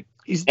was like,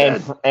 he's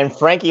dead. And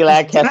Frankie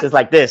Lancaster's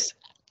like this.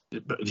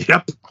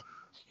 Yep.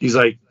 He's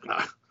like,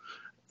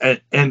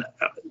 and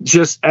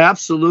just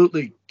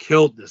absolutely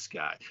killed this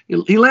guy.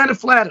 He landed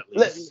flat at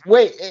least.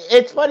 Wait,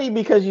 it's funny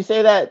because you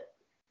say that.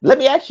 Let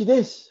me ask you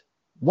this.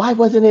 Why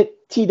wasn't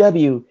it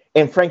TW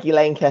and Frankie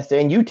Lancaster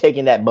and you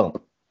taking that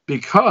bump?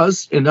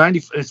 Because in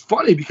 90, it's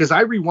funny because I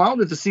rewound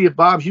it to see if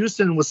Bob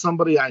Houston was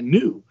somebody I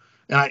knew.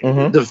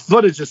 And the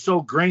footage is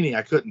so grainy,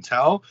 I couldn't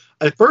tell.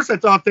 At first, I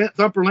thought that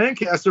Thumper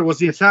Lancaster was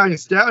the Italian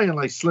Stallion,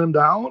 like slimmed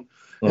down.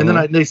 And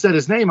then they said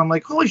his name. I'm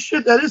like, holy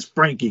shit, that is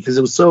Frankie, because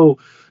it was so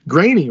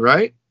grainy,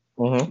 right?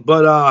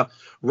 But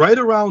right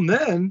around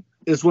then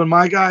is when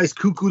my guy's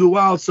Cuckoo the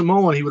Wild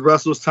Samoan, he would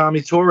wrestle with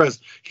Tommy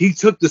Torres. He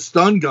took the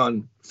stun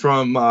gun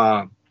from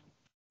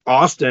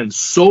Austin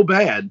so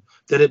bad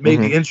that it made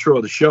the intro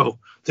of the show.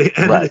 They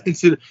edited it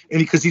into, and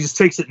because he just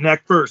takes it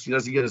neck first, he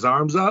doesn't get his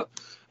arms up.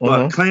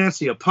 But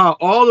Clancy, Apollo,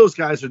 all those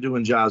guys were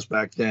doing jobs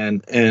back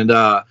then, and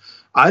I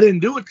didn't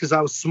do it because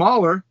I was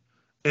smaller.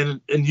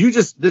 And you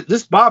just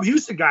this Bob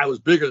Houston guy was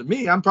bigger than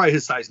me. I'm probably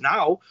his size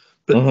now,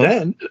 but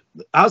then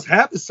I was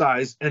half his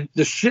size. And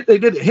the shit they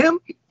did to him,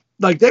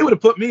 like they would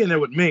have put me in there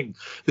with Ming.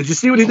 Did you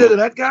see what he did to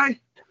that guy?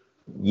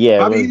 Yeah,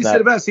 Bobby, he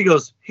said it best. He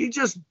goes, he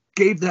just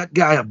gave that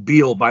guy a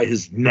Beal by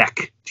his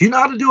neck. Do you know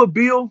how to do a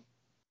Beal?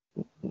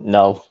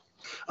 No.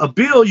 A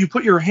Beal, you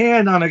put your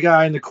hand on a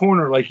guy in the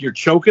corner like you're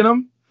choking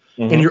him.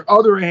 And your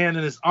other hand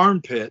in his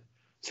armpit,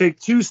 take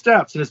 2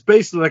 steps, and it's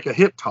basically like a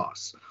hip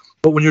toss.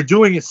 But when you're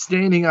doing it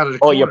standing out of the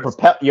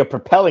corner, you're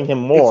propelling him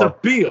more. It's a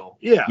Beal,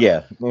 yeah.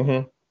 Yeah.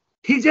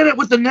 He did it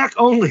with the neck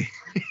only.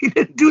 He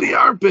didn't do the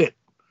armpit.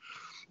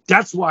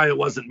 That's why it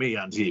wasn't me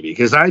on TV,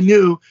 because I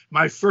knew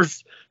my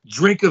first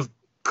drink of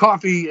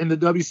coffee in the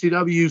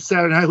WCW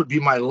Saturday night would be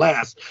my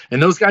last.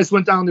 And those guys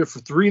went down there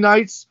for 3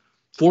 nights,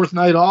 4th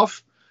night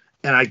off,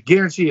 and I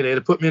guarantee you they had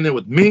to put me in there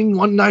with Ming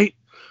one night,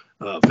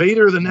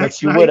 Vader the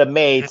next night. But you would have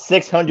made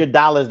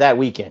 $600 that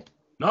weekend.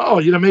 No,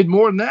 you'd have made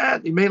more than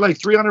that. You made like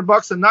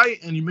 $300 a night,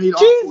 and you made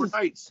all 4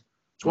 nights,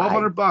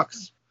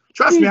 $1,200.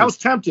 Trust me, I was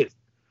tempted.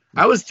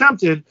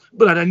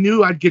 But I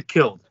knew I'd get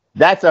killed.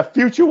 That's a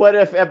future What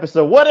If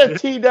episode. What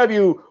if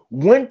TW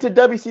went to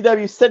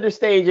WCW center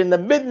stage in the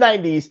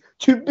mid-90s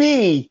to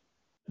be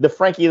the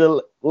Frankie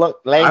Lancaster?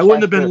 I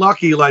wouldn't have been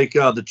lucky like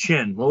the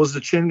Chin. What was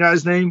the Chin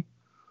guy's name?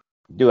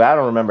 Dude, I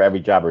don't remember every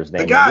jobber's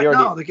name. The guy,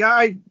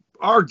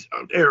 our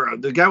era,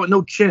 the guy with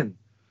no chin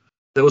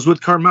that was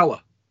with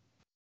Carmella.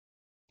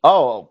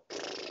 Oh,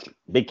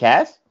 Big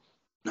Cass?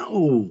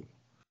 No.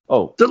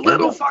 Oh, the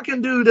little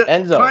fucking dude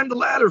that climbed the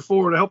ladder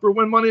for her to help her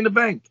win Money in the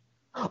Bank.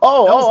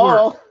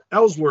 Ellsworth.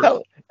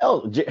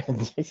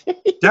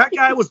 That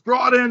guy was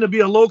brought in to be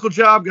a local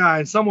job guy,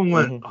 and someone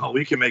went, "Oh,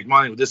 we can make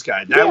money with this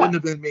guy." That wouldn't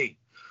have been me.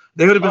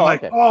 They would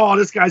have been "Oh,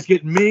 this guy's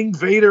getting Ming,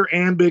 Vader,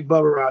 and Big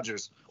Bubba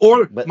Rogers."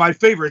 Or my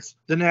favorites,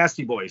 the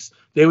Nasty Boys.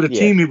 They would have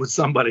teamed me with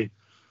somebody.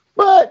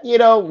 But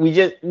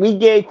we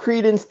gave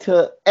credence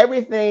to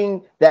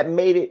everything that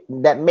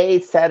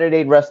made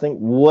Saturday wrestling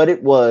what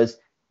it was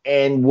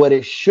and what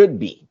it should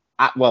be.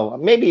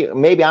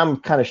 Maybe I'm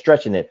kind of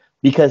stretching it,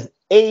 because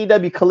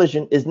AEW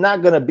Collision is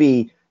not going to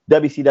be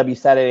WCW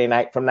Saturday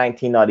Night from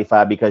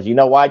 1995 because you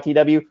know why,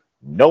 TW?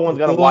 No one's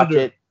going to watch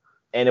it,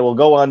 and it will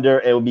go under.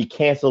 It will be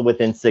canceled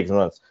within 6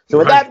 months. So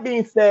with that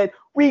being said,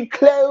 we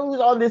close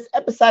on this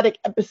episodic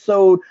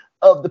episode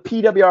of the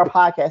PWR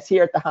podcast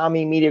here at the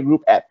Hami Media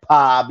Group at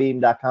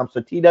podbeam.com.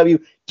 So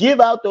TW, give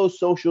out those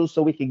socials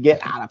so we can get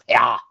out of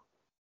here.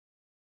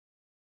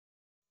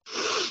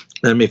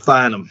 Let me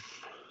find them.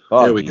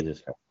 Oh, there we go.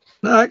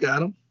 No, I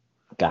got them.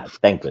 God,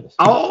 thank goodness.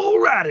 All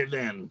righty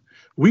then.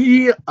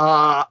 We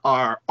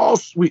are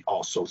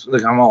also,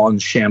 like, I'm all in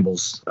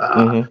shambles.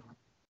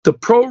 The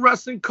Pro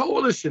Wrestling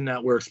Coalition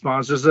Network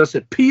sponsors us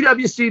at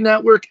PWC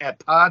Network at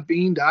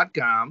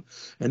podbean.com.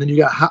 And then you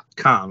got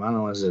Hotcom. I don't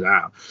know what is it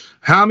now.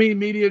 Hami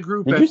Media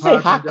Group. Did you say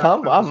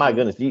Hotcom? Oh, my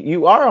goodness.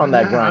 You are on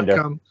that grinder.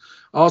 Hotcom.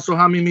 Also,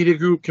 Hami Media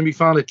Group can be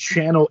found at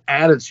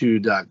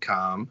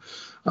channelattitude.com.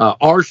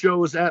 Our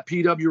show is at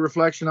PW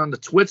Reflection on the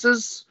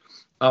Twitters.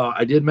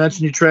 I did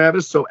mention you,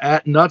 Travis. So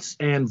at Nuts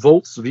and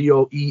Volts,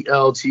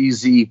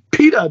 VOELTZ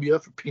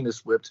PW for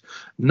Penis Whipped.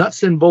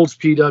 Nuts and Volts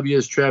PW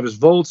is Travis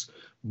Volts.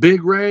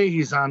 Big Ray,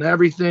 he's on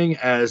everything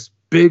as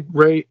Big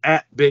Ray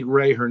at Big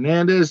Ray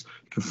Hernandez.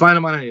 You can find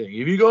him on anything.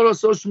 If you go to a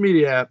social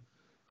media app,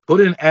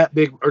 put in at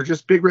Big or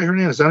just Big Ray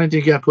Hernandez. I don't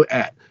think you got to put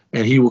at,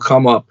 and he will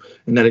come up.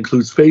 And that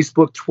includes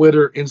Facebook,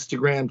 Twitter,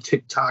 Instagram,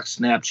 TikTok,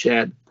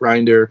 Snapchat,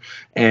 Grindr,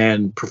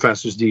 and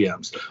Professor's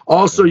DMs.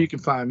 Also, you can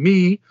find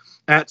me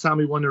at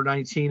Tommy Wonder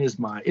 19 is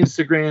my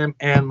Instagram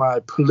and my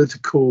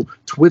political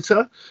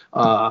Twitter.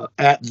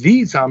 At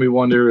the Tommy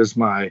Wonder is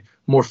my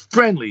more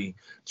friendly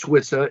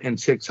Twitter and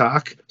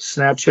TikTok.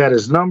 Snapchat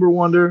is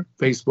 #Wonder.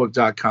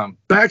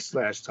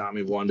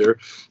 Facebook.com/Tommy Wonder.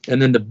 And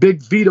then the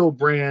Big Vito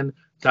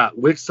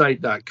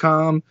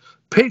brand.wixsite.com.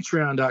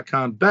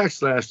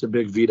 Patreon.com/the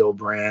Big Vito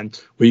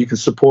brand, where you can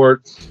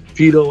support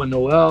Vito and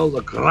Noel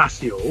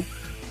Lagracio.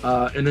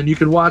 And then you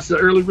can watch the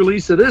early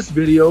release of this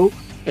video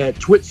at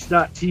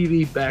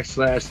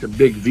twitch.tv/the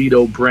Big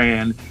Vito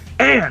brand.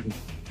 And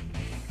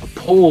a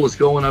poll is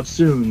going up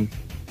soon,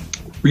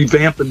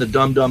 revamping the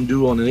Dum Dum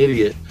Duo and an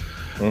Idiot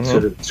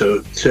to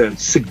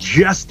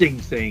suggesting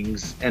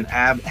things and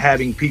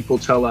having people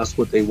tell us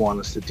what they want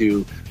us to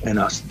do and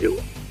us do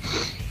it.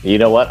 You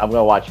know what? I'm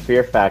going to watch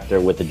Fear Factor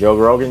with the Joe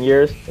Rogan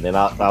years, and then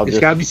I'll It's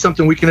got to be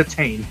something we can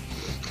obtain.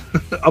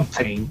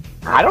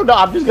 I don't know.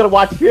 I'm just going to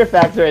watch Fear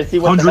Factor and see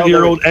what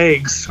 100-year-old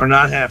eggs are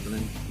not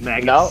happening.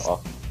 Maggots. No?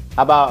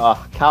 How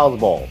about cow's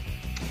balls?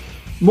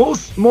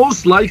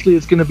 Most likely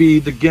it's going to be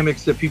the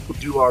gimmicks that people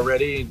do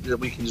already that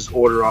we can just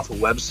order off a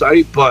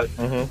website. But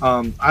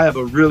I have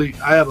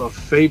a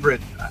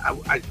favorite.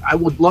 I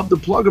would love to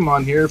plug him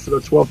on here for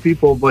the 12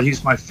 people, but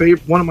he's my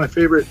favorite. One of my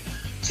favorite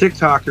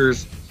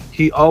TikTokers.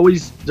 He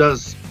always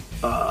does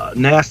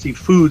nasty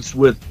foods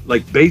with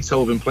like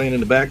Beethoven playing in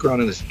the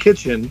background in his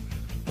kitchen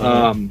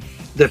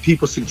that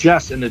people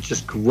suggest, and it's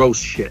just gross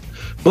shit.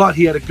 But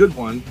he had a good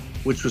one,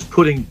 which was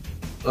putting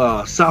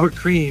sour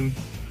cream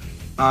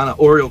on an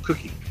Oreo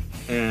cookie,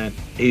 and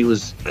it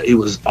was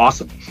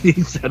awesome. He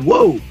said,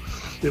 "Whoa,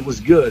 it was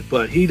good."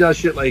 But he does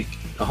shit like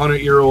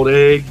 100-year-old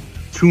egg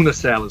tuna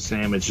salad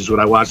sandwich is what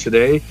I watched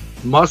today.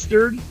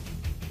 Mustard,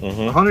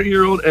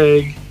 100-year-old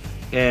egg,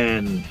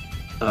 and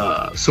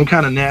some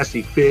kind of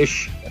nasty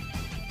fish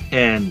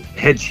and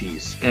head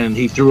cheese. And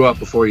he threw up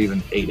before he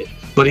even ate it,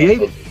 but he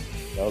ate it.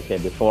 Okay,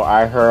 before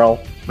I hurl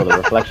for the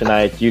Reflection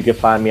Nights, you can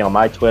find me on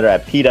my Twitter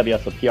at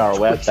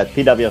PWSOPROS. That's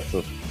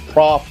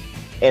PWSOPROF.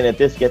 And if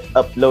this gets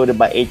uploaded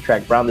by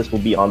 8-Track Brown, this will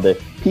be on the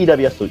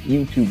PWSO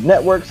YouTube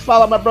networks.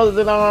 Follow my brothers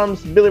in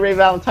arms, Billy Ray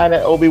Valentine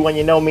at Obi-When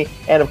You Know Me.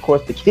 And, of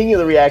course, the king of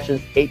the reactions,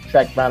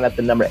 8-Track Brown at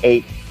the number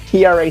 8,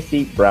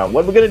 TRAC Brown.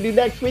 What we're going to do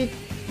next week?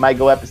 Might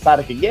go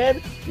episodic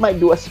again. Might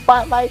do a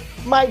spotlight.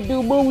 Might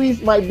do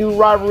movies. Might do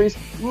rivalries.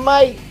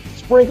 Might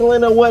sprinkle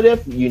in a what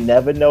if. You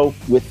never know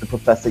with the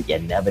Professor. You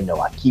never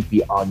know. I keep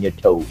you on your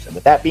toes. And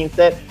with that being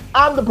said,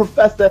 I'm the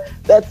Professor.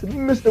 That's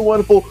Mr.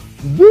 Wonderful.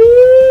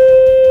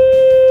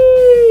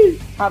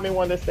 Tommy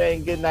Wonder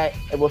saying good night,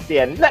 and we'll see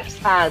you next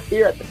time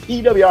here at the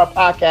PWR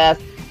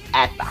podcast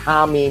at the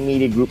Hami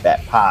Media Group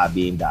at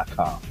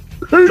podbean.com.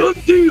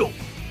 Good deal.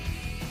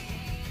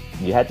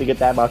 You had to get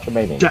that about your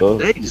name.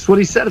 That's what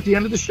he said at the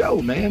end of the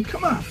show, man.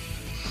 Come on.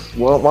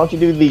 Well, why don't you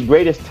do the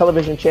greatest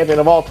television champion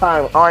of all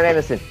time, Arn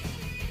Anderson?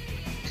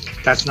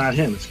 That's not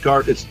him. It's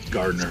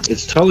Gardner.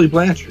 It's Tully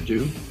Blanchard,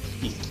 dude.